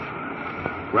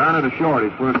 Grounded to short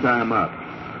his first time up.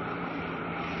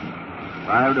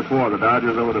 5-4. The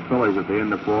Dodgers over the Phillies at the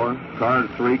end of 4. Cards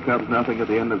 3, Cubs nothing at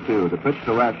the end of 2. The pitch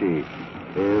to Rashi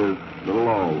is a little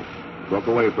low. Broke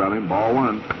away from him. Ball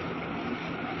 1.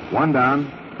 1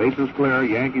 down. Bases clear.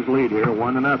 Yankees lead here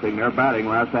 1-0. They're batting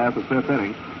last half of 5th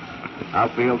inning.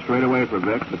 Outfield straight away for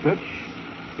Vick. The pitch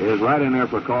is right in there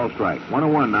for a call strike.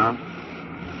 1-1 now.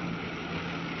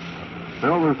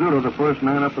 Phil Rizzuto, the first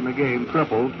man up in the game,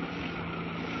 tripled.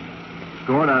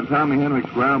 Scored on Tommy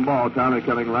Henrich's ground ball. Tommy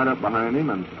coming right up behind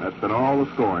him, and that's been all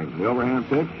the scoring. The overhand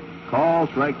pitch, call,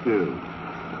 strike 2.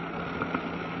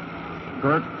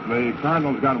 Kurt, the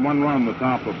Cardinals got 1 run in the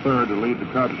top of 3rd to lead the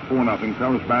Cubs 4-0.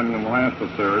 Cubs batting in the last of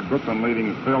 3rd. Brooklyn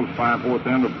leading Phil's 5-4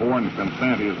 end of 4, and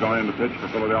Constanti is going in to pitch for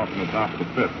Philadelphia in the top of the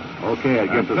 5th. Okay, I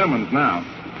guess Simmons now.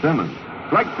 Simmons.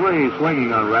 Strike 3,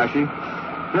 swinging on Rashi.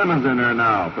 Simmons in there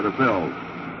now for the Phils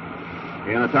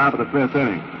in the top of the 5th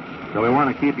inning. So we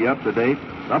want to keep you up to date,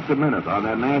 up to minute on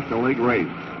that National League race.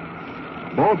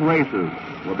 Both races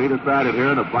will be decided here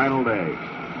in the final day.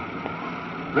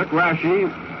 Vic Rashi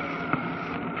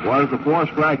was the 4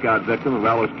 strikeout victim of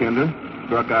Ellis Kinder.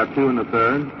 Struck out 2 in the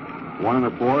 3rd, 1 in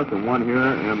the 4th, and 1 here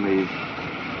in the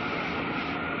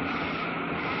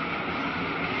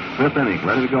 5th inning.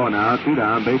 Ready to go now. 2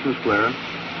 down, bases clear.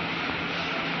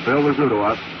 Phil Rizzuto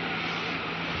up.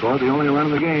 Scored the only run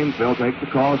of the game. Phil takes the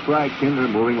call strike. Kinder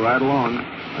moving right along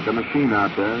like a machine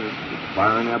out there, just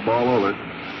firing that ball over.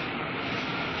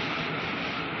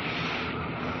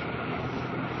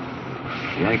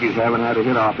 The Yankees haven't had a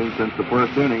hit off him since the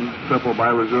 1st inning. Triple by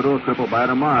Rizzuto, triple by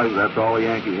DeMars. That's all the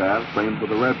Yankees have. Same for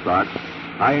the Red Sox.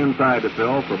 High inside to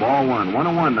Phil for ball 1.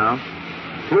 1-1 now.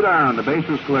 2 down. The base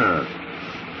is clear.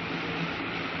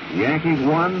 The Yankees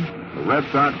 1. The Red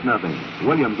Sox nothing.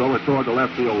 Williams over toward the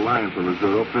left field line for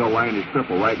Rizzuto. Phil lined his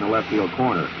triple right in the left field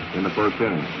corner in the 1st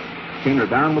inning. Kinder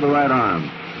down with the right arm.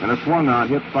 And a swung on,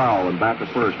 hit foul, and back to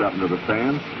first up into the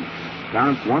stands.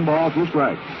 Counts 1 ball, 2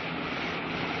 strikes.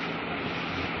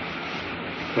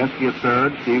 Pesky at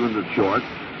 3rd, Stevens at short.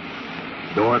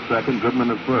 Door at 2nd,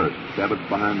 Goodman at 1st. Stebbins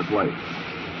behind the plate.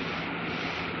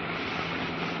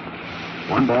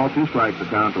 1 ball, 2 strikes to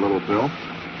count to little Phil.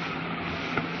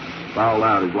 Fouled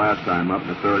out his last time up in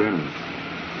the 3rd inning.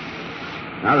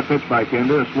 Now the pitch by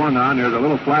Kinder, swung on. There's a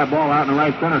little fly ball out in the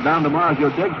right center. Down to Marzio,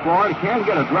 digs for it. Can't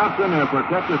get it. Drops in there for a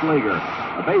Texas leaguer.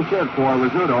 A base hit for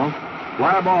Rizzuto.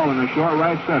 Fly ball in the short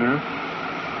right center.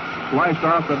 Sliced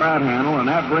off the bat handle, and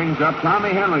that brings up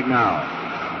Tommy Henrich now.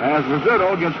 As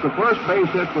Rizzuto gets the first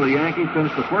base hit for the Yankees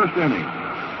since the 1st inning.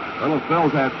 Little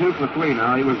Phil's had 2 for 3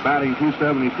 now. He was batting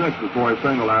 .276 before he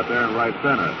singled out there in right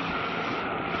center.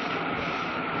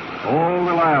 Oh,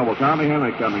 reliable Tommy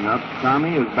Henrich coming up.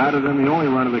 Tommy is batted in the only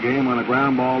run of the game on a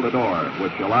ground ball to door,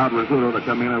 which allowed Rizzuto to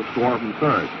come in and score from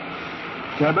 3rd.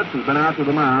 Tebbets has been out to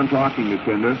the mound talking to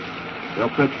Kinder.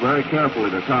 They'll pitch very carefully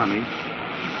to Tommy.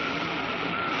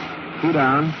 2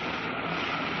 down.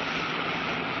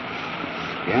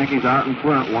 Yankees out in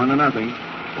front, 1-0.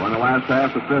 We're in the last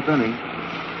half of 5th inning.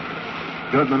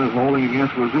 Goodman is holding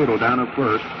against Rizzuto down at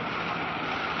 1st.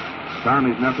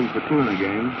 Tommy's nothing for 2 in the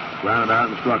game. Grounded out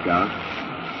and struck out.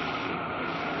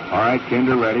 All right,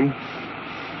 Kinder ready.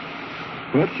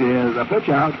 Pitch is a pitch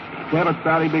out. Tebbets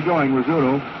thought he'd be going,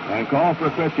 Rizzuto, and called for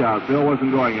a pitch out. Phil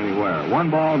wasn't going anywhere. 1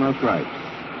 ball, no strikes.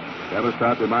 Tebbets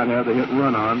thought they might have the hit and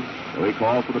run on, so he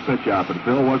called for the pitch out, but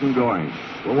Phil wasn't going.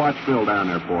 We'll watch Phil down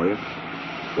there for you.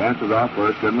 Dances off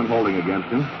first, Goodman holding against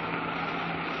him.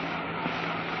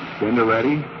 Kinder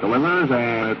ready, delivers,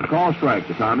 and it's a call strike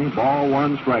to Tommy. Ball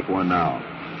 1, strike 1 now.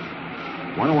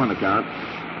 1-1 the count.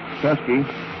 Pesky,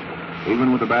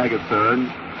 even with the bag at 3rd.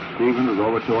 Stevens is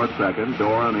over toward 2nd.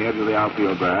 Door on the edge of the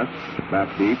outfield grass.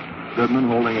 Back deep. Goodman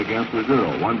holding against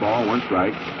Rizzuto. 1 ball, 1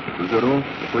 strike. Rizzuto,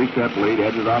 3-step lead,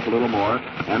 edges off a little more.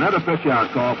 Another pitch out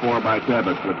called for by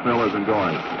Tebbets, but Phil isn't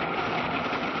going.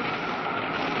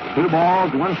 2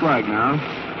 balls, 1 strike now.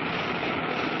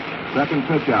 2nd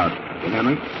pitch out to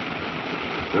Henrich.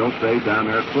 Phil stays down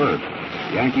there at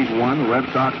 1st. Yankees 1, Red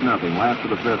Sox nothing. Last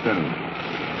of the 5th inning.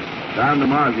 Down to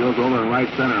Marzio's over in right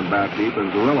center and back deep,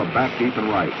 and Gorilla back deep and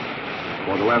right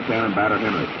for the left-handed batter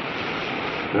Henrich.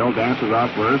 Phil dances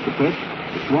off first. The pitch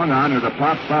is swung on. There's a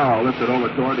pop foul lifted over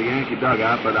toward the Yankee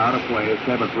dugout, but out of play as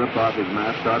Tebbets ripped off his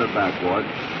mask, started backboard.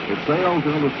 It sails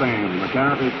into the stands, and the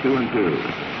count is 2-2.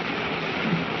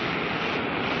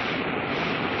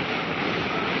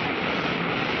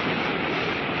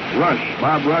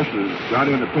 Bob Rush has got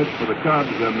in to pitch for the Cubs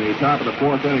in the top of the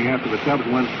 4th inning after the Cubs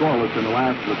went scoreless in the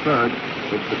last of the 3rd.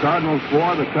 It's the Cardinals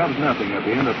 4, the Cubs nothing at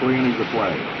the end of 3 innings of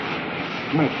play.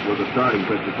 Smith was the starting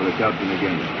pitcher for the Cubs in the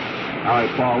game. Howie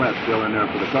Paulette still in there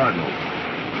for the Cardinals.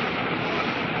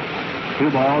 2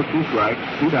 balls, 2 strikes,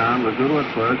 2 down. Rizzuto at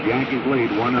first. Yankees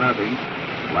lead 1-0.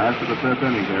 Last of the 5th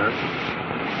inning here.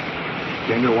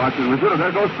 Kinder watches Rizzuto.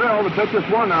 There goes Phil. The pitch is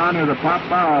swung on. There's a pop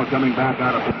foul coming back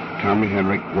out of Tommy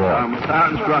Henrik walked. Out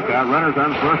and struck out. Runners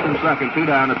on first and second. 2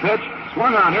 down. The pitch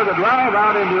swung on. Here's a drive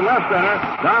out into left center.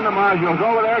 Don DiMaggio's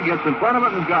over there. Gets in front of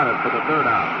it and got it for the 3rd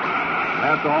out.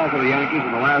 That's all for the Yankees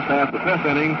in the last half of the 5th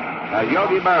inning. As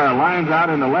Yogi Berra lines out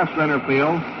in the left center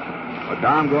field, with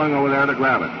Dom going over there to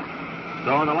grab it.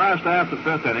 So in the last half of the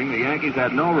 5th inning, the Yankees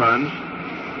had no runs,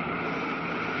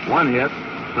 1 hit,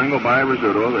 single by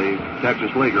Rizzuto, the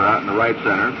Texas leaguer out in the right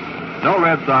center. No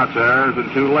Red Sox errors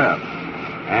and 2 left.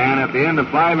 And at the end of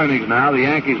 5 innings now, the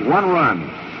Yankees 1 run,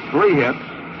 3 hits,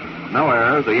 no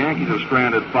errors. The Yankees have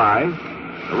stranded 5.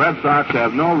 The Red Sox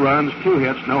have no runs, 2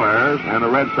 hits, no errors, and the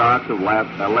Red Sox have left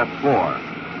 4.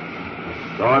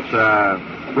 So it's a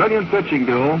brilliant pitching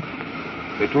duel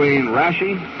between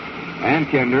Rashi and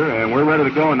Kinder, and we're ready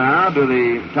to go now to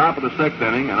the top of the 6th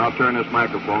inning, and I'll turn this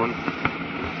microphone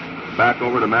back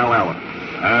over to Mel Allen.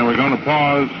 And we're going to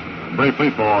pause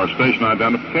briefly for station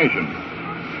identification.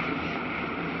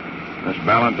 This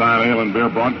Ballantine Ale and Beer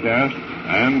broadcast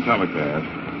and telecast,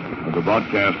 with the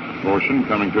broadcast portion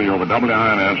coming to you over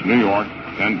WINS New York,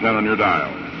 1010 on your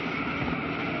dial.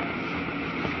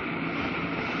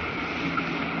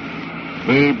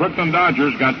 The Brooklyn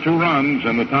Dodgers got 2 runs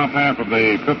in the top half of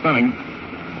the 5th inning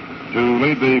to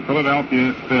lead the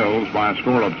Philadelphia Phils by a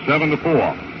score of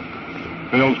 7-4.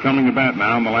 Phils coming to bat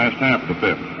now in the last half of the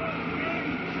 5th.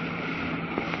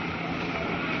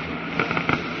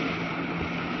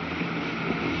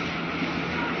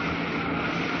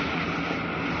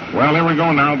 Well, here we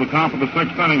go now, the top of the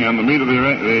 6th inning, and the meat of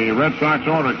the Red Sox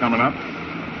order coming up.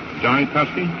 Johnny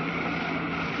Pesky,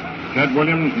 Ted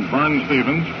Williams, and Vern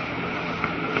Stevens.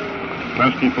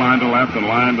 Pesky flying to left and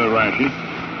line to Rashi,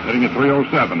 hitting at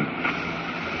 307.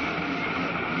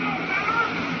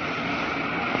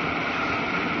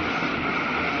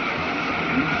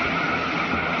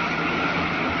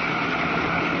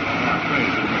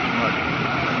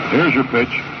 Here's your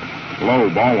pitch. Low,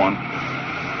 ball 1.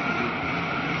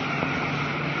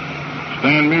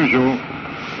 Stan Musial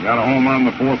got a home run in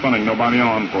the 4th inning. Nobody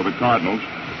on for the Cardinals.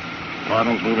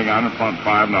 Cardinals moving out in front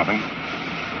 5-0.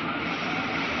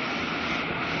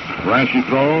 Rashi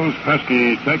throws.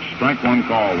 Pesky takes strike 1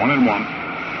 call. 1-1.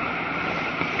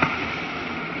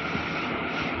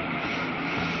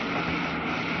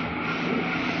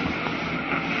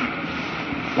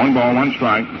 One ball, 1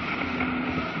 strike.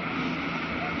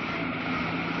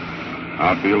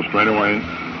 Outfield straight away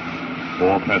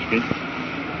for Pesky.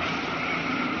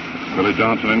 Billy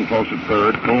Johnson in close at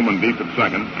 3rd. Coleman deep at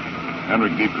 2nd.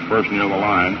 Henrik deep at 1st near the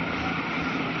line.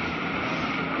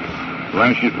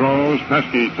 Rashi throws.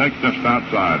 Pesky takes just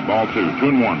outside. Ball 2.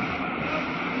 2-1.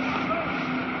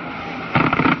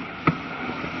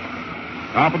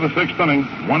 Top of the 6th inning.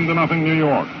 1-0 New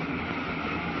York.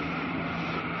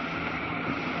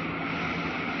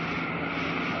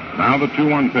 Now the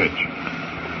 2-1 pitch.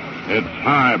 It's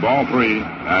high. Ball 3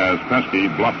 as Pesky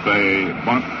bluffed a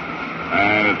bunt.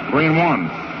 And it's 3-1.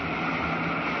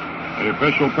 The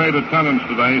official paid attendance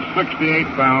today,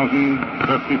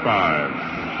 68,055.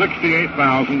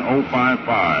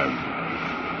 68,055.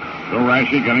 So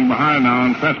Rashi getting behind now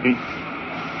on Pesky.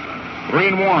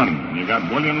 3-1. You got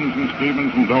Williams and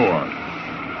Stevens and Doer.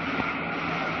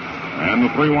 And the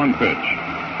 3-1 pitch.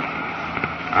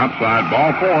 Outside,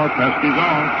 ball 4. Pesky's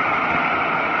on.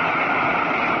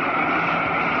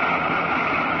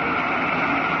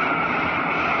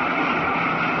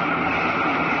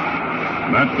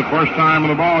 That's the first time in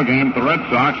the ball game the Red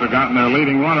Sox have gotten their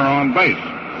leading runner on base.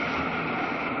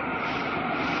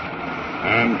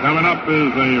 And coming up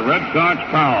is the Red Sox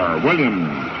power.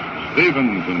 Williams,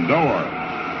 Stevens, and Doer.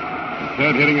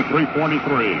 Ted hitting at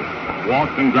 343.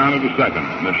 Walked and grounded to 2nd.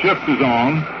 The shift is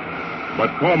on,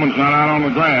 but Coleman's not out on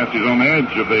the grass. He's on the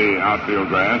edge of the outfield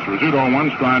grass. Rizzuto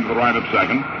 1 stride to the right of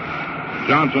 2nd.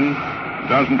 Johnson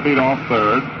dozen feet off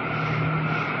 3rd.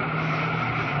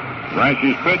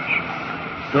 Rashi's pitch.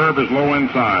 Curve is low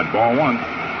inside. Ball 1.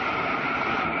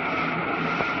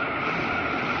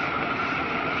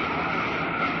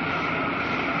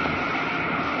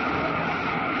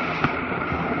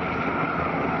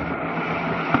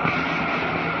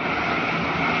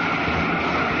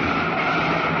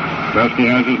 Pesky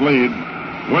has his lead.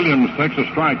 Williams takes a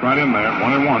strike right in there.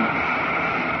 1-1.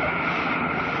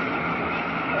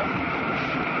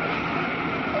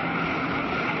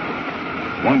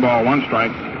 One ball, 1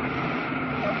 strike.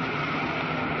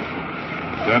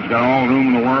 Ted's got all the room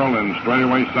in the world and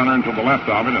straightaway center and to the left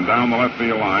of it and down the left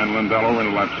field line. Lindell over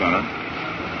into left center.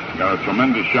 Got a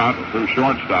tremendous shot through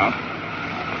shortstop.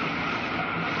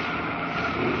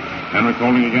 Henrik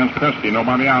holding against Pesky.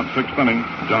 Nobody out. Sixth inning.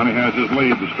 Johnny has his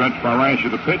lead. The stretch by Rash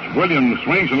at the pitch. Williams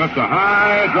swings and lifts a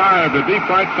high drive to deep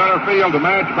right center field. The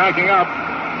match backing up.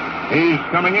 He's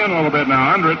coming in a little bit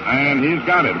now under it, and he's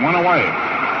got it. One away.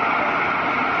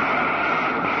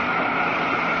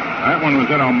 That one was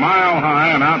hit a mile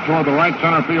high and out toward the right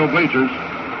center field bleachers.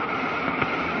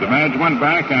 The Madge went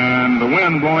back, and the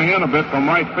wind blowing in a bit from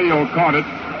right field caught it,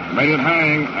 made it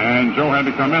hang, and Joe had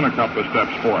to come in a couple of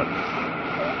steps for it.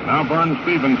 Now Vern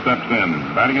Stevens steps in,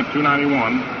 batting at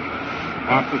 .291.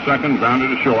 Off the second,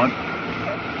 grounded to short.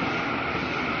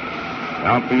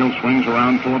 Outfield swings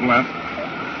around toward left.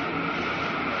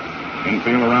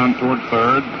 Infield around toward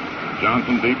third.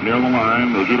 Johnson deep near the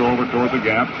line. Rizzuto over toward the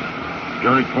gap.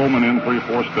 Jerry Coleman in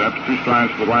 3-4 steps. 2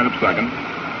 strides to the right of second.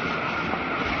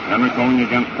 Henrik going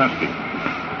against Pesky.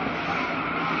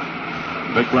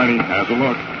 Dick Reddy has a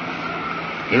look.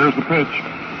 Here's the pitch.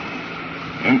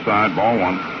 Inside, ball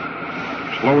one.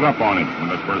 Slowed up on him in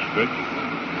that first pitch.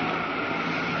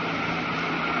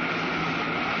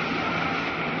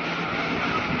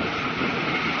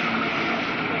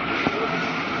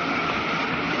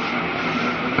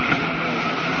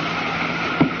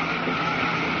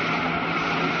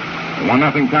 One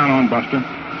nothing count on Buster.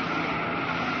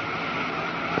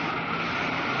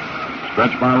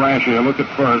 Stretch by Rashi. A look at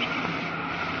first.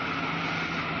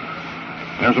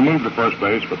 There's a move to first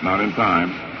base, but not in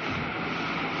time.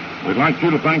 We'd like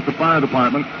you to thank the fire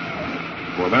department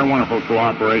for their wonderful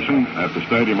cooperation at the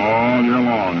stadium all year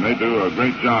long. They do a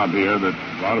great job here that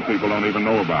a lot of people don't even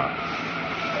know about.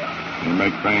 They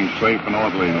make things safe and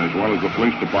orderly, as well as the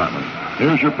police department.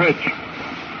 Here's your pitch.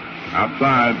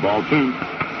 Outside, ball two.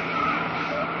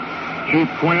 Chief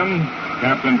Quinn,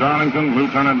 Captain Darlington,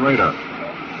 Lieutenant Rader.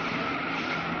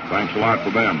 Thanks a lot for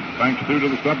them. Thanks, too, to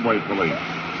the subway police.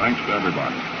 Thanks to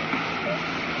everybody.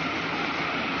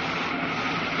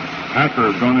 Hacker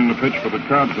is going in to pitch for the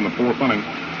Cubs in the fourth inning.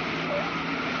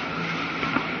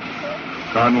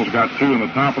 Cardinals got 2 in the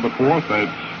top of the fourth.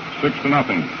 It's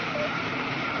 6-0.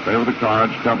 Favor the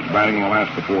Cards. Cubs batting in the last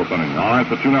of the fourth inning. All right,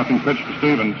 the 2-0 pitch to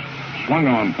Stevens. Swung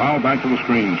on, foul back to the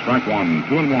screen. Strike one,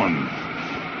 2-1.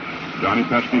 Johnny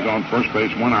Pesky's on first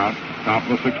base, 1 out. Top of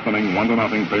the sixth inning,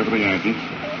 1-0 favor the Yankees.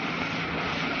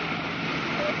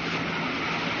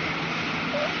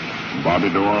 Bobby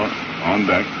Dorr on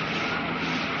deck.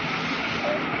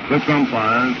 6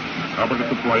 umpires. Hubbard at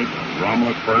the plate. Rommel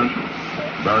at first.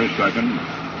 Barry second.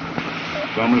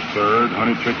 Summers third.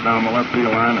 Honeychick down the left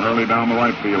field line. Hurley down the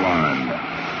right field line.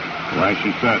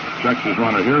 Rashi set. Checks his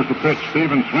runner. Here's the pitch.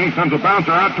 Stevens swings, sends a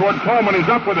bouncer out toward Coleman. He's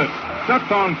up with it.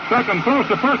 Steps on second. Throws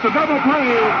to first. A double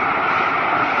play.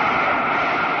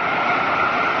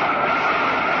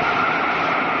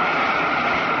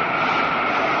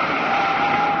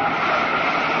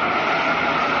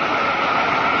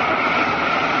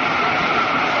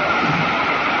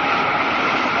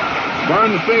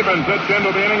 Vern Stevens hits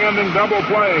into the inning-ending double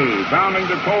play. Bounding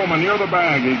to Coleman near the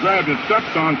bag. He grabbed it,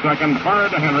 steps on second,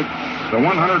 fired to Henrik. The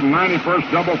 191st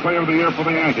double play of the year for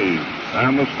the Yankees.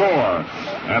 And the score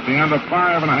at the end of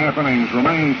 5.5 innings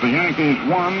remains the Yankees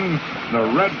 1, the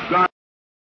Red Sox.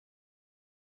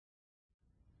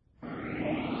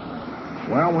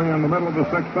 Well, we're in the middle of the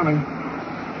sixth inning.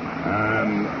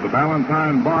 And the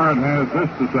Ballantine Bard has this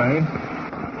to say.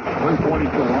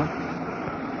 3:44.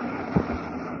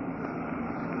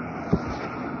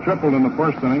 Tripled in the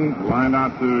first inning, lined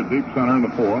out to deep center in the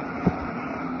fourth.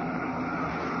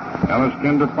 Ellis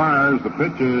Kinder fires. The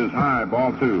pitch is high,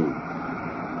 ball 2.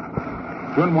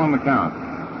 2-1 the count.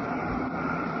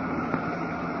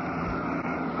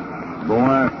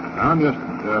 Boy, I'm just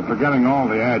forgetting all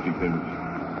the adjectives.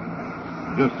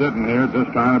 Just sitting here,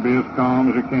 just trying to be as calm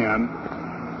as you can,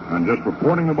 and just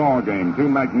reporting the ball game. 2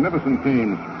 magnificent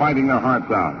teams fighting their hearts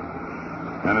out,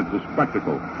 and it's a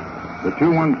spectacle. The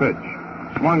 2-1 pitch.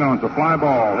 Swung on, it's a fly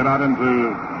ball, hit out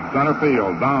into center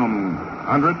field. Dom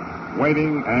under it,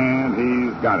 waiting, and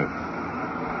he's got it.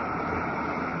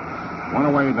 1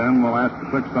 away then, the last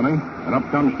of the sixth inning. And up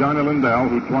comes Johnny Lindell,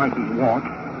 who twice has walked.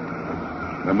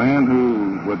 The man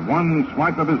who, with one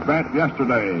swipe of his bat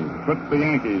yesterday, put the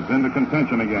Yankees into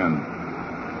contention again.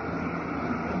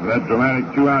 That dramatic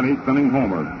 2-out 8th inning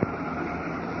homer.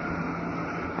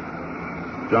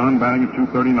 John batting at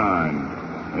 .239.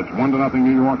 It's 1-0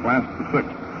 New York, last of the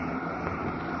sixth.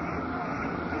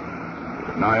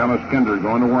 Now Ellis Kinder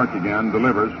going to work again,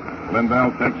 delivers.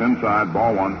 Lindell takes inside,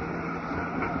 ball 1.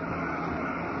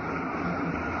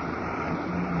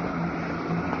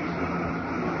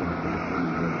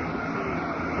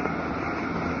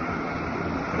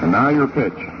 And now your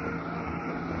pitch.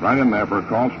 Right in there for a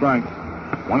called strike.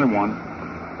 1-1.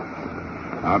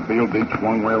 Outfield deep,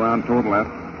 swung way around toward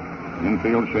left.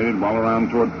 Infield shaded, ball around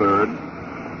toward third.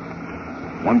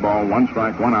 1 ball, 1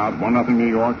 strike, 1 out. 1-0 New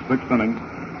York, 6th inning.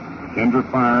 Kinder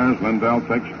fires. Lindell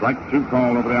takes strike 2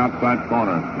 call over the outside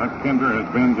corner. That Kinder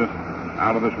has been just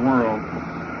out of this world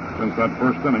since that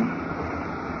first inning.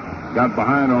 Got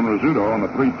behind on Rizzuto on the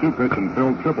 3-2 pitch and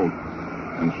Phil tripled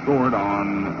and scored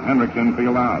on Hendricks'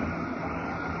 infield out.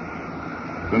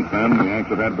 Since then, the Yanks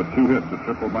have had but 2 hits, a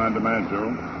triple by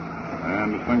DiMaggio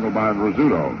and a single by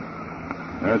Rizzuto.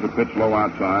 There's a pitch low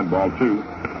outside, ball 2.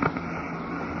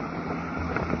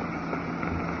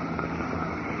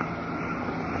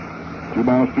 Two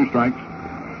balls, 2 strikes.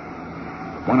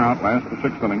 1 out, last the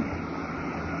 6th inning.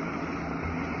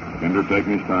 Kinder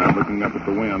taking his time, looking up at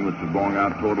the wind, which is blowing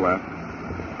out toward left.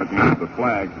 Looking at the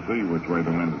flag to see which way the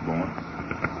wind is blowing.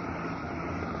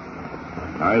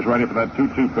 Now he's ready for that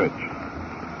 2-2 pitch.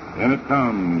 In it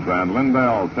comes, and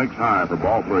Lindell takes high for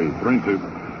ball 3. 3-2.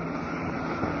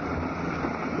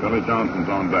 Billy Johnson's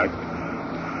on deck.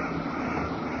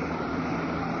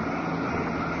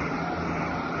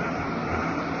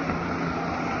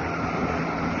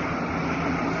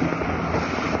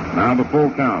 Now the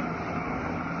full count.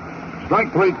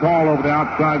 Strike 3 call over the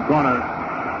outside corner.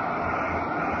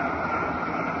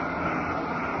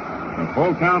 A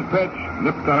full count pitch.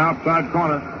 Nips that outside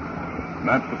corner.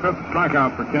 That's the 5th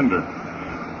strikeout for Kinder.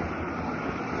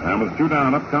 And with 2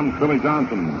 down, up comes Billy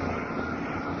Johnson.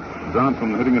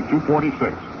 Johnson hitting at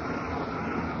 .246.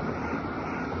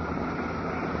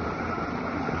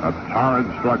 A torrid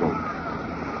struggle.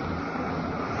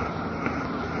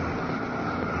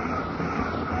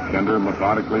 Kinder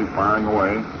methodically firing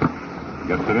away.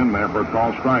 Gets it in there for a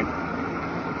call strike.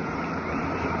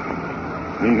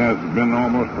 He has been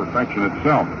almost perfection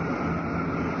itself.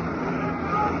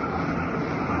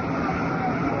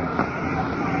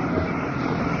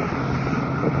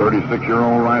 The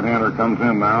 36-year-old right-hander comes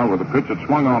in now with a pitch that's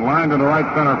swung on, line to the right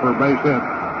center for a base hit.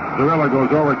 Cirilla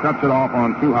goes over, cuts it off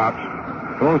on 2 hops,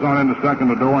 throws on into second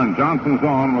to door, and Johnson's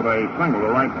on with a single to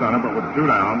right center, but with 2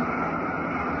 down.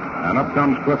 And up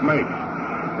comes Cliff Mapes,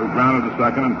 who grounded to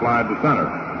second and flied to center.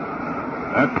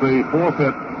 That's the 4th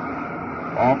hit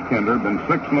off Kinder. Been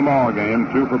 6 in the ball game,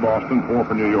 2 for Boston, 4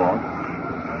 for New York.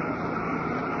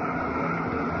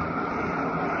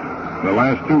 The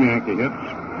last 2 Yankee hits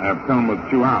have come with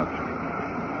 2 outs.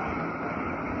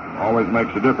 Always makes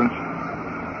a difference.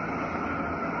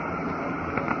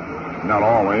 Not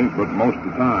always, but most of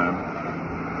the time.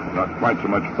 Not quite so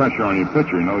much pressure on your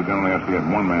pitcher. He knows he only has to get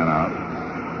 1 man out.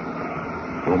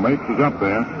 So Mapes is up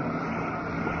there.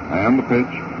 And the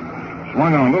pitch.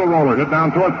 Swung on, a little roller, hit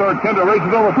down toward third. Kinder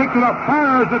races over, picks it up,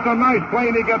 fires. It's a nice play,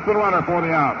 and he gets the runner for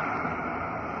the out.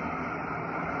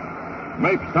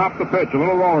 Mapes topped the pitch, a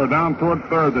little roller down toward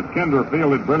third that Kinder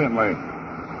fielded brilliantly.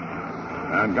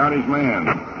 And got his man.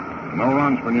 No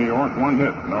runs for New York, 1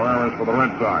 hit, no errors for the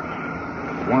Red Sox.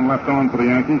 1 left on for the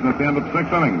Yankees, and at the end of 6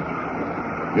 innings.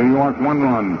 New York, 1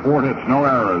 run, 4 hits, no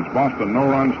errors. Boston, no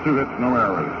runs, 2 hits, no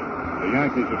errors. The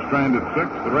Yankees have stranded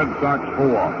 6, the Red Sox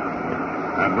 4.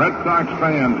 And Red Sox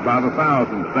fans by the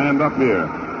thousands stand up here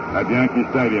at Yankee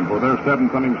Stadium for their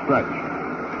 7th inning stretch.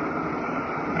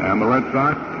 And the Red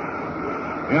Sox,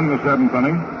 in the 7th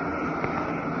inning,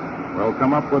 will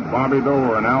come up with Bobby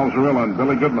Doerr and Al Zarilla and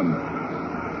Billy Goodman.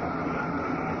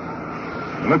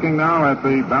 Looking now at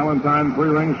the Ballantyne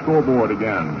 3-ring scoreboard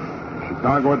again.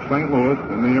 Chicago at St. Louis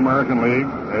in the American League.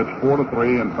 It's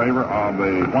 4-3 in favor of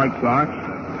the White Sox.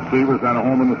 Seavers had a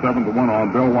home in the 7th to 1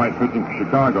 on Bill White pitching for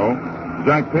Chicago.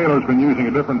 Jack Taylor's been using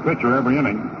a different pitcher every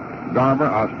inning. Garver,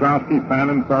 Ostrowski,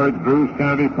 Fannin, Farage, Drews,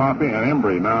 Kennedy, Poppy, and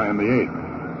Embry now in the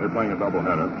 8th. They're playing a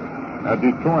doubleheader. At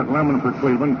Detroit, Lemon for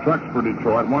Cleveland, Trucks for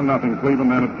Detroit, 1-0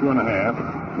 Cleveland, then at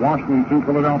 2.5. Washington 2,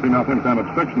 Philadelphia nothing, then at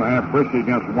 6.5. Brisky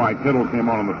against White. Kittle came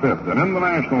on in the 5th. And in the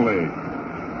National League,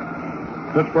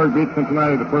 Pittsburgh beat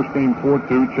Cincinnati the first game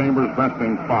 4-2. Chambers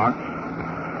besting Fox.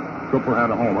 Cooper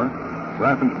had a homer.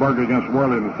 Raffensperger against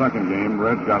Worley in the second game.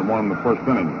 Reds got 1 in the first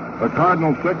inning. The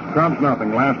Cardinals 6, Cubs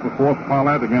nothing. Last the 4th,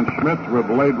 Paulette against Schmitz with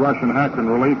delayed rush and Hacker in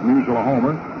relief. Musial a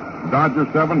homer. Dodgers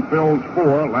 7, Phils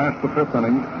 4. Last the 5th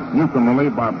inning. Newcomb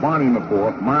relieved by Barney in the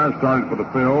 4th. Myers started for the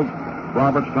Phils.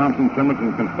 Roberts, Thompson, Simmons,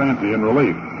 and Constanti in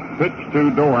relief. Pitch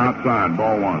to Doerr outside,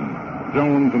 ball 1.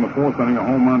 Jones in the 4th inning, a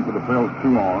home run for the Phils,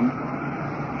 2 on.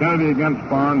 Kennedy against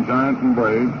Barnes, Giants and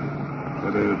Braves.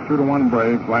 It is 2-1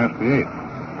 Braves, last the 8th.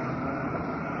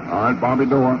 All right, Bobby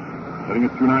Doerr hitting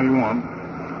at 291.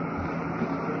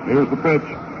 Here's the pitch.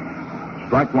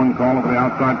 Strike 1 call over the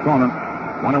outside corner.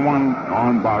 1-1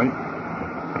 on Bobby.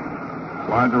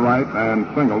 Slide to right and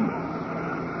singled.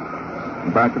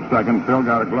 Back at second. Phil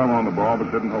got a glove on the ball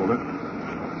but didn't hold it.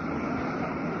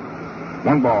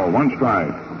 1 ball, 1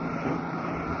 strike.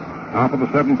 Top of the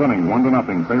 7th inning,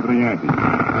 1-0, favor the Yankees.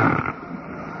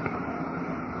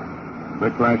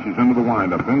 Big crashes into the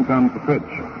windup. In comes the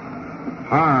pitch.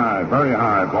 High, very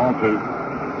high, ball 2.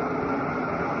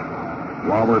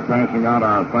 While we're passing out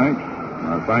our thanks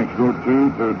go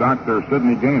to Dr.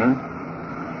 Sidney Gaynor,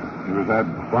 who has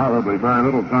had probably very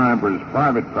little time for his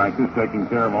private practice, taking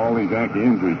care of all these Yankee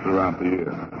injuries throughout the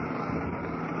year.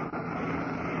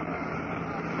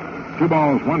 2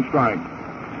 balls, 1 strike.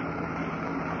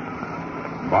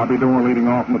 Bobby Dorr leading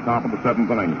off in the top of the 7th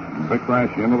inning. Big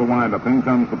crash into the windup. In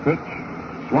comes the pitch.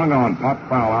 Swung on, pop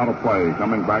foul, out of play.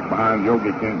 Coming back behind,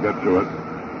 Yogi can't get to it.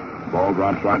 Ball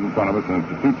drops right in front of us, and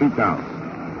it's a 2-2 count.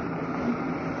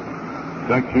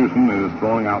 Tex Houston is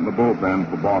throwing out in the bullpen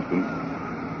for Boston.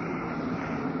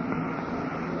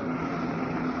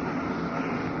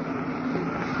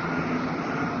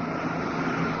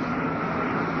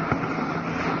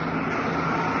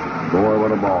 Boy,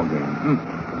 what a ball game.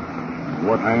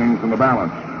 What hangs in the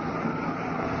balance.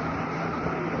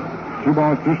 2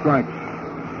 balls, 2 strikes.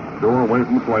 Door away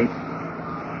from the plate.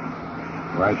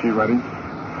 Rashi ready.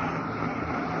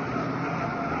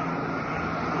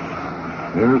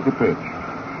 Here's the pitch.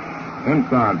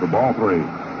 Inside for ball 3.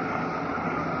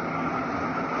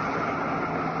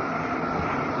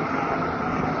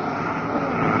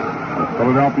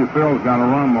 Philadelphia Phil's got a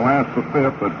run the last of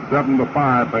 5th at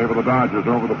 7-5 favor the Dodgers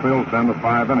over the Phil's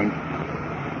 10-5 innings.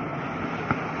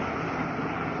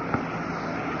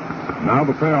 Now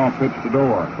the payoff pitch to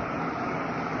Dorr.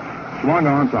 Swung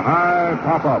on to high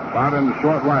pop-up out into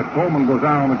short right. Coleman goes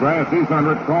out on the grass. He's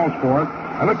under it, calls for it.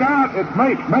 And look out, it's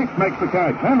Mates. Mates makes the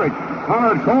catch. Hendricks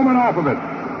hollered Coleman off of it.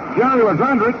 Jerry was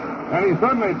under it, and he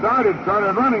suddenly started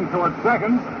running towards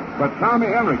second. But Tommy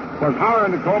Hendricks was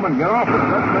hollering to Coleman, get off it.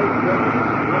 Let's make this.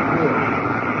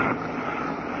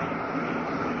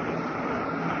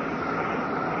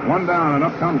 One down, and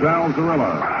up comes Al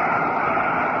Zarilla.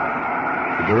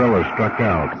 Zarilla struck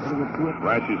out.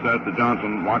 Rashi says to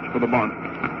Johnson, watch for the bunt.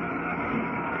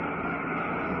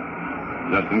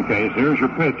 Just in case, here's your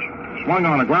pitch. Swung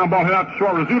on, a ground ball hit out to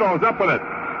short. Rizzuto is up with it.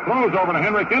 Throws over to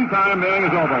Hendrick. In time, the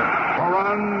inning is over. 4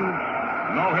 runs,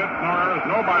 no hits, no errors,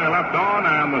 nobody left on,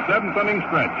 and the 7th inning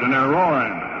stretch, and they're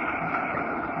roaring.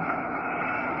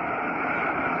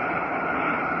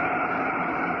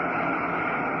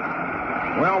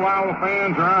 Well, while the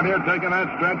fans are out here taking that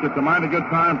stretch, it's a mighty good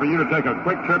time for you to take a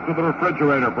quick trip to the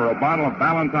refrigerator for a bottle of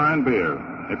Ballantine beer.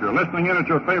 If you're listening in at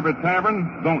your favorite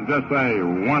tavern, don't just say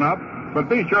 1 up, but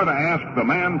be sure to ask the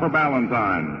man for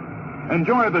Ballantine.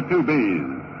 Enjoy the 2 B's,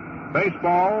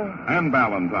 baseball and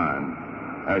Ballantine.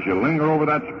 As you linger over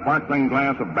that sparkling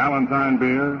glass of Ballantine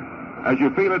beer, as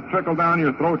you feel it trickle down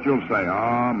your throat, you'll say,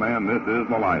 "Oh, man, this is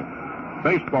the life."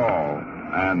 Baseball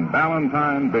and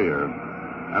Ballantine beer.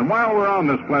 And while we're on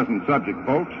this pleasant subject,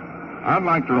 folks, I'd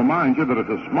like to remind you that it's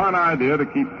a smart idea to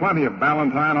keep plenty of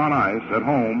Ballantine on ice at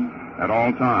home at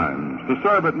all times, to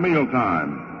serve at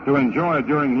mealtime, to enjoy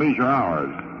during leisure hours.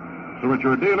 So at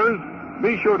your dealers,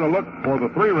 be sure to look for the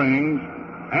 3 rings,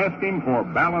 asking for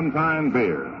Ballantine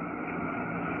beer.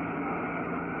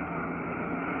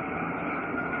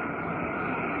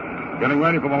 Getting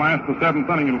ready for the last of the 7th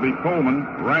inning, it'll be Coleman,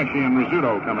 Rashi, and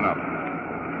Rizzuto coming up.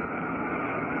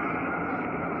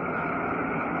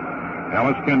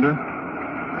 Ellis Kinder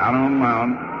out on the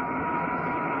mound.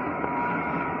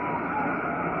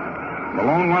 The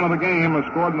lone run of the game was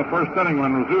scored in the 1st inning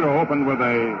when Rizzuto opened with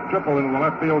a triple into the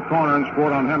left field corner and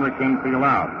scored on Hendrick's infield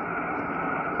out.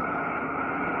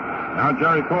 Now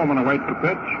Jerry Coleman awaits the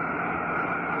pitch.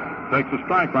 Takes a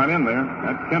strike right in there.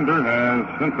 That Kinder has,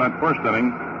 since that 1st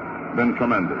inning, been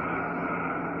tremendous.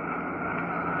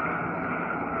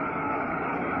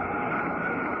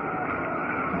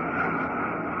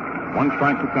 One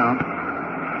strike to count.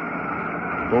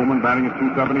 Coleman batting at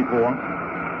 .274.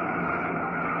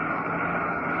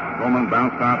 Coleman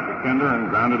bounced out to Kinder and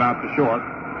grounded out to short.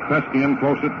 Pesky in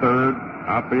close at 3rd.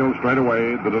 Outfield straight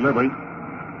away. The delivery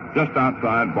just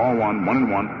outside. Ball 1,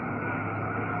 1-1.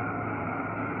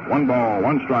 1 ball,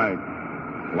 1 strike.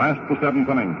 Last of the 7th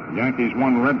inning. Yankees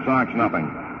 1, Red Sox nothing.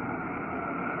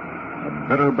 A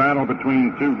bitter battle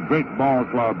between 2 great ball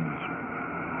clubs.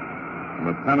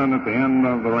 The pennant at the end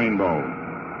of the rainbow.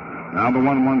 Now the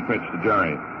 1-1 pitch to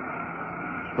Jerry.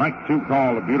 Strike 2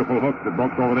 call, a beautiful hook that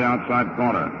broke over the outside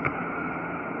corner.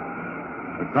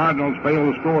 The Cardinals fail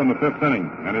to score in the 5th inning,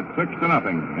 and it's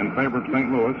 6-0 in favor of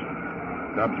St. Louis.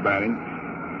 Cubs batting.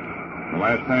 The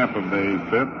last half of the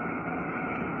 5th.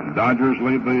 Dodgers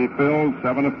lead the Phils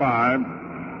 7-5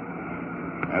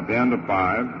 at the end of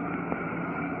 5.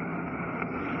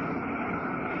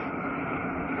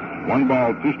 1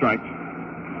 ball, 2 strikes.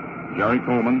 Jerry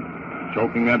Coleman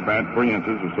choking that bat 3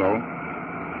 inches or so.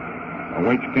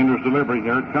 Awaits Kinder's delivery.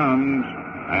 Here it comes.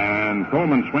 And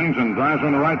Coleman swings and drives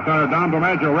on the right center. Dom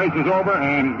DiMaggio races over,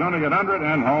 and he's going to get under it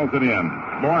and hauls it in.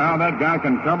 Boy, how that guy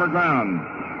can cover ground.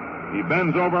 He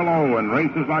bends over low and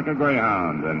races like a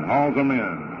greyhound and hauls them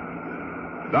in.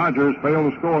 Dodgers fail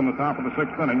to score in the top of the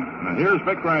 6th inning. And here's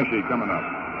Vic Raschi coming up.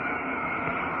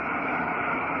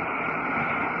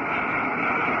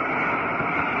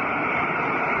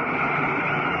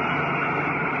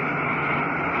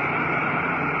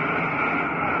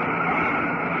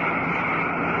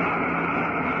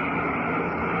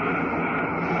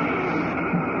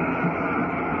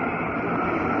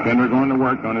 Kinder going to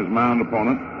work on his mound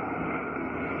opponent.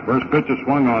 First pitch is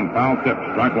swung on, foul tip,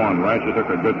 strike 1. Raschi took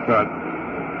a good cut.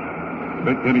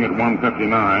 Vic hitting at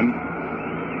 159.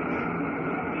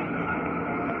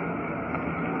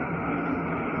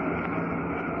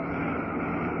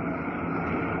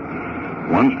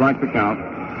 One strike to count.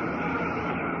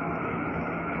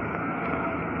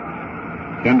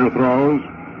 Kinder throws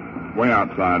way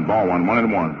outside, ball 1,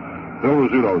 1-1. Phil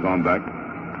Rizzuto's on deck.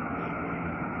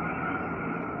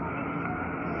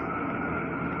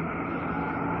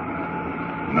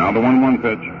 Now the 1-1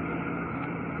 pitch.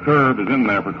 Curve is in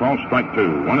there for call strike 2.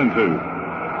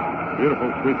 1-2.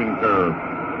 Beautiful sweeping curve.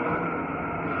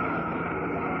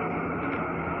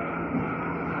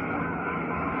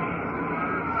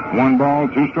 One ball,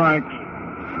 2 strikes.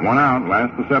 1 out.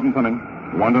 Last the 7th inning.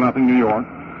 1-0 New York.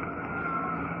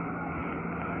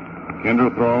 Kinder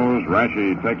throws.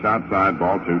 Raschi takes outside.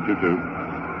 Ball 2. 2-2.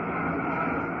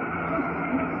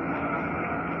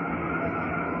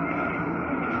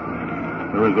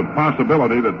 There is a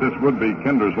possibility that this would be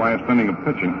Kinder's last inning of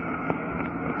pitching.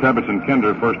 Tebbets and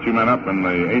Kinder, first 2 men up in the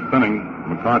 8th inning.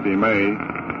 McCarthy may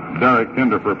Derek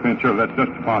Kinder for a pinch hitter. That's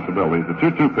just a possibility. The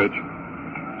 2-2 pitch,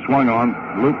 swung on,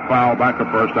 loop foul, back to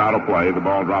first, out of play. The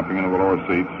ball dropping into the lower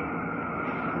seats.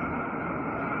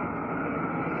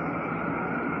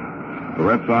 The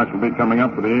Red Sox will be coming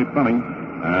up for the 8th inning,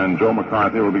 and Joe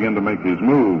McCarthy will begin to make his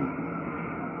move.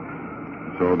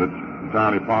 So that's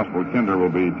entirely possible Kinder will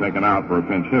be taken out for a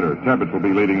pinch hitter. Tebbets will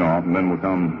be leading off, and then will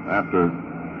come after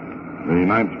the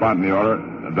 9th spot in the order,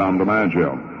 Dom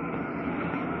DiMaggio.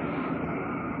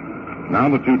 Now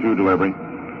the 2-2 delivery.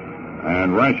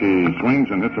 And Raschi swings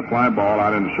and hits a fly ball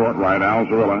out into short right. Al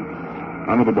Zarilla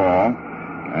under the ball,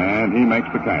 and he makes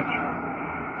the catch.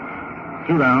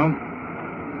 2 down,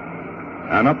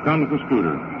 and up comes the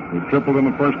Scooter, who tripled in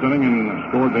the first inning and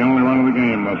scored the only run of the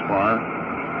game thus far.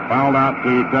 Fouled out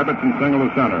to Tebbets and single to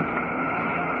center.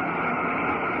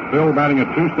 Phil batting at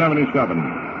 277.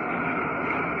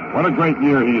 What a great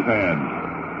year he's had.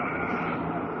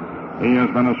 He has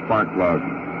been a spark plug.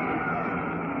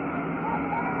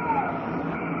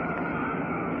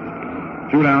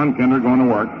 Two down, Kinder going to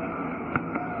work.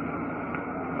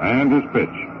 And his pitch.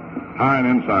 High and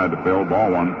inside to Phil,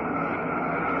 ball 1.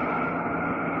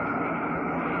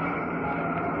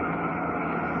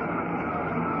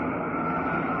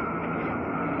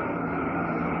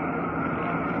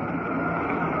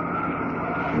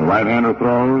 The right-hander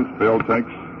throws. Phil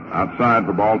takes outside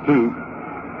for ball 2.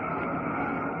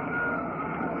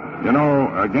 You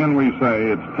know, again we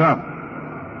say it's tough.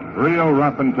 Real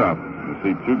rough and tough to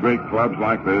see 2 great clubs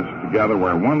like this together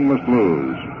where one must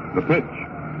lose. The pitch.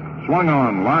 Swung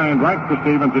on, lined right to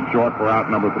Stevens at short for out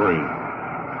number 3.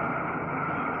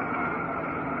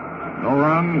 No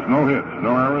runs, no hits,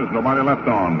 no errors, nobody left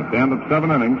on. At the end of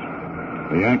 7 innings,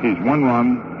 the Yankees 1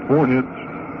 run, 4 hits,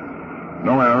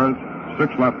 no errors,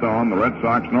 6 left on. The Red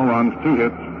Sox, no runs, 2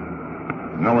 hits,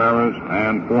 no errors,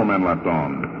 and 4 men left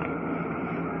on.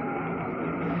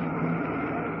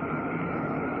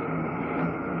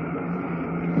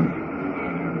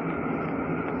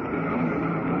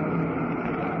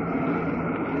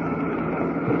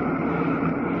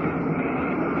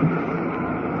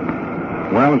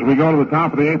 Well, as we go to the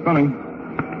top of the 8th inning,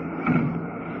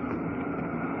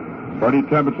 Buddy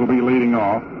Tebbets will be leading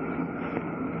off.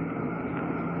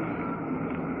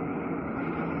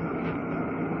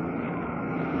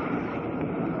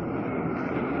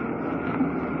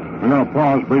 We're going to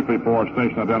pause briefly for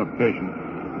station identification.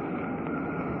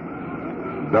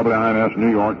 WINS New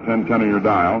York, 1010 on your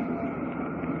dial.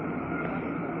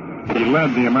 He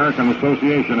led the American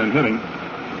Association in hitting,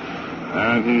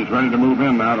 and he's ready to move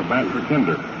in now to bat for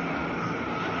Kinder.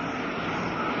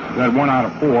 He's had 1 out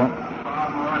of 4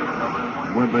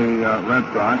 with the Red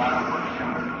Sox.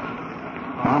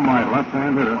 Tom White,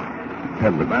 left-hand hitter.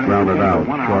 Hedrick Batting grounded for out,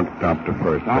 one out. shortstop to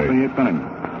first Top of the base. eighth inning.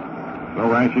 So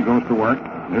Rashi goes to work.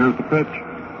 Here's the pitch.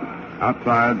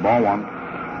 Outside, ball one.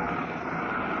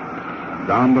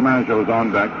 Dom DiMaggio's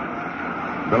on deck.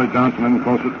 Billy Johnson in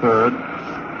close at third.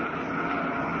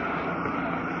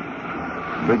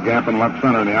 Big gap in left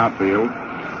center in the outfield.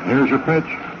 Here's your pitch.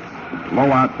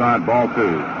 Low outside, ball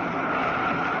two.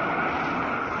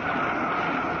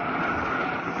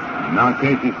 Now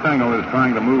Casey Stengel is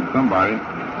trying to move somebody.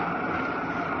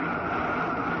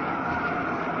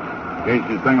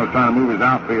 Casey Stengel is trying to move his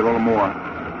outfield a little more.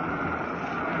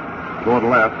 Toward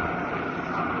left.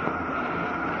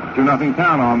 2-0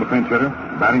 count on the pinch hitter.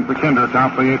 Batting for Kinder,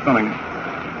 top of the eighth inning.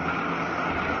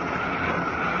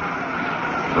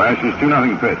 Rashi's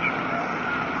 2-0 pitch.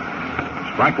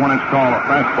 Strike one is called. A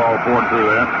fastball poured through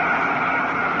there.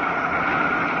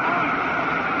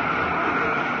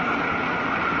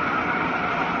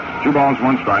 Two balls,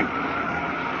 one strike.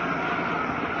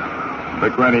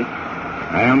 Vic ready.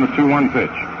 And the 2-1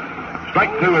 pitch. Strike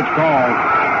two is called.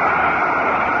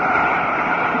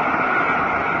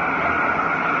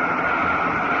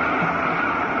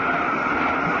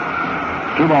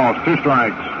 Two balls, two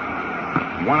strikes.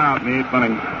 One out in the eighth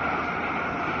inning.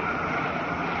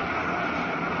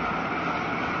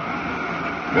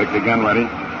 Vic again ready.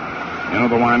 Into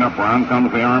the windup. Round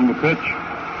comes the arm to pitch.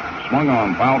 Swung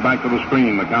on. Fouled back to the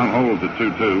screen. The count holds at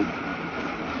 2-2.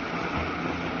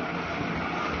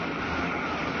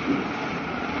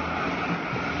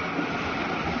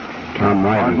 Tom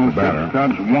Wright is the Cardinals batter. 6,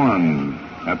 Cubs 1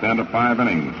 at the end of 5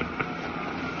 innings.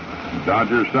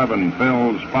 Dodgers 7,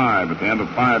 Phils 5 at the end of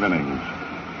 5 innings.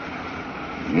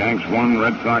 Yanks 1,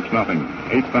 Red Sox nothing.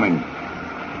 8th inning.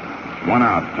 1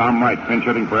 out. Tom Wright pinch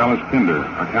hitting for Ellis Kinder.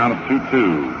 A count of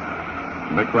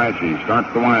 2-2. Vic Rashi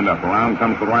starts the windup. Around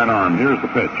comes the right arm. Here's the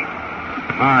pitch.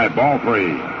 High, ball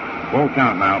 3. Full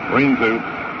count now, 3-2.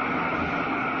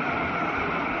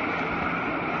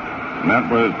 And that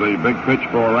was the big pitch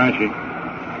for Rashi.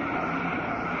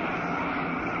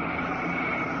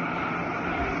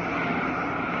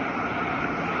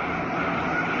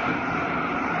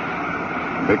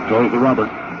 Vic throws the rubber.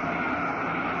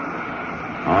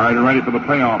 All right, ready for the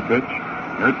payoff pitch.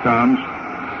 Here it comes.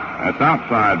 That's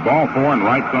outside. Ball 4 and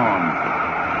right's on.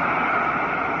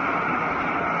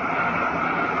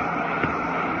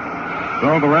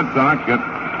 So the Red Sox get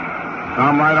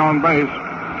Tom Wright on base.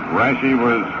 Rashi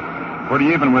was pretty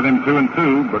even with him,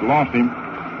 2-2, but lost him.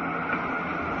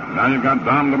 Now you've got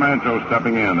Dom DiMaggio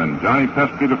stepping in and Johnny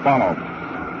Pesky to follow.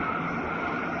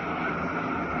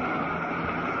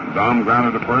 Dom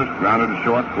grounded to first, grounded to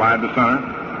short, flied to center.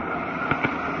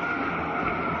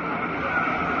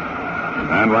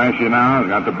 And Rashi now has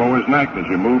got to bow his neck as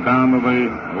you move down to the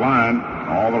line.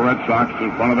 All the Red Sox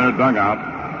in front of their dugout.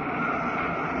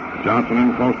 Johnson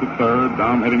in close to third.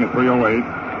 Dom hitting a 308.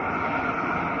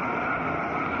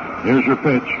 Here's your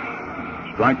pitch.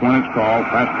 Strike one is called.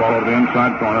 Fastball over the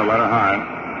inside corner. Let her high.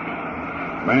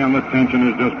 Man, the tension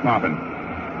is just popping.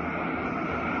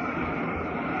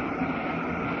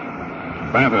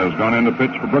 Banta has gone in to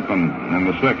pitch for Brooklyn in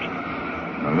the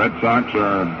 6th. The Red Sox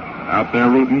are out there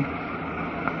rooting.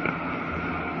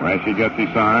 Rashi gets his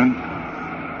sign.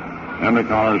 Henry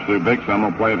collars to Bixom.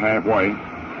 Will play it halfway.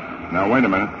 Now, wait a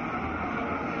minute.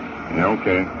 Yeah,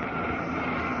 okay.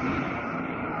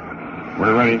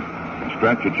 We're ready.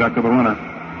 Stretch, a check of the runner.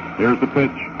 Here's the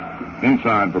pitch.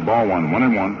 Inside for ball 1.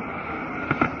 1-1.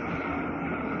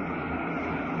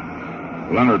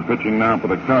 Leonard pitching now for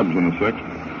the Cubs in the 6th.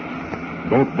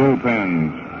 Both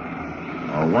bullpens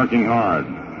are working hard.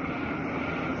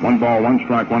 1 ball, 1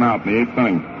 strike, 1 out in the 8th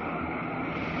inning.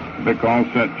 Vic all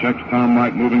set. Checks Tom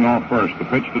Wright moving off first. The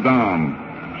pitch to Dom.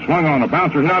 Swung on a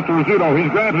bouncer. Hit out to Rizzuto.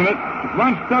 He's grabbing it.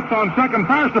 Run steps on second.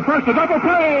 Fires to first. A double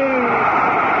play.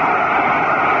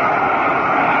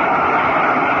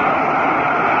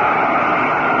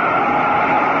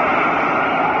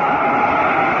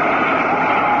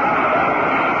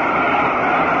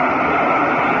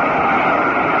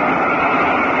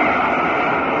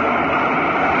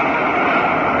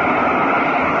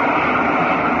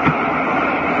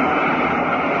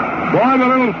 Boy, the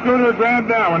little scooter grabbed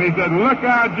that one. He said, "Look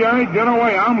out, Jerry. Get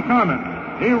away. I'm coming."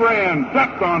 He ran,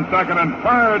 stepped on second, and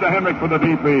fired to Henrik for the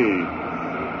DP.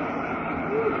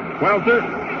 Well, sir,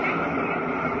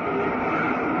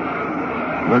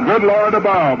 the good Lord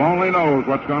above only knows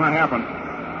what's going to happen.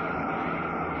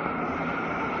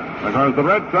 Because the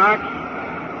Red Sox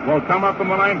will come up in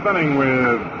the 9th inning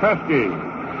with Pesky,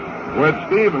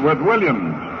 with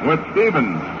Williams, with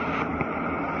Stevens,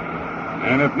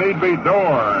 and if need be,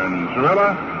 Dorr and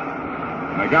Cirilla.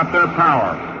 They got their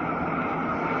power.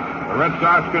 The Red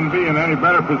Sox couldn't be in any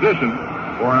better position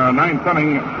for a ninth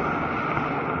inning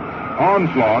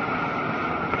onslaught.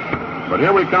 But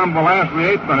here we come to the last of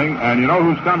the eighth inning, and you know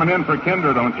who's coming in for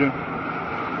Kinder, don't you?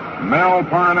 Mel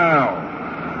Parnell.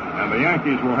 And the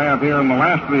Yankees will have here in the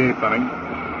last of the eighth inning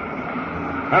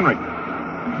Henrik,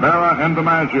 Berra, and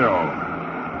DiMaggio.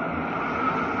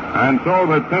 And so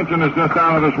the tension is just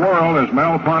out of this world as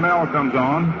Mel Parnell comes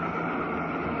on.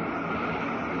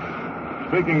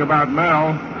 Speaking about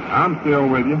Mel, I'm still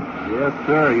with you. Yes,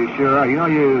 sir, you sure are. You know,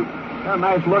 you got a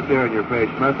nice look there in your face.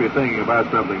 You must be thinking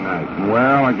about something nice.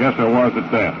 Well, I guess I was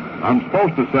at that. I'm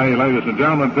supposed to say, ladies and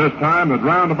gentlemen, at this time, that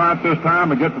round about this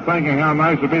time, I get to thinking how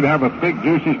nice it would be to have a thick,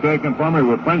 juicy steak in front of me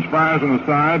with French fries on the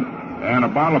side and a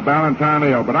bottle of Ballantine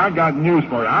ale. But I got news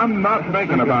for you. I'm not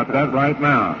thinking about that right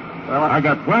now. Well, I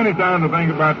got plenty of time to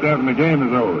think about that when the game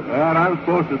is over. And I'm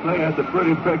supposed to say that's a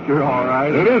pretty picture, all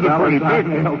right. It is a pretty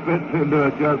picture. Ale fits into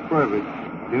it just perfect.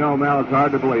 You know, Mel, it's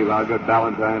hard to believe how good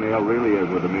Ballantine ale really is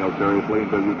with a meal, seriously,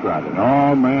 until you tried it.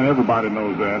 Oh, man, everybody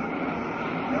knows that.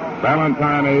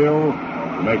 Ballantine ale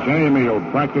makes any meal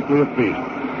practically a feast.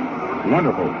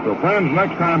 Wonderful. So, friends,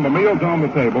 next time the meal's on the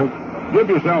table, give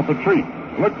yourself a treat.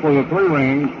 Look for the 3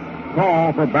 rings.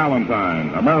 Call for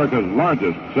Ballantine, America's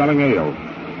largest selling ale.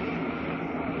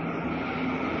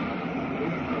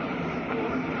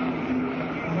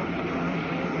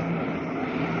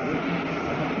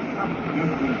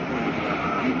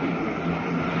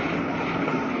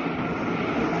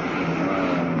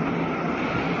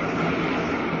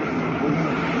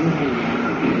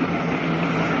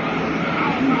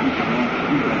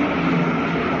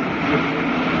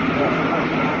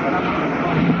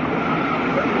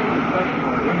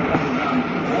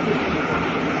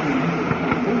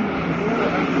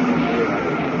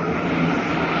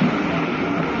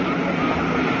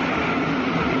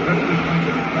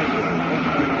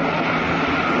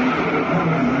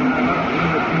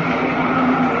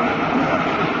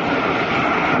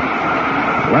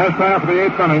 Last half of the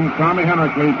eighth inning, Tommy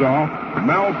Henrik leads off.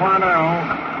 Mel Parnell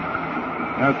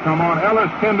has come on. Ellis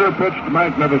Kinder pitched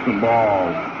magnificent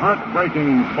ball.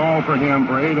 Heart-breaking ball for him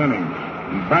for 8 innings.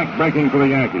 And back-breaking for the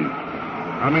Yankees.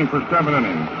 For 7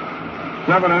 innings.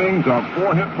 7 innings of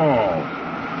 4-hit ball.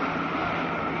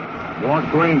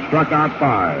 Walked 3 and struck out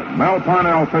 5. Mel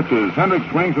Parnell pitches. Henrik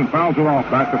swings and fouls it off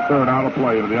back to third out of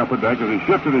play into the upper deck as he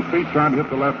shifted his feet trying to hit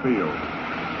the left field.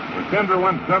 But Kinder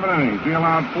went 7 innings. He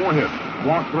allowed 4 hits.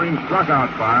 Walked 3 and struck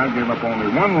out 5, gave up only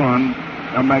 1 run.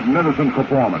 A magnificent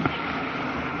performance.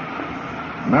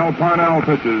 Mel Parnell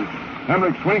pitches.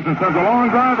 Henrik swings and sends a long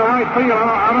drive to right field.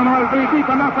 I don't know if it's deep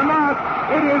enough or not.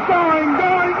 It is going,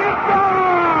 it's gone!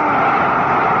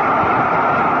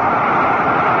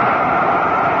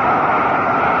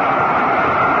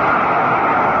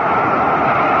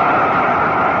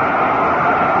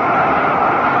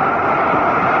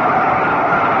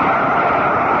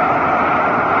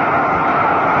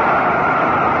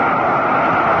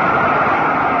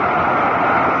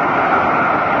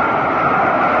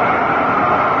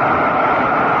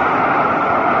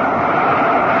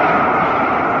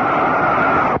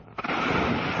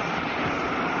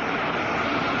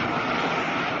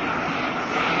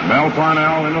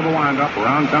 Parnell into the windup.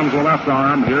 Around comes the left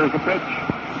arm. Here's the pitch.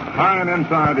 High and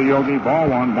inside to Yogi. Ball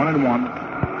 1, 1-1.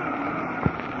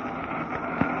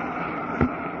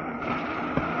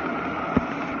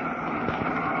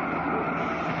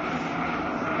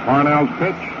 Parnell's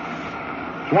pitch.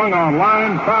 Swung on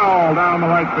line. Foul down the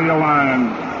right field line.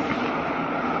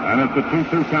 And it's a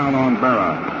 2-2 count on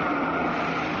Berra.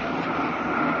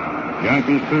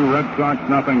 Yankees 2, Red Sox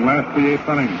nothing. Last the 8th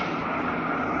inning.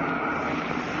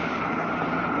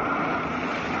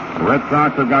 The Red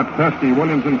Sox have got Pesky,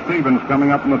 Williams, and Stevens coming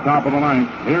up in the top of the 9th.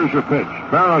 Here's your pitch.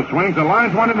 Berra swings and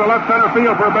lines one into left center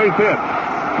field for a base hit.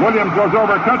 Williams goes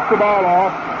over, cuts the ball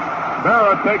off.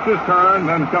 Berra takes his turn,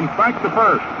 then comes back to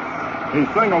first. He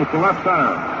singles to left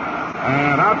center.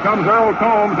 And out comes Earl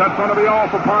Combs. That's going to be all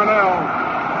for Parnell.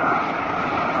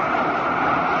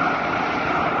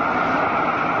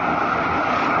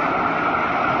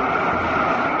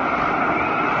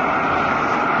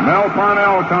 Mel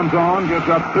Parnell comes on, gives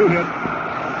up 2 hits.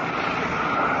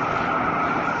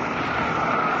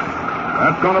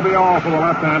 That's going to be all for the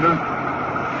left-hander.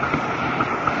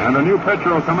 And a new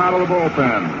pitcher will come out of the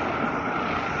bullpen.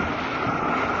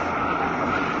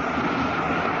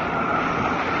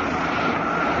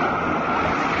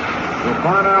 So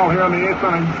Parnell here in the 8th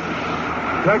inning.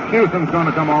 Tex Houston's going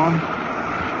to come on.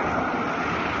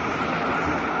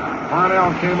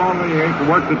 Parnell came on in the 8th to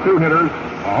work the 2 hitters.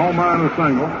 A home run and a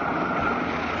single.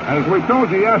 As we told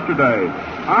you yesterday,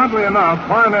 oddly enough,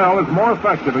 Parnell is more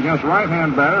effective against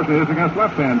right-hand batters than he is against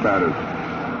left-hand batters.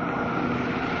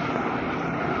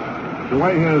 the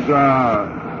way his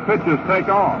pitches take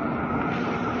off.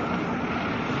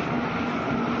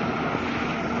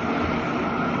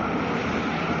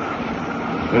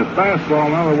 His fastball,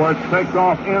 in other words, takes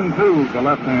off into the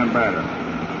left-hand batter.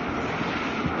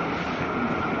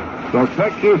 So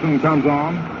Tex Houston comes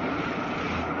on.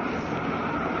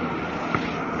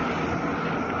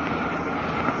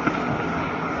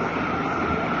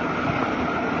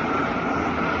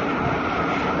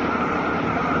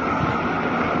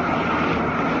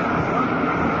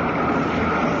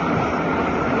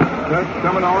 Tex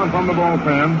coming on from the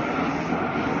bullpen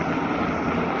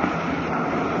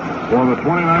for the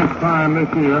 29th time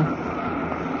this year.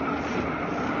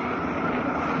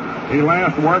 He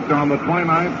last worked on the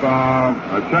 29th,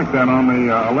 I checked that, on the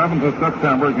 11th of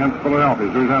September against Philadelphia,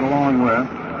 so he's had a long rest.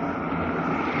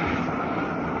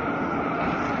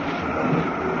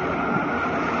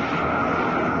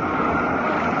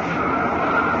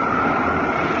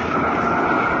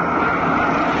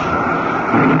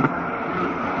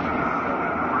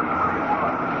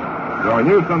 So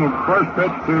Houston, the first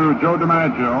pitch to Joe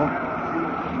DiMaggio,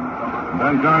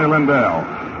 then Johnny Lindell.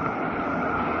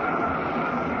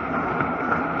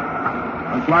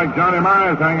 Looks like Johnny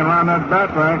Myers hanging around that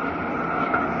bat rack.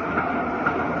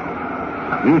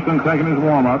 Houston taking his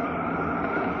warm-ups.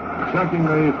 Checking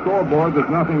the scoreboard, there's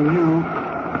nothing new.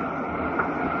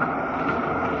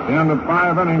 At the end of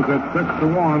 5 innings, it's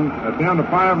 6-1. At the end of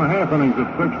 5.5 innings,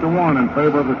 it's 6-1 in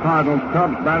favor of the Cardinals.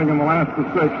 Cubs batting in the last to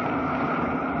 6.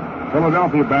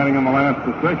 Philadelphia batting in the last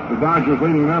to 6. The Dodgers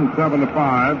leading them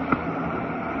 7-5.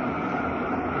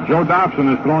 Joe Dobson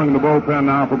is throwing in the bullpen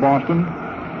now for Boston.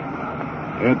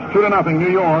 It's 2-0 New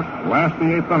York. Last the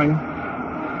 8th inning.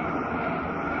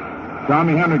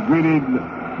 Tommy Henry greeted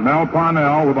Mel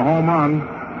Parnell with a home run,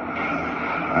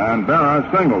 and Berra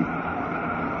singled.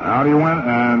 Out he went,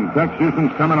 and Tex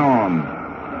Houston's coming on.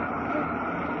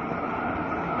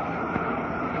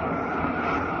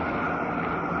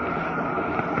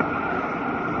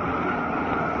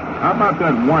 How about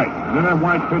that White? Didn't that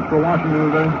White pitch for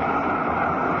Washington today?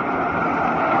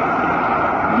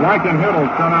 White and Hiddle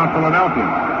turn out Philadelphia.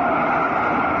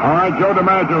 All right, Joe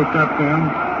DiMaggio steps in.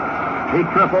 He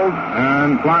tripled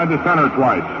and flied to center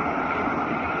twice.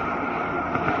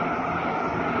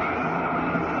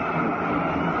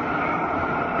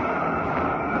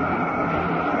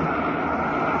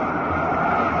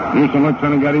 Houston looks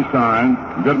in and gets his sign.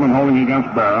 Goodman holding against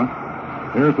Berra.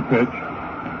 Here's the pitch.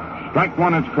 Strike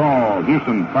one, it's called.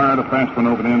 Houston fired a fast one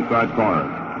over the inside corner.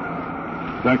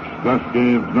 Tex thus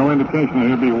gave no indication that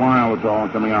he'd be wild at all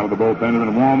coming out of the bullpen. He'd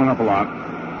been warming up a lot.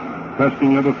 Pesking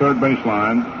near the third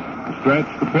baseline. The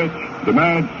stretch, the pitch.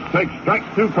 DiMaggio takes strike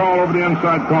two call over the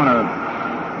inside corner.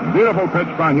 Beautiful pitch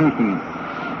by Houston.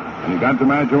 And he got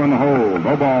DiMaggio in the hole.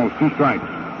 No balls, 2 strikes.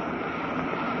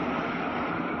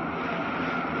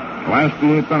 Last the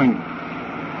 8th inning.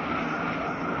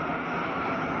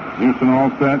 Houston all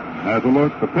set. Has a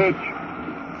look. The pitch.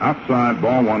 Outside,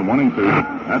 ball 1,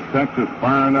 1-2. That's Texas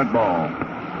firing that ball.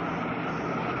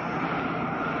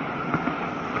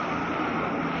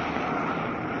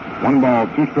 One ball,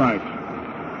 2 strikes.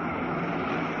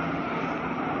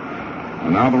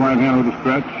 And now the right hander with the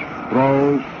stretch.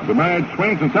 Throws. DiMaggio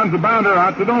swings and sends the bounder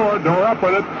out the door. Door up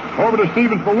with it. Over to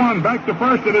Stevens for 1. Back to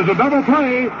first. It is a double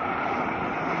play.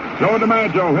 Joe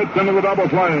DiMaggio hits into the double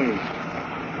play.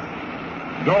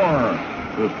 Door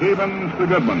to Stevens to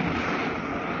Goodman.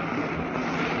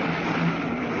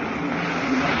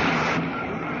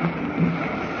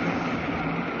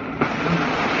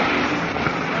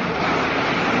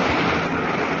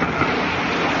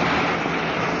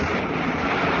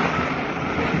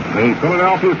 The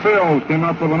Philadelphia Phils came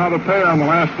up with another pair in the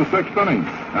last to 6th inning,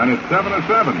 and it's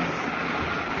 7-7.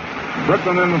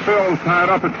 Brooklyn and the Phils tied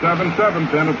up at 7-7,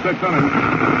 10 of 6 innings.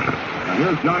 And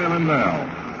here's Johnny Lindell.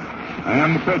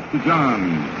 And the pitch to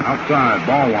John. Outside,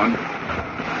 ball 1.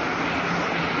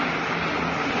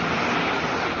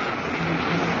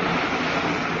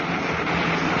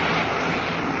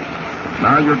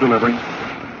 Now you're delivering.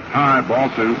 High, ball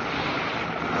 2.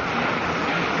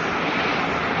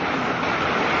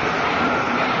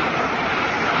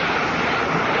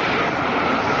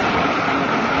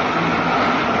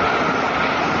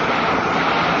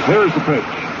 Here's the pitch.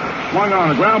 Swung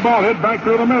on a ground ball, hit back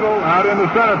through the middle, out in the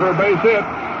center for a base hit.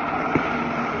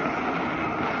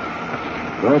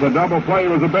 So the double play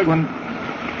was a big one.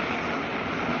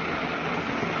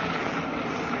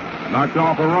 Knocked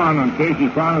off a run, and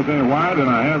Casey's finally saying, why did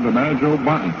I have DiMaggio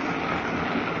bunting?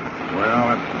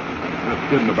 Well, just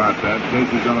kidding about that.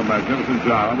 Casey's done a magnificent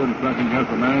job. I wouldn't second guess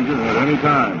the manager at any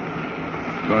time.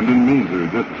 So I didn't mean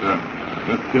to.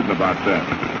 Just kidding about that.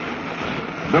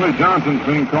 Billy Johnson's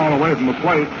being called away from the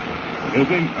plate. Is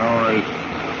he? Or is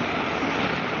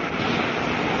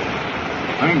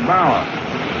Hank Bauer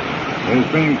is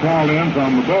being called in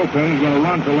from the bullpen. He's going to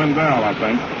run to Lindell, I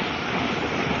think.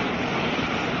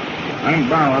 Hank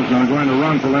Bauer is going to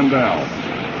run to Lindell.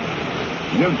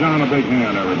 Give John a big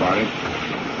hand, everybody.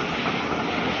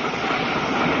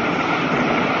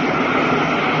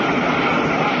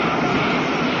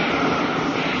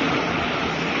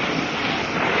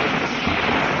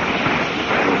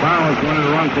 So Bauer's going to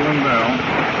run to Lindell.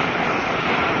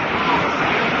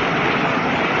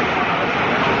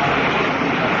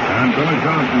 And Billy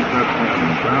Johnson steps in.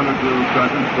 Grounded to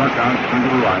second, struck out, swing to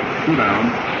the right. 2 down.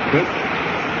 Pitch.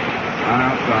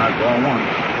 Outside, ball 1.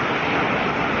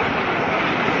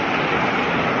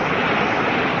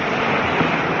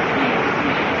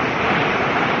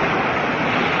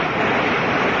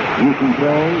 Houston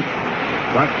throws.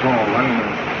 Strike call, right in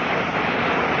there.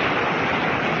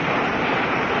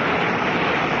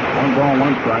 1 ball,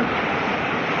 1 strike.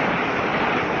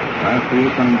 Last 3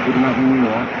 inning, 2-0 New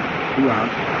York. 2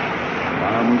 outs.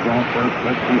 Bauer moves off first.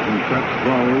 Let's Houston checks,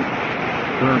 throws.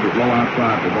 Third is low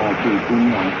outside for ball 2,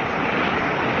 2-1.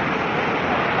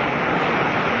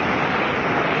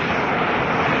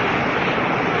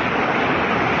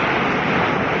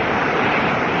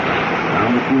 Down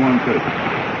the 2-1 pitch.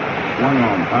 Swung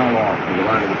on, foul off to the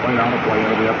right of the plate, out of play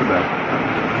into the upper deck.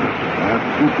 That's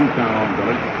a 2-2 count on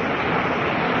Billy.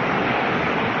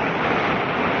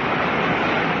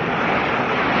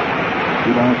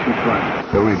 Two balls, 2 strikes.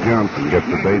 Billy Johnson gets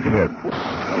the base hit.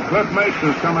 So Cliff Mason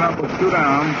is coming up with 2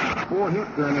 down. 4 hits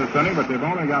during this inning, but they've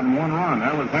only gotten 1 run.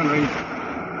 That was Henry's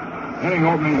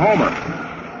inning-opening homer.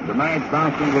 The Mags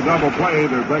bounced into a double play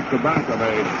to break the back of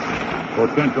a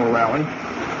potential rally.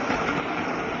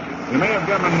 He may have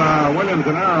given Williams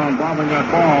an error on bobbing that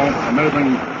ball,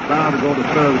 enabling Bauer to go to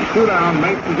third. 2 down,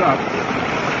 Mates is up.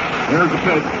 Here's the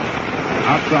pitch.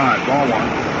 Outside, ball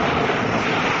 1.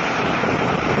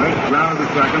 Mates grounded to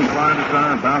second, fly to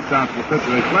center, and bounced out to the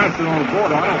pitcher. They flashed it on the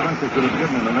board. I don't think they could have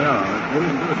given him an error on it. They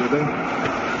didn't do it, did they?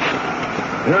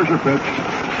 Here's your pitch.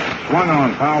 Swung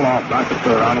on, foul off, back to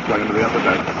third, out of play into the upper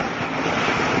deck.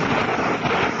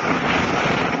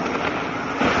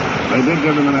 They did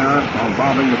give him an error on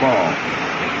bobbing the ball.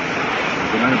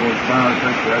 It enables Bauer to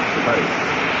take the extra base.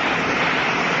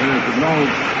 It is of no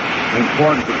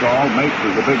importance at all. Mates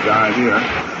is the big guy here.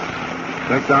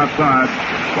 Takes outside.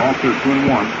 Ball 2,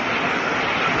 2-1.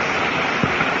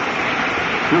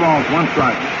 2 balls, 1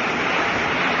 strike.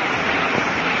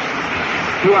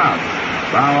 2 outs.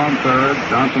 Bauer on third.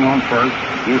 Johnson on first.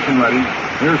 Houston ready.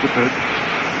 Here's the pitch.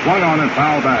 Swung on and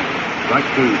foul back. Strike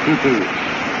 2, 2-2.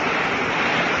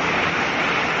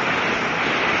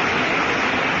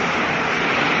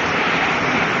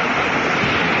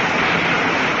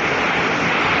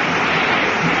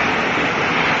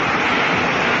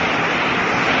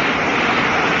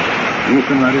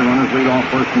 Houston ready, runners lead off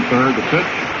first and third. The pitch,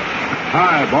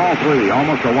 high, ball 3,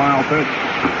 almost a wild pitch.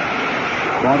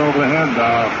 Caught over the head,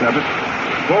 Stebbett.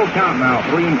 Full count now,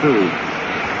 3-2.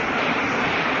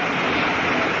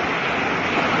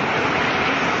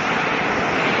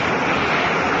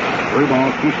 3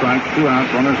 balls, 2 strikes, 2 outs,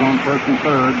 runners on first and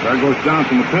third. There goes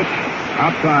Johnson, the pitch,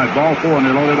 outside, ball 4, and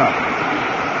they're loaded up.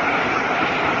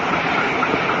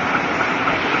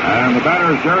 And the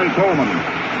batter is Jerry Coleman.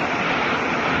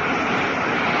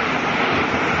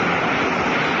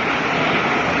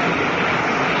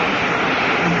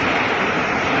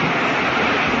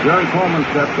 Jerry Coleman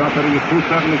steps up, hitting at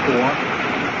 274.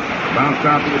 Bounced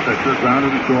out to the pitcher,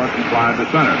 grounded to short, and flied to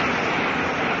center.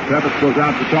 Tebbets goes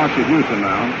out to talk to Houston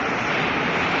now.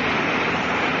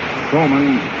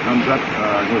 Coleman comes up,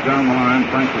 goes down the line.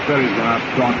 Frank Facetti's going out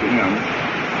to talk to him.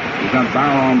 He's got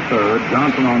Bauer on third,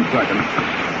 Johnson on second.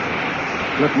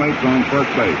 Cliff Mates on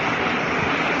first base.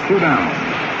 2 down.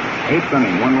 8th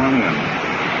inning, 1 run in.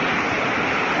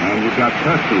 And you've got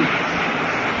Pesky,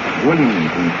 Williams,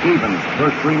 and Stevens,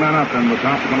 first 3 men up in the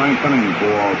top of the 9th inning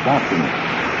for Boston.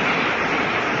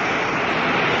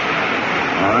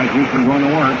 All right, Houston going to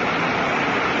work.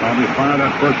 Probably fire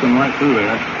that first one right through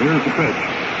there. Here's the pitch.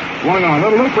 Swung on,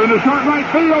 little looper in the short right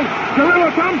field.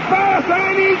 Gorilla comes fast,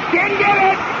 and he can get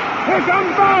it. Here comes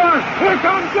Bauer. Here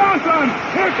comes Johnson.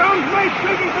 Here comes Mates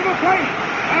digging for the plate.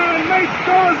 And Mates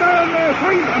scores there in there.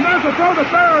 3, and there's a throw to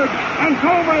third. And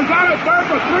Coleman is out at third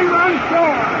for 3-run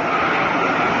score.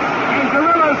 And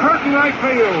Gorilla's hurting right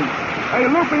field. A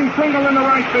looping single in the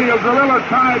right field. Gorilla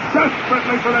tried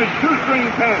desperately for the shoestring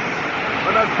catch.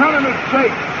 With a ton of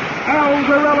mistakes, Al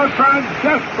Gorilla tried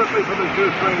desperately for the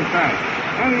shoestring catch.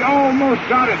 And he almost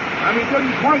got it. And he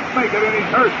didn't quite make it, and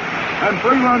he's hurt. And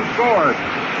 3 runs scored.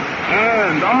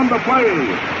 And on the play,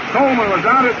 Coleman was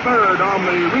out at third on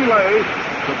the relay.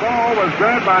 The ball was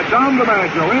grabbed by Dom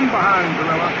DiMaggio in behind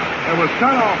Gorilla. It was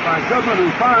cut off by Goodman, who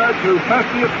fired to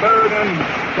Pesky at third, and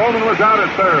Coleman was out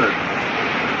at third.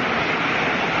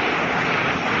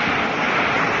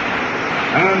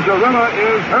 And Gorilla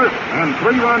is hurt, and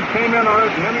 3 runs came in on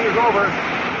it. The inning is over.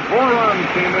 4 runs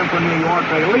came in for New York.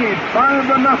 They lead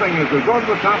 5-0 as we go to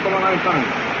the top of the 9th inning.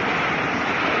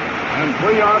 And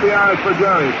 3 RBIs for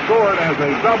Jerry. Scored as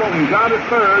a double. He's out at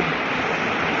third.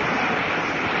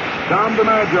 Dom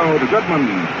DiMaggio to Goodman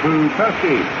to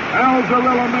Pesky. Al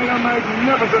Zarilla made a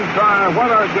magnificent try.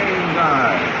 What a game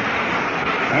guy.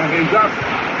 And he's up.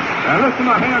 And listen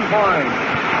to hand point.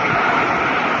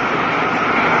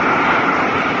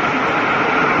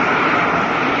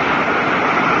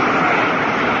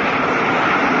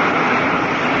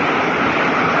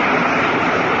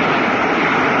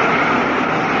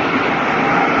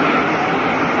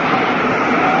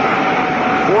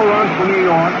 For New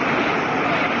York.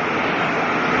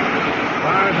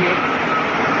 5 hits.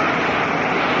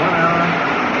 1 error.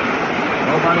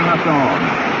 Nobody left on.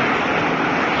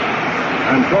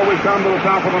 And so we come to the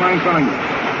top of the 9th inning.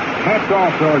 Hats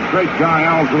off to a great guy,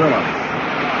 Al Zarilla.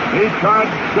 He tried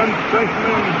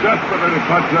sensationally and desperately to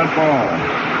clutch that ball.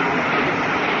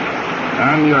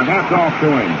 And your hats off to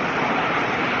him.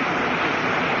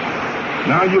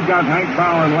 Now you've got Hank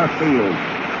Bauer in left field.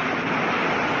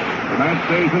 Matt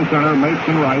stays in center, Mates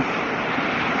in right.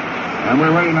 And we're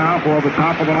ready now for the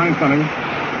top of the 9th inning.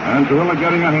 And Gorilla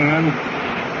getting a hand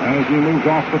as he moves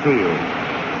off the field.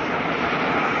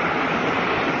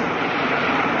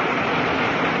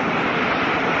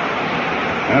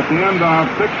 At the end of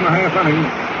 6.5 innings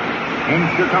in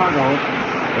Chicago,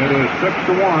 it is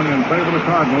 6-1 in favor of the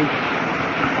Cardinals.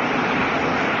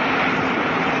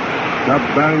 Cubs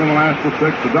batting in the last of 6.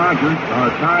 The Dodgers are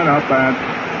tied up at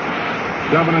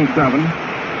 7-7.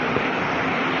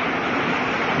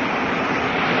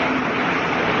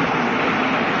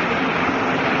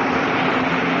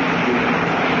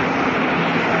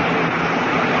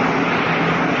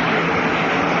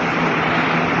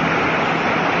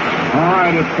 All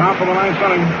right, it's top of the 9th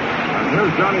inning. And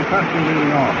here's Johnny Pesky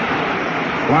leading off.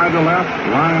 Fly to left,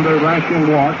 line to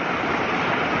Rashing walk.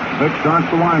 Vic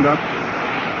starts the windup.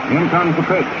 In comes the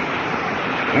pitch.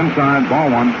 Inside,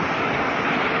 ball 1.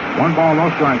 1 ball, no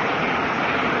strikes.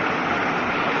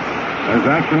 There's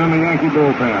action in the Yankee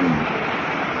bullpen.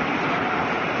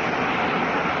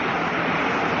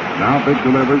 Now Big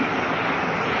delivers.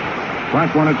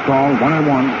 Strike 1 it's called. 1-1.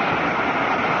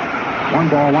 1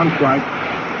 ball, 1 strike.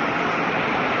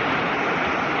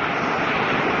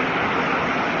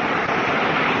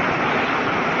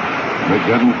 Big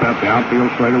doesn't set the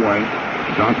outfield straight away.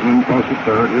 Johnson in close at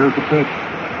third. Here's the pitch.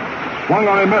 Swung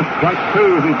on, he missed. Strike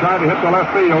 2 as he tried to hit the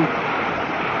left field.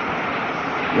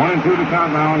 1-2 to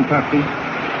count now on Pesky.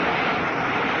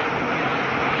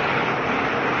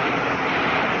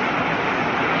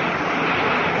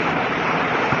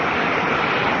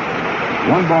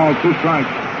 One ball, 2 strikes.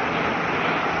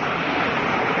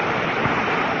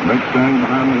 Big standing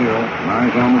behind the hill.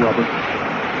 Eyes on the rubber.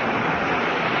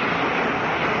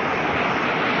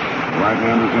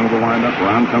 Right-handers into the windup.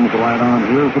 Around comes the right arm.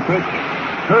 Here's the pitch.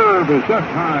 Curve is just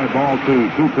high. Ball 2,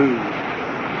 2-2.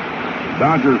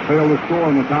 Dodgers fail to score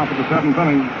in the top of the 7th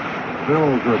inning.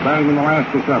 Phils are batting in the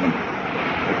last of 7.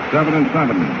 It's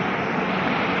 7-7.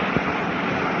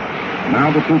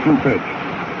 Now the 2-2 pitch.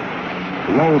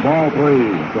 Low, ball 3.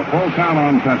 It's a full count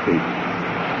on Pesky.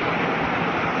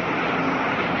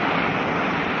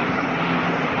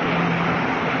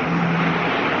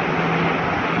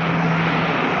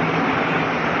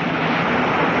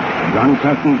 Johnny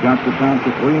Pesky's got the count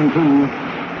to 3-2.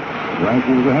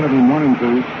 Ranky was ahead of him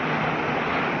 1-2.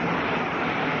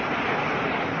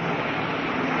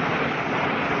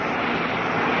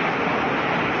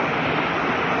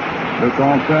 This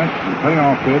all set. The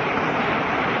payoff pitch.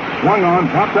 Swung on,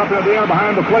 popped up in the air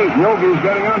behind the plate. Yogi's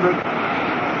getting under it.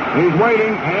 He's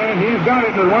waiting, and he's got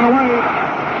it, and it went away.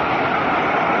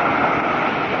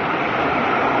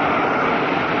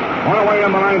 One away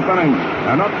in the 9th inning.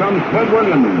 And up comes Ted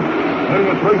Williams, hitting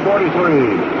at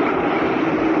 .343.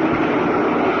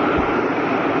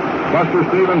 Buster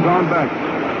Stevens on deck.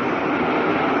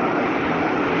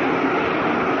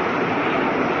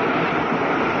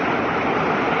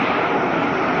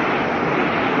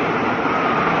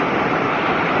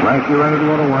 Rasky ready to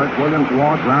go to work. Williams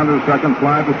walks, grounded to second,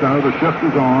 fly to center. The shift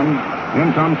is on.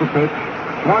 In comes the pitch.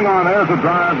 Swung on, there's a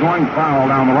drive going foul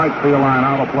down the right field line,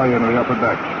 out of play into the upper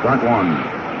deck. Strike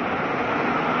 1.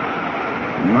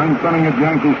 9th inning at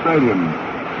Yankee Stadium.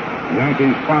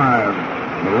 Yankees 5,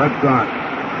 the Red Sox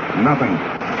Nothing.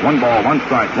 1 ball, 1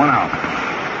 strike, 1 out.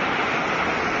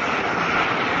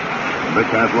 Vic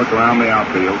has looked around the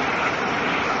outfield.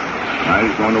 Now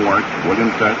he's going to work.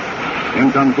 Williams set.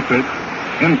 In comes the pitch.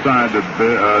 Inside to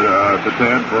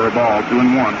Ted for a ball,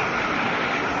 2-1.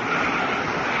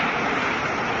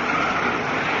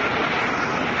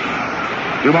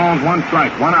 Two balls, 1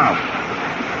 strike, 1 out.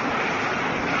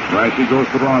 Rashi goes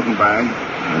to Rosenbag.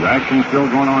 There's action still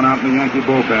going on out in the Yankee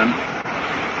bullpen.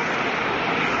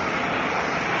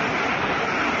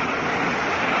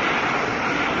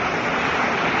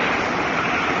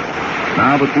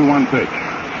 Now the 2-1 pitch.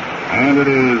 And it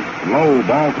is low,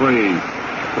 ball 3.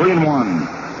 3-1.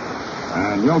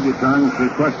 And Yogi turns to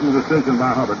question the decision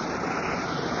by Hubbard.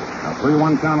 A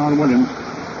 3-1 count on Williams.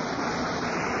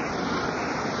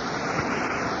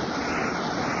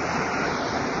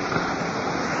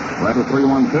 Right, a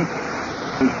 3-1 pitch.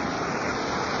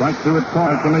 Strike 2 at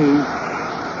caught to knees.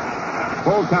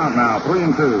 Full count now,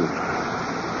 3-2.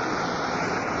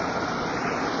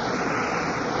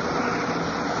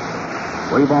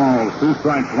 Three balls, 2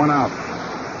 strikes, 1 out.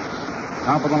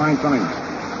 Top of the 9th inning.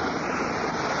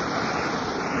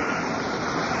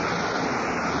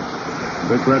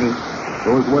 Vic ready.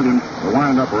 Goes Williams. The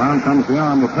windup. Around comes the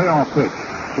arm. The payoff pitch.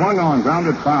 Swung on.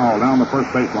 Grounded foul down the first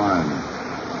baseline.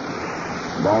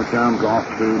 The ball comes off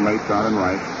to Mates out and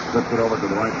right. Slips it over to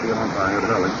the right field umpire here,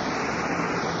 Hurley.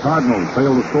 Cardinals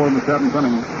fail to score in the 7th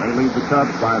inning. They lead the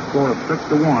Cubs by a score of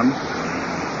 6-1.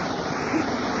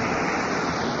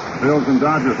 Bills and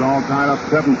Dodgers all tied up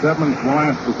 7-7 and will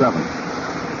last the 7th.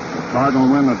 The Cardinal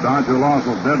win, the Dodger loss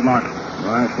will deadlock the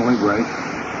National League race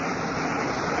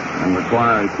and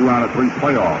require a 2 out of 3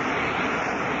 playoff.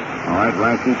 All right,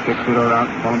 Rashi kicks it out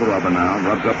in front of the rubber now.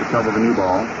 Rubs up the cover of the new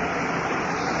ball.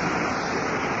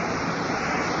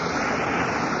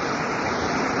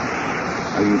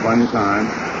 Taking plenty of time.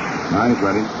 Now he's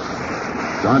ready.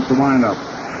 Starts the windup.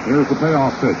 Here's the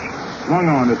payoff pitch. Swung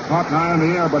on. It's caught high in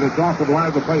the air, but it's off the line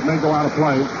of the plate. May go out of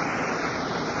play.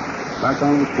 Back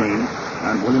on the screen.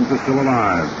 And Williams is still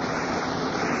alive.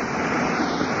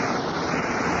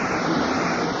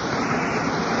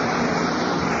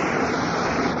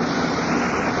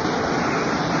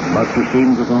 Buster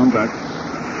Stevens is on deck.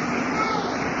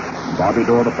 Bobby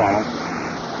Dorr to follow.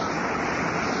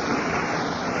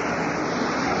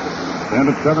 End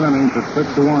of 7 innings at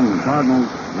 6-1. Cardinals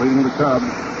leading the Cubs.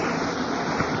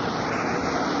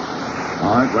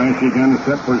 All right, Rashi again is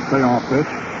set for his payoff pitch.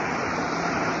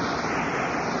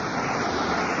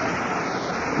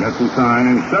 Gets the sign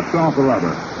and steps off the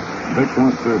rubber. Vic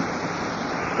wants to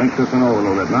think this one over a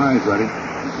little bit. Now he's ready.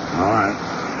 All right.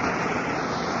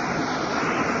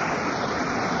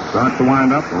 Starts to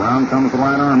wind up. Around comes the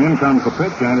right arm. In comes the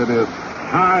pitch, and it is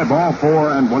high, ball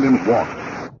 4, and Williams walks.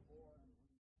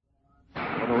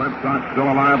 Well, the Red Sox still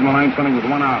alive in the 9th inning with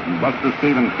 1 out, and Buster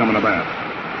Stevens coming to bat.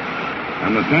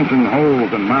 And the tension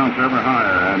holds and mounts ever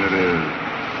higher, and it is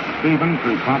Stevens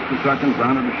who pops the second,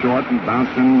 grounded to short, and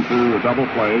bounced into a double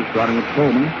play, starting with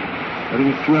Coleman,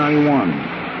 hitting at 291.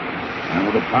 And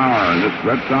with the power in this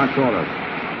Red Sox order,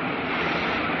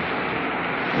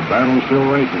 the battle is still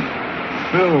racing.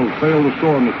 Phils failed to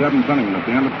score in the 7th inning. At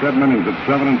the end of 7 innings, it's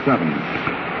 7-7.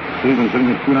 Stevens hitting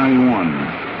at 291.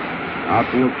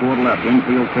 Outfield toward left.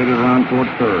 Infield faded around toward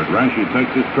third. Rashi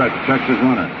takes his stretch, checks his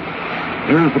runner.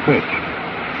 Here's the pitch.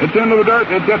 It's into the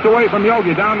dirt. It gets away from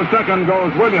Yogi. Down the second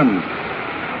goes Williams.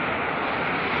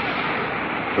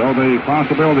 So the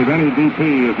possibility of any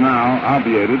DP is now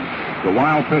obviated. The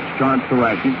wild pitch charged to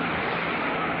Rashi.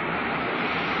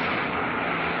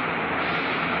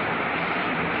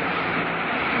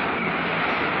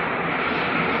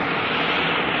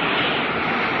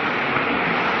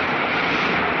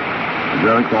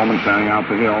 Jerry Coleman standing out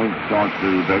the hill. He talks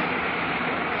to Vic.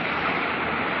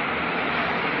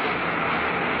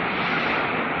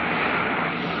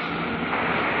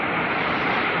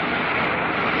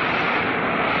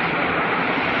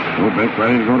 Vic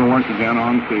ready to go to work again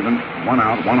on Stevens. 1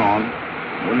 out, 1 on.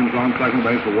 Williams on second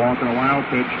base, a walk and a wild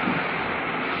pitch.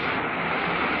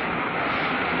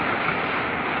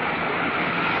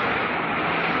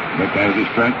 Vic has his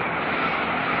stretch.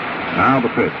 Now the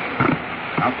pitch.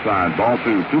 Outside, ball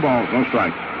 2. 2 balls, no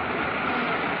strikes.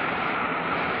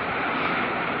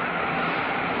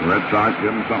 The Red Sox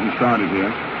getting something started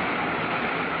here.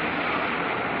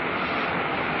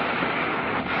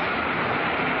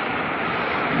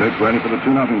 Vic ready for the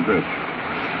 2-0 pitch.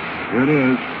 Here it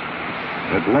is.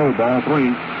 It's low, ball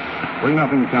 3.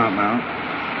 3-0 count now.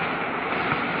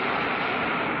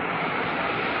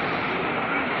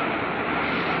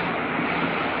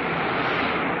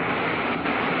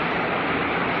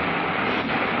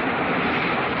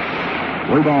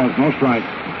 3 balls, no strikes.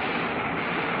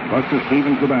 Buster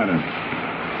Stevens, the batter.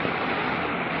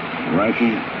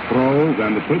 Rashi throws,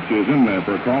 and the pitch is in there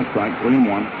for a call strike,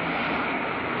 3-1.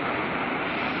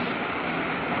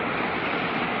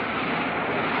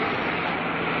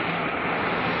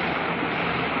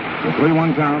 The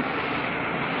 3-1 count.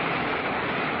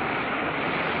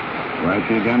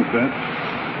 Rashi again set.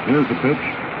 Here's the pitch.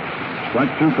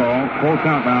 Strike 2 call. Full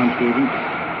count down, Stevens.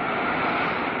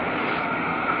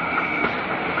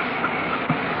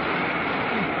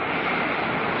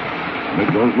 It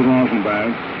goes with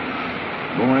Rosenbag.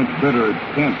 Boy, it's bitter, it's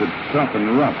tense, it's tough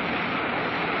and rough.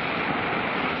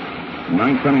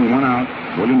 9th inning, 1 out.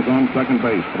 Williams on second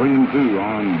base. 3-2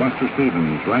 on Buster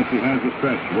Stevens. Rashi has the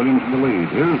stretch. Williams in the lead.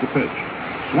 Here's the pitch.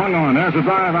 Swung on. There's a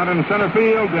drive out in the center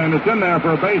field, and it's in there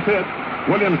for a base hit.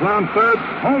 Williams rounds third.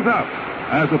 Holds up.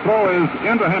 As the throw is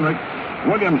into Hendricks.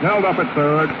 Williams held up at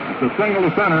third. It's a single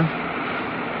to center.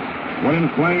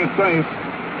 Williams playing it safe.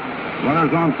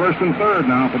 Runners on first and third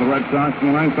now for the Red Sox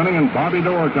in the 9th inning, and Bobby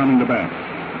Dorr coming to bat.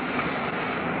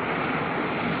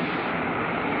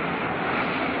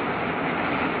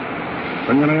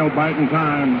 Fingernail biting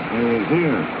time is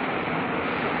here.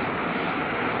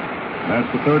 That's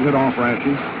the third hit off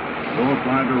Rashi. Dorr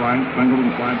slide to right,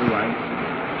 Singleton slide to right.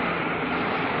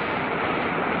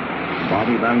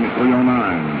 Bobby batting at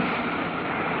 309.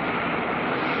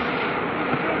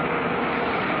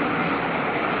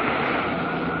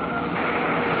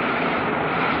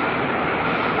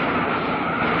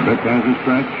 Vic has his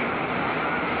stretch.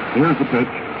 Here's the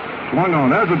pitch. Swung on.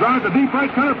 There's a drive to deep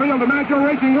right center field. DiMaggio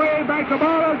racing way back. The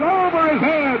ball is over his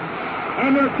head.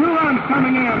 And there are 2 runs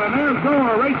coming in. And there's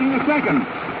Dorr racing a second.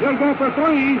 He'll go for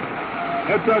 3.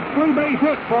 It's a 3-base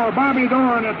hit for Bobby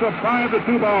Dorr, and it's a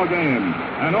 5-2 ball game.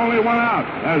 And only 1 out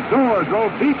as Dorr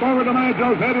drove deep over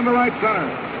DiMaggio's head into right center.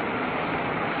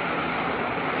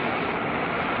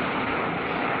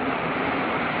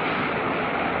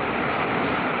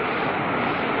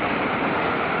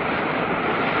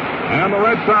 And the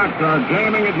Red Sox are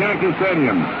jamming at Yankee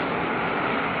Stadium.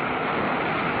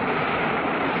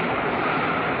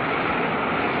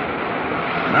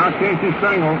 Now Casey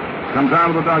Stengel comes out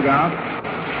of the dugout.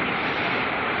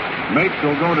 Mapes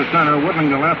will go to center, Woodling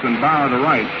to left, and Bauer to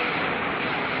right.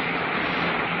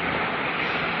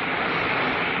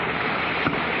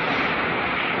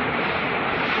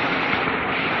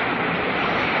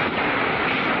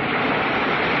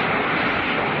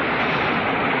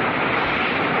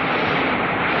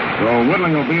 So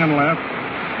Woodling will be in left,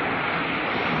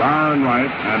 Bauer in right,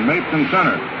 and Mapes in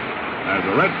center as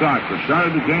the Red Sox have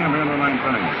started to jam here in the 9th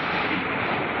inning.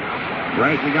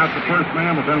 Rashi got the first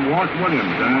man, but then walked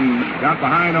Williams and got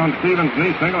behind on Stevens'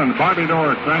 knee single, and Bobby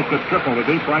Dorr smashed a triple to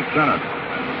deep right center.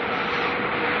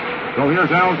 So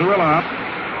here's Al Zarilla up.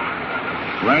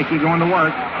 Rashi going to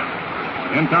work.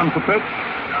 In comes the pitch.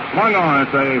 Swung on.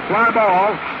 It's a fly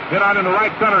ball. Hit out into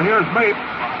right center. Here's Mapes.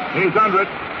 He's under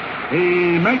it.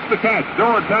 He makes the catch.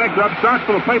 Dorr tags up, starts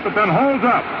for the plate, but then holds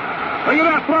up. Look at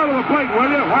that throw to the plate, will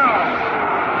you? Wow.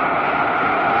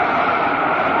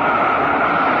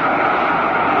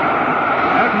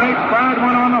 That Mapes fired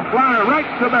one on the fly right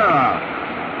to Berra.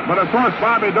 But, of course,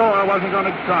 Bobby Dorr wasn't going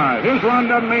to try. His run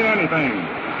doesn't mean anything.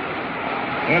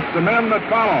 It's the men that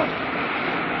follow.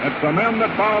 It's the men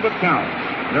that follow that count.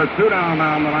 They're 2 down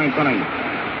now in the 9th inning.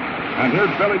 And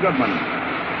here's Billy Goodman.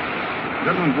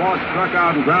 Goodman's walk struck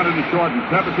out and grounded to short, and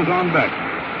Tevis is on deck.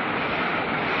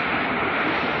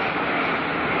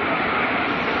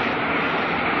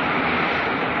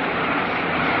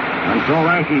 And so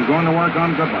Rashi's going to work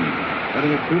on Goodman,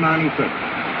 hitting at 296.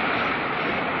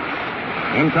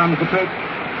 In comes the pitch.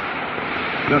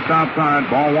 Just outside,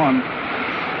 ball 1.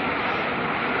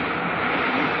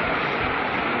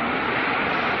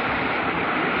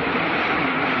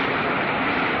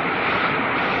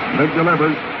 Big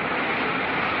delivers.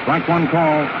 Strike 1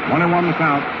 call, 1-1 the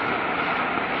count.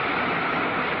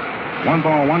 1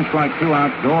 ball, 1 strike, 2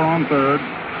 out. Dorr on third.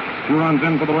 2 runs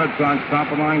in for the Red Sox,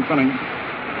 top of the 9th inning.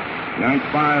 Yanks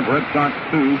 5, Red Sox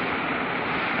 2.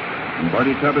 And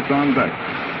Bertie Tebbetts on deck.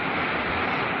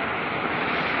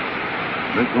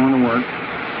 Vic going to work.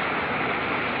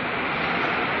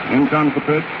 In comes the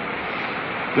pitch.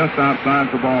 Just outside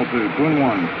for ball 2.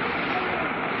 2-1.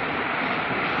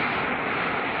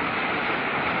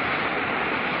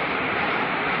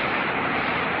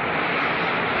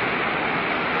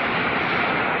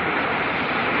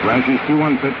 Rashi's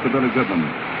 2-1 pitch to Billy Goodman.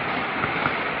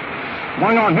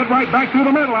 Swung on, hit right back through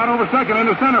the middle, out over second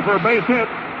into center for a base hit.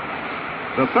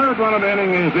 The 3rd run of the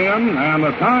inning is in, and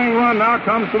the tying run now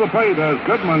comes to the plate as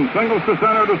Goodman singles to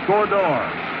center to score Dorr.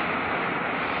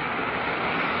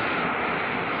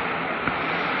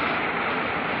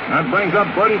 That brings up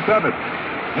Bertie Tebbett,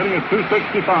 hitting at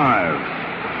 265.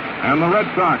 And the Red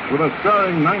Sox with a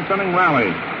stirring ninth-inning rally.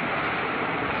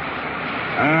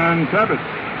 And Tebbett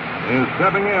is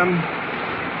stepping in.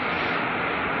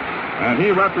 And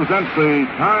he represents the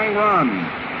tying run.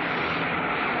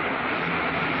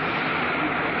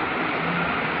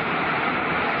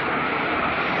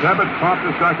 Tebbett popped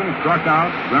to second, struck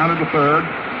out, grounded to third.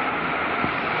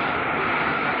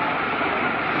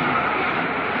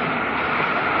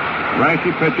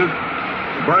 Rashi pitches.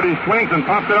 Bertie swings and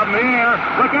pops it up in the air.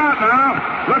 Look out now.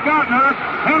 Look out now.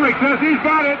 Henrik says he's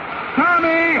got it.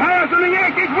 Tommy has it. The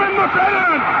Yankees win the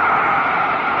pennant.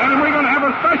 And we're going to have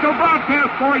a special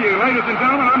broadcast for you, ladies and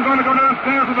gentlemen. I'm going to go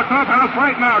downstairs to the clubhouse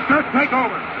right now. Kurt, take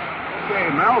over. Okay,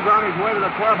 Mel's on his way to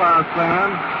the clubhouse,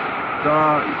 fans. So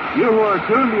you who are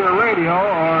tuned to your radio,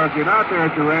 or if you're not there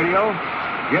at your radio,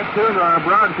 get tuned to our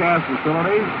broadcast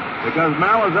facility, because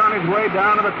Mel is on his way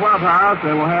down to the clubhouse,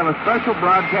 and we'll have a special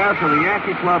broadcast of the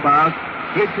Yankee clubhouse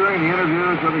featuring the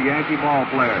interviews with the Yankee ball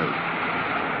players.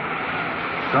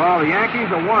 So the Yankees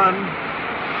have won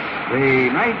the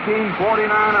 1949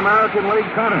 American League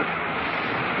pennant.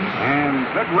 And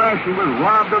Vic Rashi was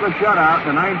robbed of the shutout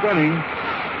in the ninth inning,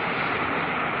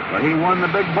 but he won the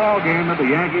big ball game that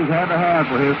the Yankees had to have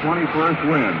for his 21st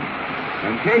win.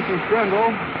 And Casey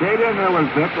Stengel stayed in there with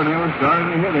Vic when they were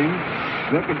starting the hitting.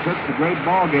 Vic had pitched a great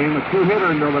ball game, a two-hitter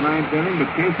until the ninth inning,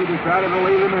 but Casey decided to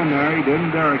leave him in there. He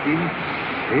didn't derrick him.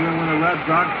 Even when the Red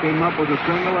Sox came up with a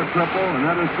single, a triple,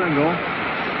 another single.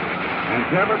 And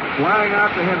Tebbett flying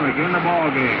out to Henrik in the ball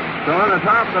game. So at the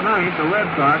top of the ninth, the Red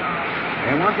Sox,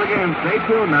 and once again, stay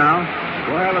tuned now.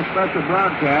 We'll have a special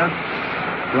broadcast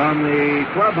from the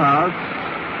clubhouse.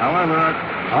 However,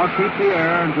 I'll keep the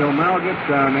air until Mel gets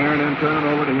down there and then turn it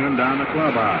over to him down the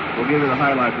clubhouse. We'll give you the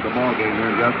highlights of the ball game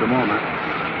here in just a moment.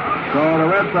 So the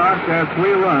Red Sox have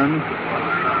 3 runs,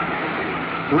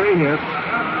 3 hits,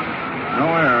 no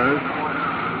errors,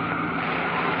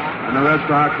 and the Red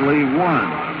Sox lead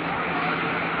 1.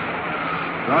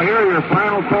 So here are your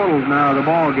final totals now of the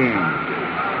ball game.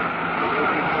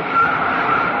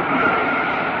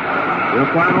 Your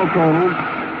final totals: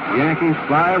 Yankees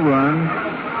 5 runs,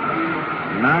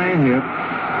 9 hits,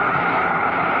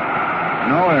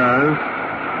 no errors,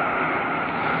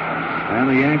 and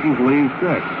the Yankees lead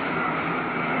 6.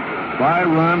 5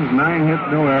 runs, 9 hits,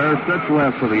 no errors, 6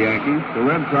 left for the Yankees. The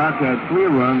Red Sox had 3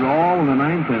 runs, all in the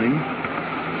 9th inning.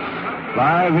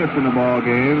 5 hits in the ball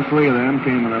game, 3 of them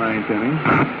came in the 9th inning.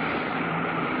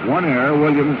 1 error.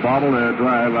 Williams bobbled a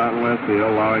drive out in left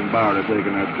field, allowing Bauer to take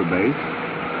an extra base.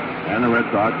 And the Red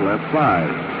Sox left 5.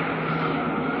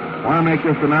 I want to make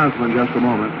this announcement in just a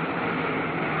moment.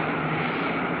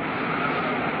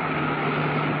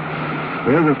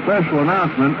 Here's a special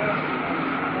announcement.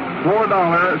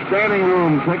 $4 standing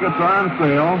room tickets are on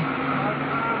sale.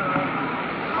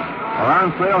 Are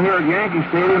on sale here at Yankee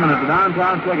Stadium and at the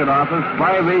downtown ticket office,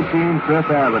 518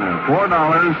 Fifth Avenue.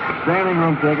 $4 standing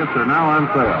room tickets are now on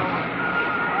sale.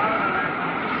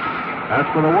 That's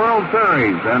for the World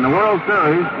Series. And the World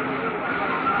Series,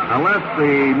 unless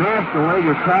the National League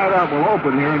is tied up, will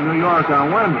open here in New York on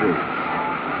Wednesday.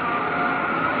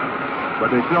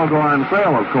 But they still go on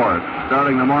sale, of course,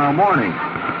 starting tomorrow morning.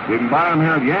 You can buy them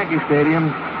here at Yankee Stadium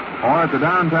or at the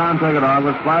downtown ticket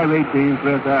office, 518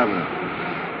 Fifth Avenue.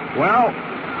 Well,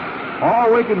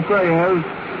 all we can say is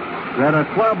that a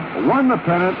club won the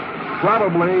pennant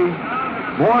probably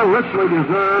more richly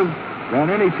deserved than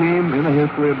any team in the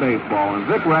history of baseball. And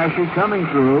Vic Rashi, coming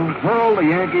through, hurled the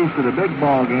Yankees to the big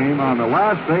ball game on the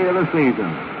last day of the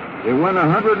season. They won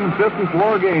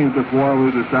 154 games before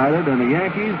we decided, and the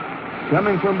Yankees,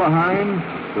 coming from behind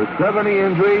with 70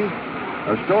 injuries,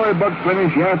 a storybook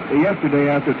finish yesterday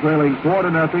after trailing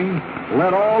 4-0,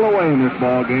 led all the way in this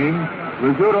ball game.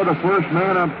 Rizzuto, the first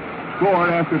man up, scored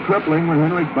after tripling when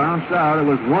Henrik bounced out. It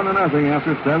was 1-0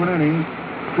 after 7 innings.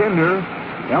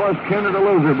 Ellis Kinder, the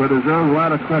loser, but deserves a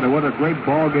lot of credit. What a great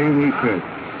ball game he pitched.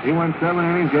 He went 7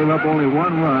 innings, gave up only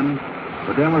 1 run,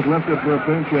 but then was lifted for a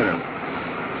pinch hitter.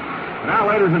 Now,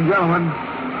 ladies and gentlemen,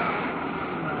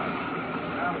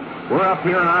 we're up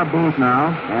here in our booth now,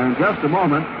 and in just a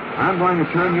moment, I'm going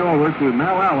to turn you over to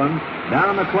Mel Allen down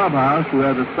in the clubhouse, who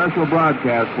has a special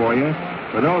broadcast for you,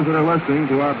 for those that are listening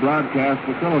to our broadcast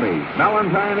facility.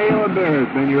 Valentine Ale and Beer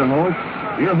has been your host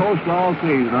all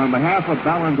season. On behalf of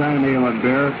Valentine Ale and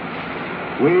Beer,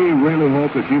 we really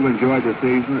hope that you've enjoyed the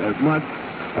season as much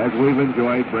as we've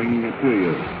enjoyed bringing it to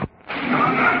you.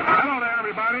 Hello there,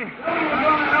 everybody.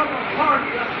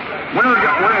 We're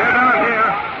heading out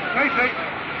here. Casey,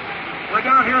 we're We're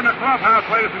down here in the clubhouse,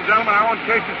 ladies and gentlemen. I want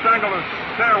Casey Stengel to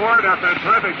say a word after a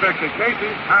terrific victory.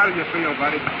 Casey, how do you feel,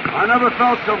 buddy? I never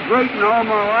felt so great in all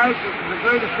my life. This is the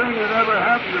greatest thing that ever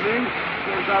happened to me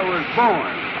since I was born.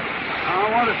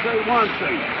 I want to say one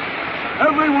thing.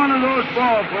 Every one of those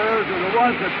ball players are the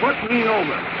ones that put me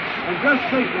over. And just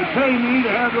think, they pay me to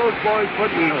have those boys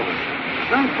put me over.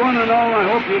 Thanks one and all. I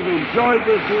hope you've enjoyed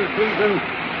this here season.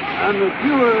 And that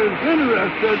you are as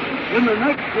interested in the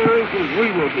next series as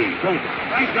we will be. Thank you.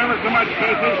 Thanks ever so much,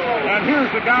 Casey. And here's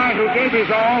the guy who gave his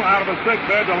all out of a sick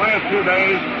bed the last 2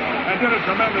 days and did a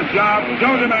tremendous job,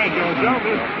 Joe DiMaggio. Joe,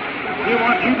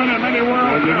 you've been in many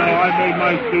World Series. I made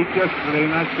my speech yesterday,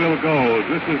 and that still goes.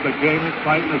 This is the gamest,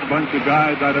 fightingest bunch of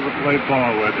guys I'd ever played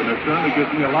ball with, and it certainly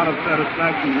gives me a lot of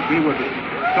satisfaction to be with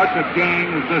such a gang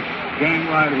as this gang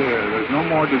right here. There's no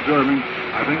more deserving.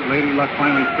 I think Lady Luck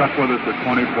finally stuck with us for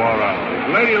 24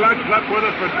 hours. Lady Luck stuck with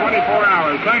us for 24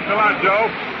 hours. Thanks a lot,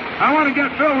 Joe. I want to get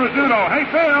Phil Rizzuto. Hey,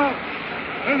 Phil.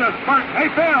 In the spark.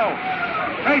 Hey, Phil.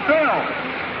 Hey, Phil.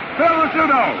 Phil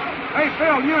Rizzuto. Hey,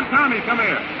 Phil, you and Tommy, come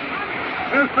here.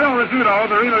 Here's Phil Rizzuto,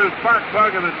 the really spark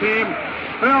plug of the team.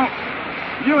 Phil,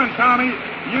 you and Tommy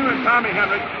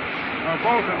Hendricks are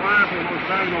both in line for the Most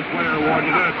Valuable Player Award.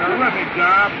 You did a terrific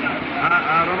job.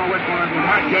 I don't know which one of you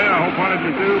might get. I hope one of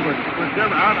you do, but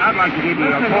I'd like to give you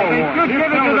a full award. Just give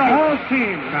it to the whole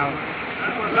team, pal.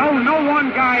 No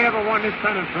one guy ever won this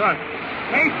pennant for us.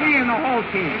 Casey and the whole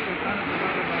team.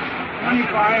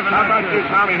 25 and how about you,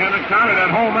 Tommy Hendricks? Tommy,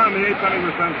 that home run in the 8th inning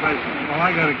was sensational. Well,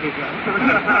 I got to kick that.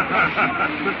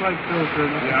 Just like Phil said,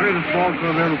 it's the greatest ball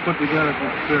club ever put together for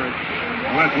spirit.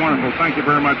 Well, that's wonderful. Thank you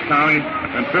very much, Tommy.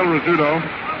 And Phil Rizzuto.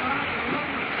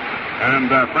 And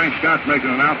Frank Scott's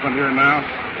making an announcement here now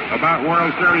about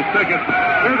World Series tickets.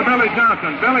 Here's Billy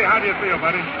Johnson. Billy, how do you feel,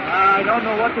 buddy? I don't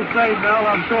know what to say, Mel.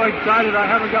 I'm so excited I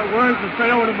haven't got words to say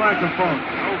over the microphone.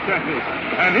 Okay.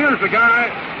 And here's the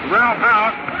guy, Ralph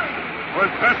Hout. Was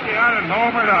Pesky out and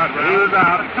home or not? He was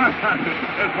out.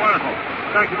 It's wonderful.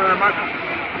 Thank you very much.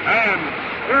 And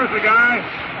here's the guy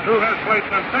who has played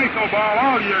sensational ball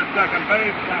all year at second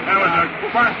base and was a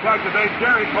spark plug today,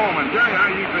 Jerry Coleman. Jerry,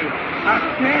 how do you feel? I'm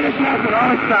scared to death and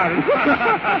all excited.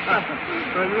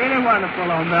 It was really wonderful,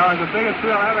 Mel. It's the biggest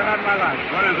thrill I ever had in my life.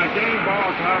 What is a game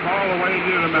ball club all the way?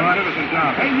 You did a magnificent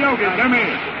job. Hey, Yogi, come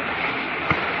here.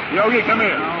 Yogi, come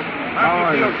here.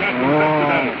 How do you feel catching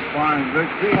today? Fine, Vic.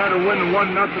 If he had to win 1-0,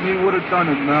 he would have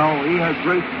done it, Mel. He had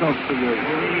great stuff today.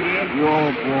 You really did? Oh,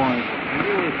 boy. And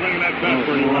you were swinging that belt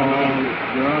for you.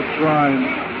 Yeah, trying.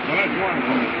 Well, that's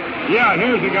wonderful. Yeah,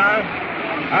 here's the guy.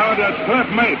 How that's Cliff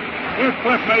Mapes. Here's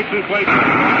Cliff Mapes who played.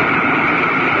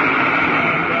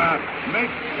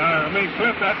 And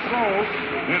Cliff, that throw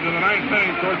into the 9th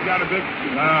inning, of course, got a big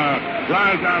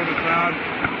rise out of the crowd.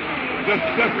 Just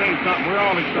ain't something. We're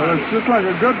all excited. Well, it's just like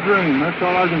a good dream. That's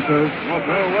all I can say.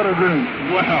 Well, what a dream.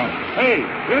 Well, hey,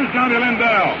 here's Johnny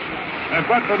Lindell. And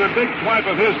but for the big swipe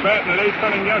of his bat in the 8th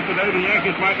inning yesterday, the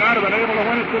Yankees might not have been able to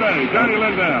win it today. Johnny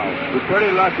Lindell. We're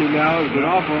pretty lucky now. It was an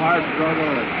awful hard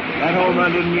struggle. That home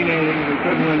run didn't mean anything. We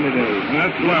couldn't win today.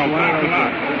 That's well. Thanks a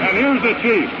lot. And here's the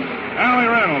Chief. Allie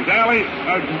Reynolds. Allie,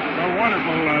 a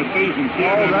wonderful season.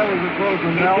 That was a close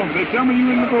one, Mel. They tell me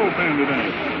you in the bullpen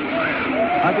today.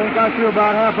 I think I threw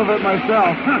about half of it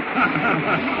myself.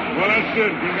 Well, that's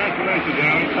good. Congratulations,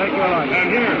 Allie. Thank you a lot. And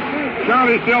here,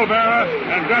 Charlie Silvera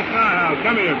and Gus Nyhouse.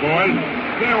 Come here, boys.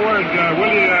 Say a word, will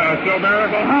you, Silvera?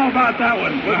 Well, how about that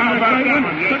one? Well, how about that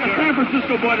one? Yes, took a San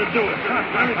Francisco boy to do it.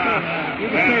 You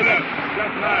can say that.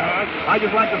 Gus Nyhouse. I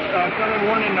just like to tell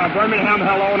everyone in Birmingham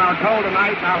hello on our call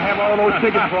tonight. I'll have all those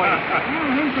tickets for you.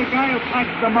 Who's the guy who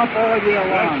packs them up all year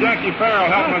long? That's Jackie Farrell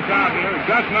helping us out here.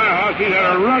 Gus Nyhouse, he had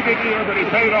a rugged year, but he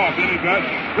paid off, didn't he, Gus?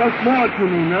 Gus Mott, you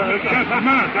mean, It's Gus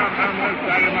Mott. I'm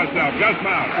excited myself. Gus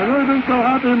Mott. I've never been so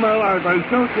happy in my life. I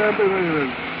still can't believe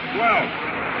it. Well,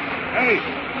 hey,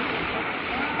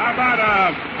 how about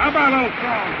a little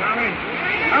song, Tommy?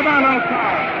 How about a little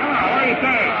song? Come on, what do you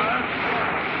say?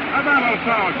 How about a little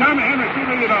song? Tommy Hendricks, you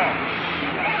lead it off.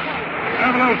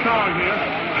 Have a little song here.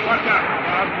 Watch out,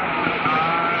 Bob.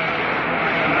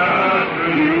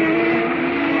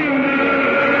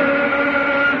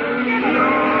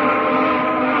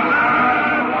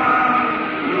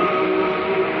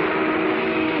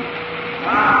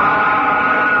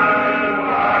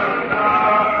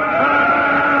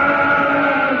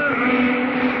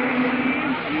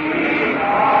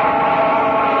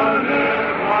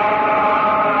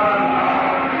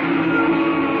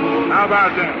 How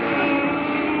about that?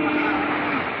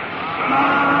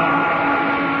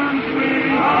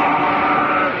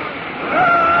 Sweetheart,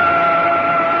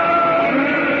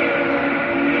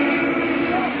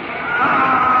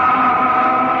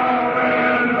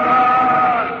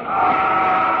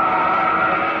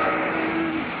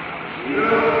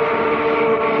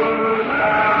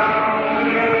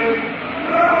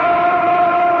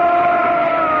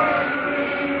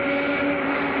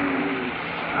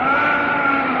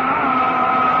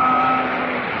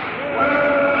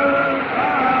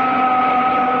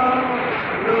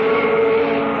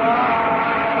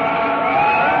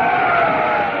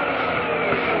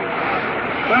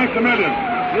 Thanks a million.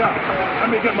 Yeah.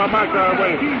 Let me get my mic out of the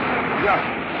way. Yeah.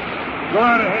 Go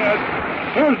right ahead.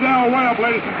 Here's Del Webb,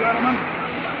 ladies and gentlemen.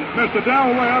 Mr.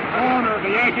 Del Webb, owner of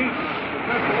the Yankees.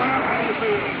 Mr. Webb, how you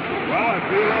feeling? Well, I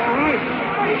feel all right.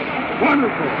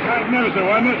 Wonderful. Magnificent,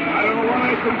 wasn't it? I don't know what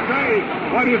I can say.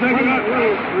 What do you think of that?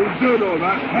 We do know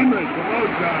that. Henry, from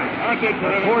those guys. Aren't they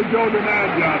terrific? Poor Joe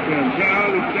DiMaggio out there. Can't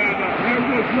hardly stand up. Here's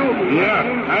this Yogi.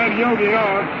 Yeah, and Yogi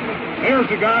on. Here's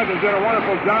the guy that did a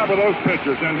wonderful job with those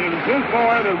pitchers. And it was his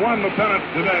boy that won the pennant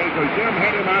today because Jim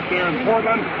had him out there in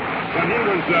Portland. And he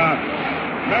was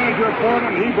manager of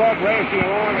Portland. He brought Rashy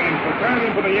along and prepared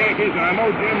him for the Yankees. And I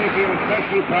know, Jim, you feel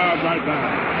especially proud right now.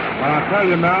 Well, I tell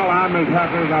you, Mel, I'm as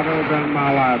happy as I've ever been in my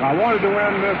life. I wanted to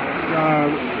win this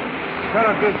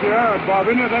pennant this year above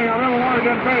anything I've ever wanted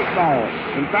in baseball.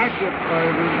 In fact, if there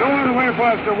was no other way for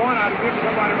us to win, I'd have given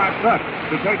somebody my cut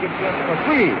to take it for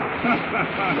free.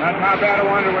 That's how bad I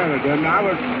wanted to win it. And I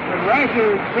was, when Rashy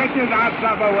pitches, I'd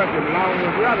suffer with him along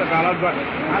with the other fellas, but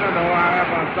I don't know, I have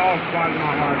a soft spot in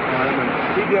my heart for him. And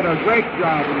he did a great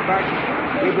job. In fact,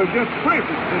 it was just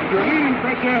perfect. If your leading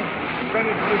pitcher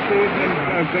finished the season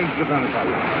and finished the pennant. Well,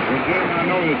 Jim, I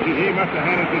know that he must have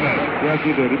had it today. Yes,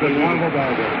 he did. He did a wonderful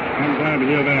ball game. I'm glad to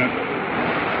hear that.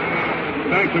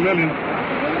 Thanks a million.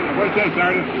 What's that,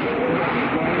 Sergeant?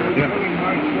 Yeah.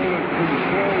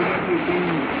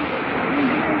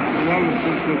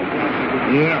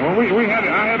 Yeah, well,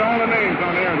 I had all the names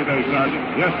on the air today, Sergeant.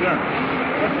 Yes, sir.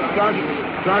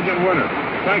 Sergeant Winter.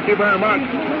 Thank you very much.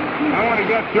 I want to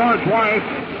get George Weiss,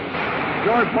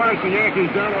 the Yankees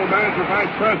general manager,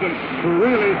 vice president, who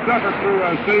really suffered through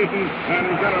a season, and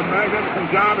he's done a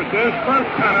magnificent job. It's his first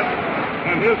pennant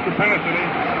in his capacity.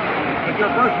 It's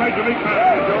your first Major League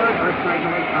pennant, George. First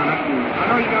Major League pennant. I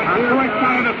know you got I'm so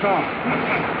excited to talk.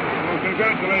 Well,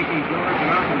 congratulations, George, and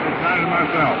I'm excited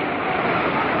myself.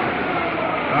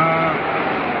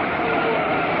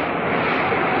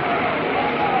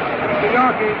 The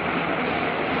Yankees,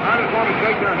 I just want to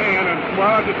shake their hand, and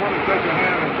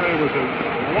say it was a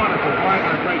wonderful fight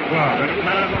and a great club. And you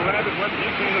had a rabbit,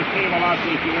 you've seen this team a lot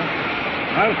this year.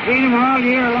 I've seen him all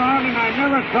year long, and I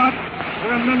never thought for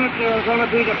a minute they were going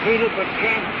to be defeated, but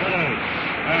chance today.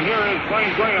 And here is Wayne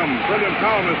Graham, brilliant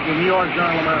columnist in the New York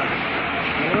Journal American.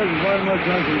 There isn't very much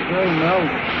I can say, Mel.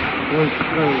 It was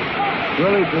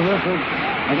really terrific.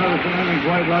 I've never seen anything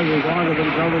quite like it longer than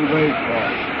covering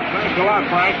baseball. Thanks a lot,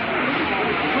 Frank.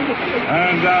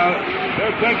 And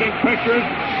they're taking pictures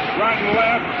right and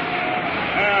left.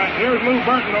 Here's Lou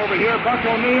Burton over here. Buck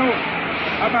O'Neill.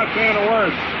 How about saying a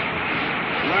word?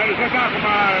 Right, look out for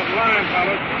my line,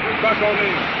 fellas. Buck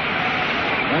O'Neill.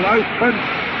 Well,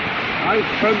 I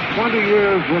spent 20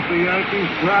 years with the Yankees,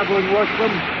 traveling with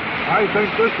them. I think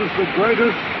this is the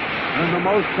greatest and the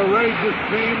most courageous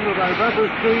team that I've ever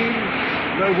seen.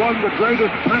 They won the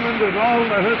greatest pennant in all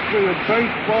the history of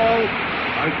baseball.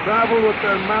 I traveled with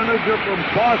their manager from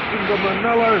Boston to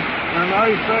Manila, and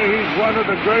I say he's one of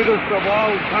the greatest of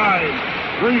all time.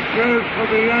 3 cheers for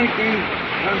the Yankees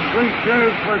and 3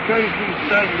 cheers for Casey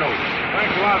Stengel.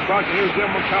 Thanks a lot, Buck. Here's Jim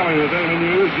McCulley, the Daily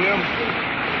News. Jim.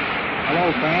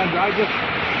 Hello, fans. I just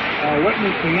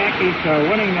witnessed the Yankees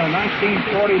winning their 1949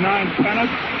 pennant,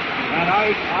 and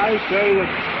I say that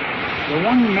the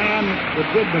one man that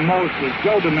did the most was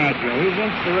Joe DiMaggio. His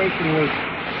inspiration was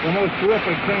the most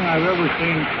terrific thing I've ever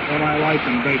seen in my life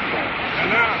in baseball. And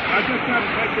now, I just got to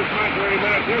take this mic for a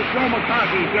minute. Here's Joe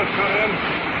McCarthy just come in.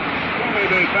 Show me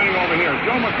the thing over here.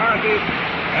 Joe McCarthy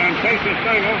and Casey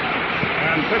Stengel,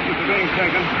 and pictures are being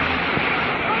taken.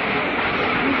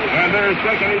 And they're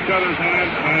shaking each other's hands,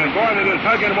 and boy, they're just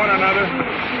hugging one another.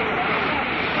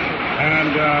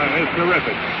 And it's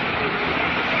terrific.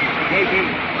 Casey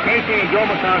and Joe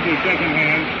McCarthy shaking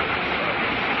hands.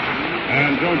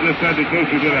 And Joe just said that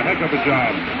Casey did a heck of a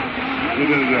job. He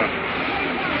did a job.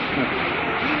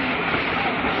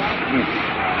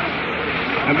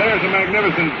 And there's a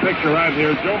magnificent picture right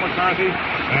here. Joe McCarthy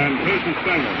and Casey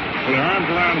Stengel with their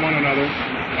arms around one another.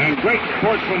 And great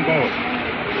sportsmen both.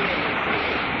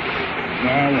 No,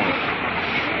 I won't.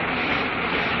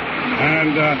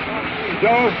 And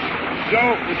Joe,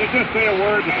 would you just say a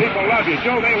word? The people love you.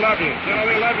 Joe, they love you. You know,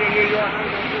 they love you in New York.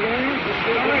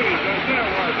 The ladies, say a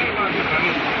word. They love you,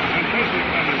 buddy. And Casey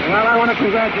Stengel. Well, I want to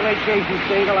congratulate Casey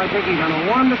Stengel. I think he's done a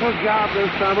wonderful job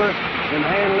this summer in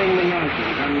handling the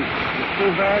Yankees. And it's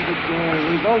too bad that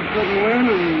we both couldn't win,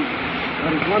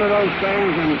 but it's one of those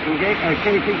things. And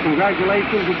Casey,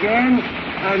 congratulations again,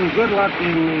 and good luck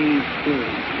in the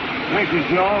series. Thank you,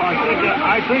 Joe.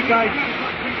 I think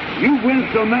you win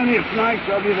so many, it's nice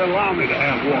of you to allow me to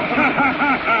have one.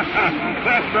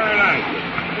 That's very nice.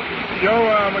 Joe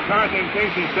McCarthy and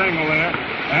Casey Stengel there.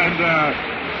 And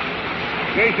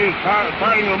Casey's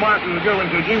parting remark was a good one.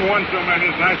 Said, "You won so many,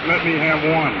 it's nice to let me have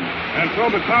one." And so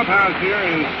the clubhouse here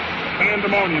is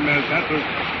pandemonium. That's an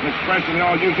expression they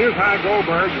all use. Here's Hy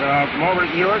Goldberg from over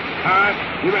at Newark. Hy,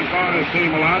 you've been following this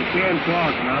team a lot. Can't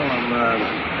talk now.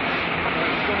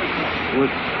 It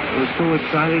was too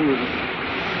exciting. It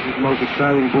was the most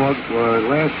exciting ball.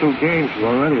 Last two games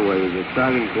were anyway. It was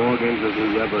exciting ball games that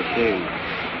we've ever seen.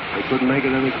 They couldn't make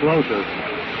it any closer.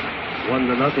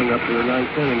 1-0 up to the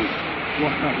ninth inning.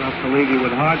 Enough to leave you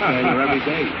with heart failure every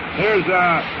day. Here's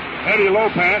Eddie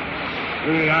Lopat.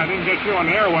 I didn't get you on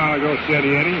the air a while ago,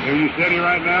 Steady Eddie. Are you steady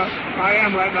right now? I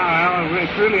am right now, Alan.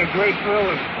 It's really a great thrill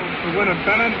to win a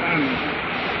pennant, and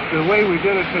the way we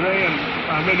did it today, and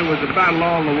I mean, it was a battle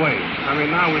all the way. I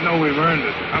mean, now we know we've earned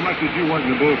it. How much did you work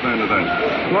in the bullpen today?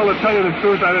 Well, to tell you the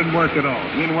truth, I didn't work at all.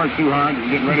 You didn't work too hard.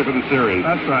 You're getting ready for the series.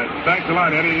 That's right. Thanks a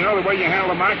lot, Eddie. You know the way you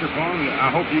handle the microphone,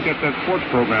 I hope you get that sports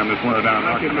program this winter down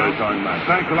there. Talking about.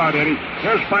 Thanks a lot, Eddie.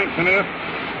 Here's Frank Smith.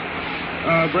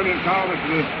 Brilliant columnist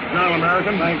of the Journal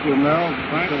American. Thank you, Mel.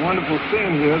 It's a wonderful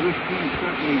scene here. This team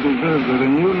certainly deserves it.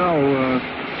 And you know,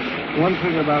 one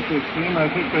thing about this team, I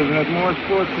think they've had more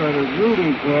sports writers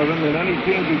rooting for them than any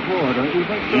team before. Don't you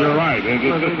think so? You're right. It's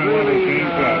just been one of those teams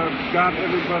got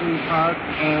everybody's heart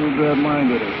and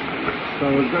mind in it. So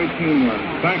it was a great team run.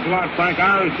 Thanks a lot, Frank.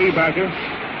 Ira Seebacker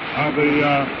of the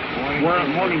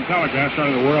Morning Telegraph,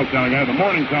 the World Telegraph, the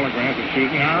Morning Telegraph, excuse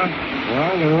me, Ira.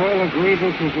 Well, they're all agreed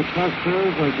this was a tough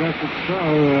series. I guess it's so.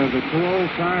 The two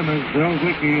old-timers, Bill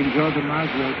Dickey and Joe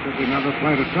DiMaggio, said they never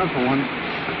played a tougher one.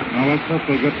 Now, let's hope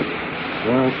they get the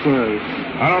World Series.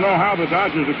 I don't know how the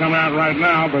Dodgers are coming out right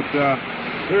now, but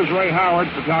here's Ray Howard,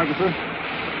 photographer.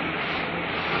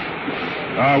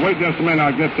 Wait just a minute,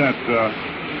 I'll get that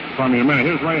from you in a minute.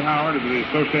 Here's Ray Howard of the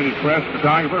Associated Press,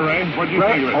 photographer. Ray, what do you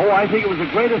think of it? Oh, I think it was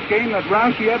the greatest game that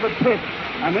Rashi ever pitched.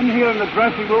 And in here in the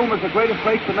dressing room is the greatest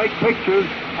place to make pictures,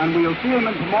 and we'll see them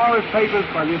in tomorrow's papers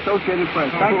by the Associated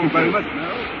Press. Thank you very much.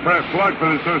 Plug for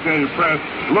the Associated Press.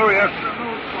 Louis,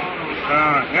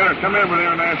 come in with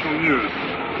international news.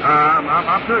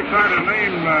 I'm too excited to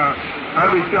name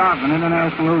Harvey Sharp, an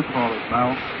international news caller,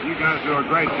 Mel. You guys do a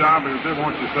great job, and I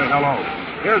want you to say hello.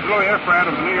 Here's Louis Efrat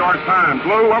of the New York Times.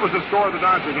 Lou, what was the score of the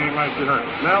Dodger game last you heard?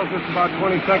 Mel, just about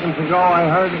 20 seconds ago, I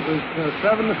heard it was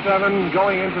 7-7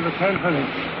 going into the 10th inning.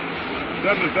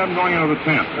 7-7 going into the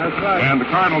 10th. That's right. And the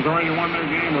Cardinals already won their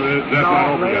game, or that's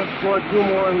not over they yet? have scored two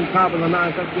more in the top of the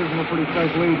ninth. That gives them a pretty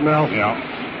safe lead, Mel. Yeah.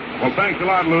 Well, thanks a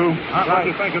lot, Lou. What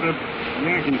do you think of the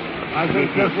Yankees? I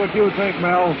think just what you think,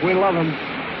 Mel. We love them.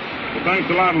 Well, thanks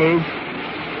a lot, Lou.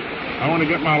 I want to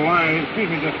get my line.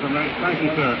 Excuse me just for a minute. Thank you,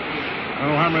 sir. I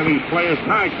don't know how many of these players,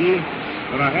 thank you,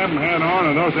 that I haven't had on,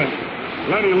 and those are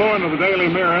Lenny Lewin of the Daily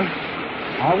Mirror.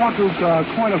 I want to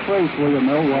coin a phrase for you,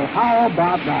 Mel. Well, how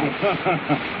about that?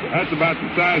 That's about the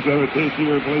size of it, if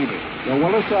you would believe it. Yeah,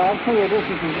 well, I'll tell you this.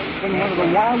 It's been one of the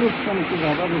wildest finishes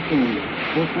I've ever seen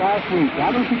this last week. I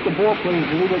don't think the ball players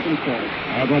believe they can say.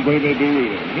 I don't believe they do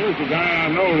either. Here's the guy I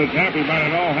know that's happy about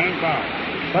it all, Hank Bauer.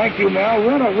 Thank you, Mel.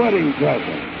 What a wedding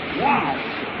present. Wow.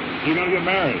 You're going to get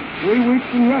married? 3 weeks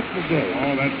from yesterday.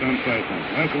 Oh, that's sensational.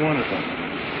 That's wonderful.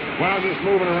 Well, just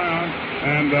moving around,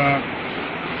 and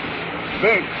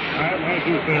Vic, I haven't had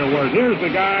you say a word. Here's the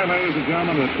guy, ladies and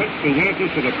gentlemen, that pitched the Yankees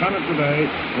to the pennant today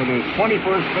with his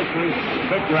 21st victory,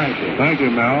 Vic Raschi. Thank you,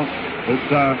 Mel. It's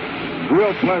a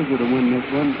real pleasure to win this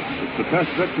one. It's the best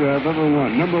victory I've ever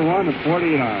won. Number 1 at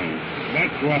 49.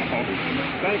 That's well.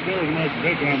 Thanks very much,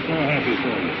 Vic, and I'm so happy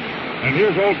for you. And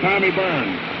here's old Tommy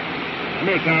Burns. Come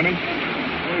here, Tommy.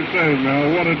 What do you say, Mel?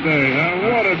 What a day,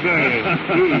 huh? What a day.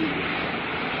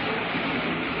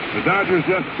 The Dodgers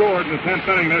just scored in the 10th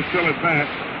inning. They're still at bat.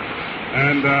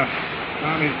 And,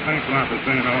 Tommy, thanks a lot for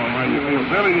saying hello. How you feel?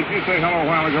 Billy, did you say hello a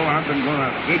while ago? I've been going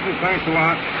out. Did you? Thanks a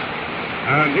lot.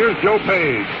 And here's Joe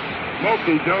Page.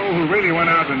 Smoky Joe, who really went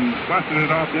out and busted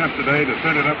it off yesterday to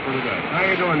set it up for today. How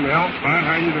you doing, Mel? Fine.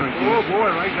 How you doing, Keith? Oh,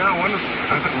 boy, right now, wonderful.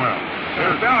 That's well.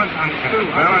 There's Valentine, too.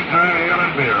 Valentine, ale,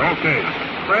 and beer. Okay.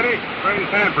 Freddie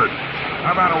Sanford,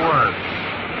 how about a word?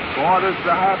 Boy, this is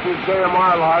the happiest day of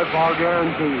my life, I'll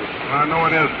guarantee you. I know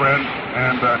it is, Fred,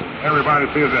 and everybody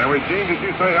feels that way. Gene, did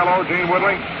you say hello, Gene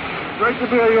Woodley? Great to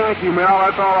be a Yankee, Mel.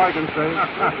 That's all I can say.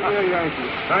 Great to be a Yankee.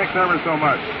 Thanks ever so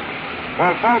much.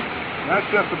 Well, folks, that's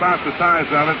just about the size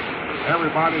of it.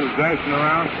 Everybody was dashing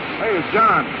around. Hey, it's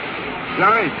John.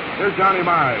 Johnny, here's Johnny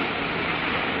Mize.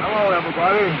 Hello,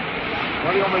 everybody.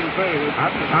 What do you want me to say?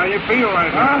 How you feel right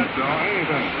now? That's all.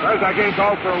 Anything. First, I can't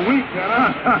talk for a week, can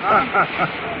I?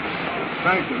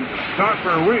 Thanks. Talk for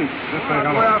a week. Just say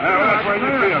hello. Well, that's where you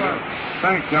feel. it.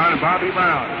 Thanks, John. And Bobby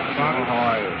Brown. Bobby,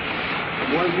 how are you?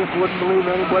 Boy, you just wouldn't believe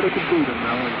anybody could beat them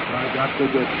now. I got they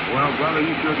did. Well, brother,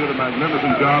 you sure did a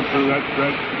magnificent job through that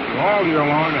stretch all year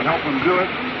long to help them do it.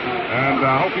 And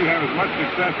I hope you have as much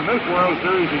success in this World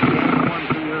Series as you had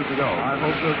 2 years ago. I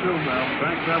hope so too, Mel.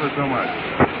 Thanks ever so much.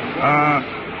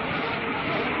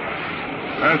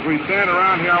 As we stand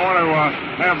around here, I want to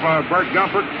have Bert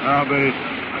Gumpert, the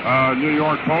New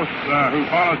York Post, who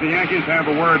follows the Yankees, have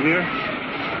a word here.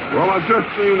 Well, I've just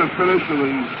seen the finish of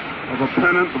a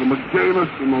pennant for the McGamus,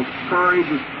 the most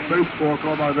courageous baseball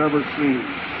club I've ever seen.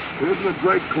 It isn't a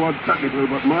great club technically,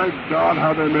 but my God,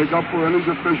 how they make up for any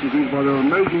deficiencies by their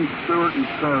amazing spirit and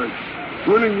courage.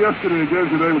 Winning yesterday again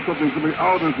today was something to me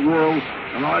out of this world,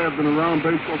 and I have been around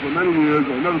baseball for many years.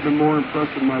 I've never been more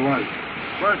impressed in my life.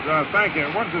 Bert, thank you.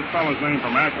 What's this fellow's name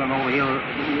from Akron over here?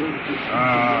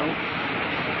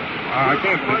 I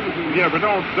can't think. Yeah, but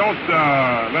don't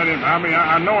let him. I mean,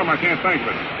 I know him. I can't think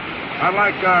of it. I'd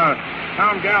like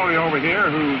Tom Galley over here,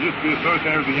 who used to be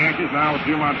associated with the Yankees, now with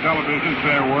Dumont Television,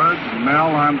 say a word.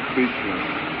 Mel, I'm speechless.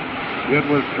 It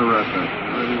was terrific.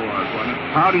 It really was, wasn't it?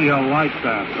 How do you like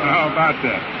that? How about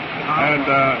that? And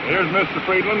here's Mr.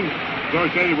 Friedland,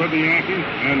 associated with the Yankees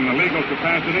in a legal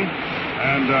capacity.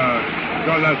 And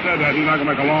because I said that, he's not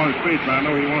going to make a long speech, but I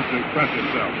know he wants to express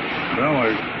himself. Well,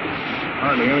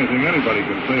 hardly anything anybody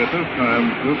can say at this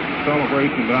time. This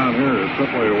celebration down here is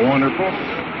simply wonderful.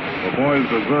 The boys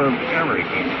deserve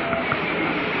everything.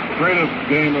 Greatest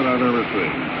game that I've ever seen.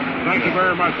 Thank you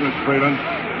very much, Mr. Freeland.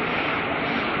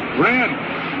 Red.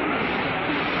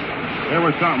 There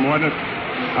was something, wasn't it?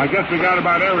 I guess we got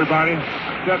about everybody,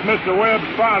 except Mr. Webb's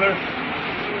father.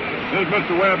 There's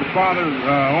Mr. Webb's father,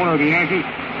 owner of the Yankees.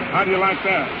 How do you like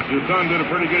that? Your son did a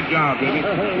pretty good job, didn't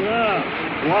he? Yeah.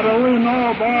 What do we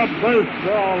know about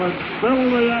baseball? It's still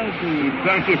the Yankees.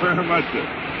 Thank you very much, sir.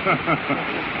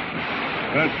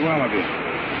 That's swell of you.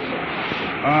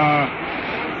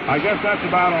 I guess that's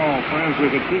about all, friends. We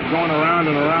could keep going around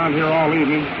and around here all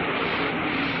evening.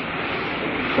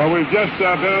 But we've just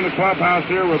been in the clubhouse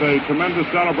here with a tremendous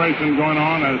celebration going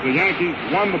on as the Yankees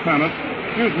won the pennant.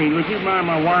 Excuse me, would you mind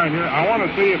my wire here? I want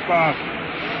to see if,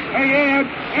 hey, Ed,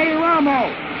 Eddie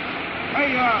Ramo.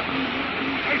 Hey,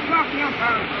 stop the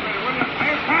umpires for a minute, will you?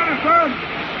 Hey, Patterson.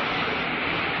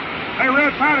 Hey,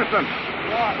 Red Patterson.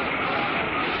 What?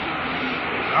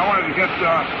 I wanted to get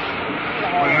the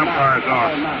umpires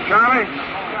off. Charlie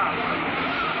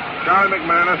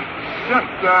McManus.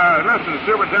 Just listen,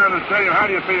 Superintendent of the Stadium, how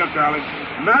do you feel, Charlie?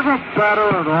 Never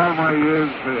better in all my years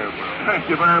here. Thank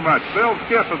you very much. Bill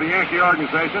Skiff of the Yankee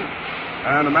organization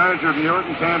and the manager of New York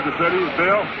and Kansas City.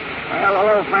 Bill? Well,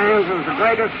 hello, fans. It was the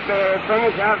greatest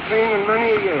finish I've seen in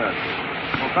many years.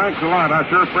 Well, thanks a lot. I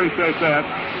sure appreciate that.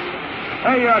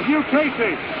 Hey, Hugh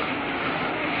Casey.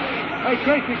 Hey,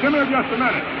 Casey, come here just a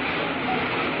minute.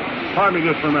 Pardon me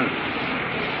just for a minute.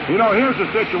 You know, here's the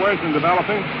situation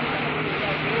developing.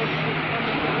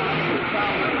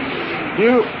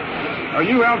 Hugh, are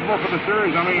you eligible for the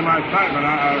series? I mean, my excitement.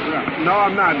 No,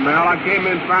 I'm not, Mel. I came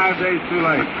in 5 days too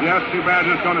late. Yes, too bad.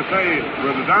 Just going to say,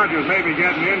 with the Dodgers maybe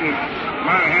getting in, you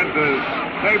might have had the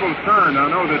tables turned. I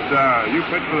know that you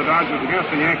pitched for the Dodgers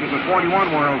against the Yankees in the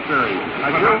 41 World Series.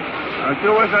 I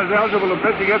sure wish I was eligible to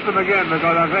pitch against them again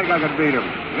because I think I could beat them.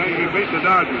 You think you could beat the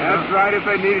Dodgers? That's right, if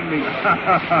they needed me.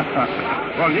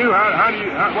 Well, Hugh,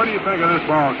 what do you think of this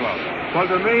ball club? Well,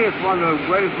 to me, it's one of the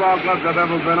greatest ball clubs I've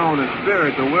ever been on. The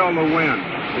spirit, the will to win.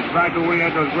 It's back when we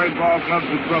had those great ball clubs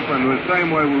in Brooklyn. The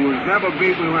same way we was never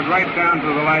beat. We went right down to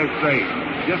the last stage.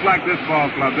 Just like this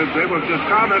ball club. They were just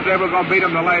confident they were going to beat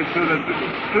them the last 2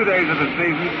 days of the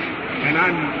season. And I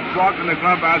walked in the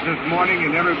clubhouse this morning,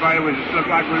 and everybody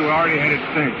looked like we were already had it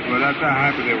cinched. But that's how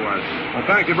happy they were. Well,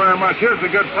 thank you very much. Here's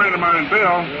a good friend of mine,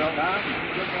 Bill.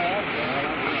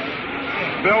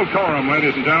 Bill Corum,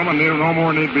 ladies and gentlemen. No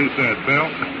more need be said. Bill?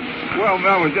 Well,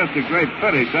 that was just a great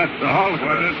finish, that's all.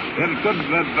 It couldn't have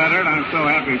been better, and I'm so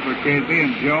happy for Casey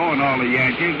and Joe and all the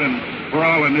Yankees and for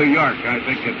all of New York. I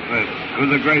think it was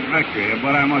a great victory.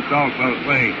 But I must also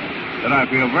say that I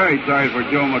feel very sorry for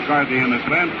Joe McCarthy in a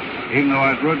sense, even though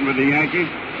I was rooting for the Yankees.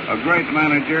 A great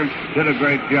manager, did a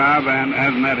great job, and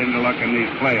hasn't had any luck in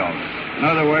these playoffs. In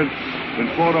other words, in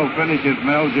photo finishes,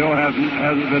 Mel, Joe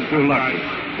hasn't been too lucky.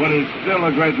 But he's still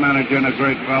a great manager and a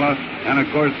great fellow. And, of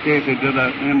course, Casey did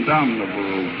an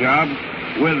indomitable job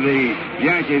with the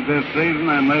Yankees this season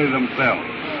and they themselves.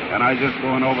 And I just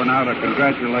going over now to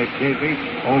congratulate Casey,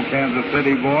 old Kansas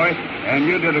City boy. And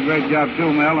you did a great job,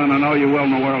 too, Mel, and I know you will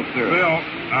in the World Series. Bill,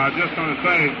 just going to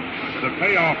say, the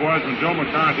payoff was when Joe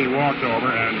McCarthy walked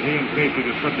over and he and Casey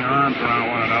just put their arms around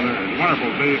one another. It's a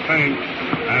wonderful thing.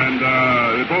 And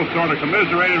they both sort of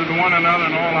commiserated with one another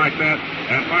and all like that.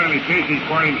 And finally, Casey's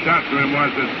parting shot to him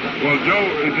was that, well, Joe,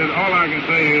 he said, all I can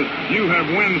say is, you have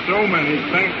won so many.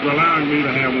 Thanks for allowing me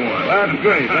to have one. That's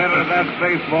great. That's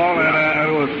baseball, and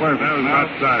it was perfect. That was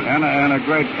outside. And a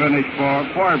great finish for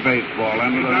baseball.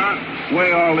 And the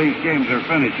way all these games are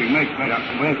finishing makes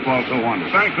baseball so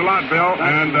wonderful. Thanks a lot, Bill.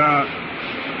 And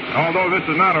although this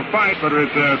is not a fight, but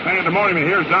it's pandemonium.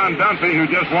 Here's Don Dunphy, who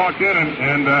just walked in,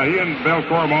 and he and Bill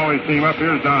Corum always team up.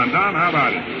 Here's Don. Don, how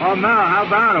about it? Oh, Mel, how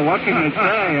about it? What can you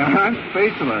say? I'm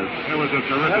speechless. It was a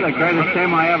terrific. That's the greatest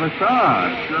team I ever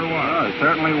saw. It sure was. Oh, it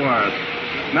certainly was.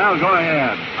 Mel, go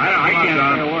ahead. I can't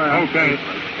say a word. Okay.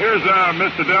 Here's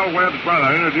Mr. Del Webb's brother.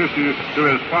 I introduced you to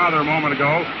his father a moment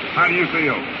ago. How do you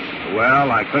feel?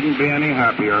 Well, I couldn't be any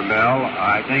happier, Mel.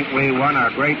 I think we won a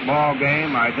great ball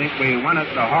game. I think we won it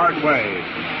the hard way.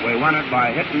 We won it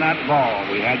by hitting that ball.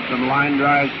 We had some line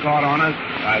drives caught on us.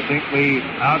 I think we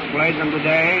outplayed them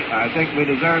today. I think we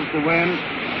deserve to win.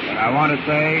 And I want to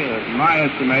say, in my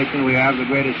estimation, we have the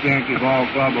greatest Yankee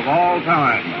ball club of all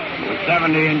time. With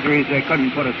 70 injuries, they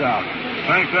couldn't put us out.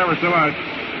 Thanks ever so much.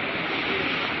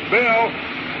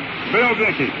 Bill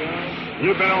Dickey.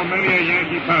 You've been on many a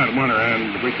Yankee punt winner,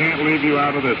 and we can't leave you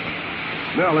out of this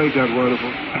one. Bill, ain't that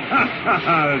wonderful?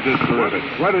 That's just terrific.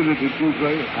 What is it that you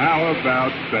say? How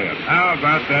about that? How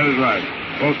about that is right.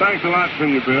 Well, thanks a lot to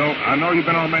you, Bill. I know you've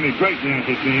been on many great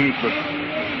Yankee teams, but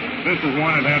this is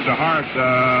one that had the heart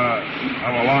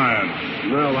of a lion.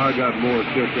 Well, I got more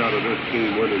kick out of this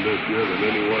team winning this year than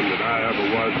anyone that I ever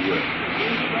was with.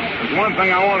 There's one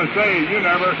thing I want to say. You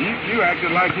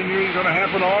acted like you knew it was going to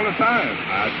happen all the time.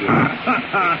 I did.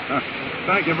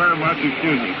 Thank you very much.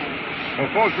 Excuse me. Well,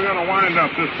 folks, we're going to wind up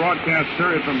this broadcast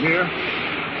period from here.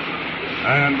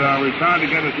 And we've tried to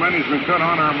get as many as we could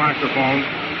on our microphones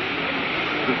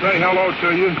to say hello to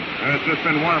you. And it's just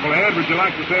been wonderful. Ed, would you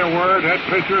like to say a word? Ed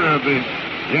Fisher of the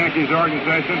Yankees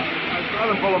organization. I tried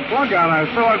to pull a plug out. I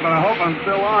saw it, but I hope I'm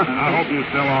still on. I hope you're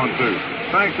still on, too.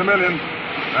 Thanks a million.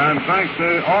 And thanks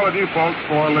to all of you folks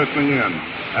for listening in.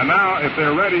 And now, if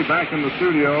they're ready back in the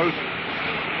studios,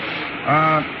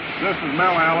 this is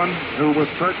Mel Allen, who with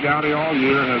Kurt Gowdy all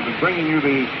year has been bringing you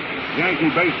the Yankee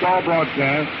baseball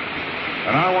broadcast.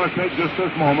 And I want to take just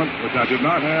this moment, which I did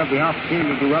not have the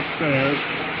opportunity to do upstairs,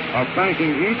 of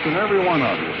thanking each and every one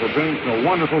of you for being so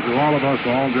wonderful to all of us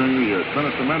all during the year. It's been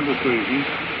a tremendous season.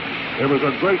 It was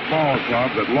a great ball club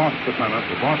that lost the pennant,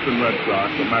 the Boston Red Sox,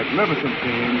 a magnificent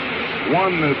team,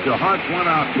 one that your hearts went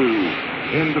out to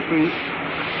in defeat.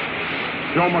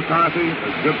 Joe McCarthy,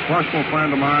 a good personal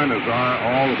friend of mine, as are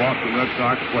all the Boston Red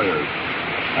Sox players.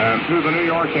 And to the New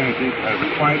York Yankees, as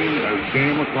fighting, as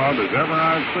game a club as ever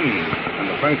I've seen, in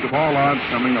the face of all odds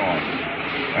coming on.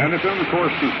 And if in the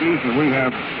course of the season we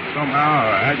have somehow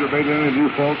aggravated any of you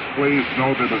folks, please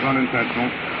know that it was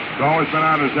unintentional. It's always been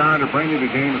our desire to bring you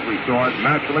the game as we saw it,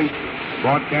 naturally,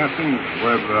 broadcasting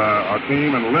with our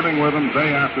team and living with them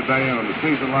day after day. And in a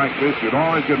season like this, you'd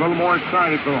always get a little more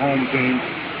excited for the home team,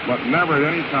 but never at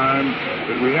any time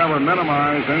did we ever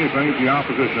minimize anything the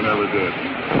opposition ever did.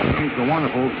 It's a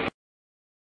wonderful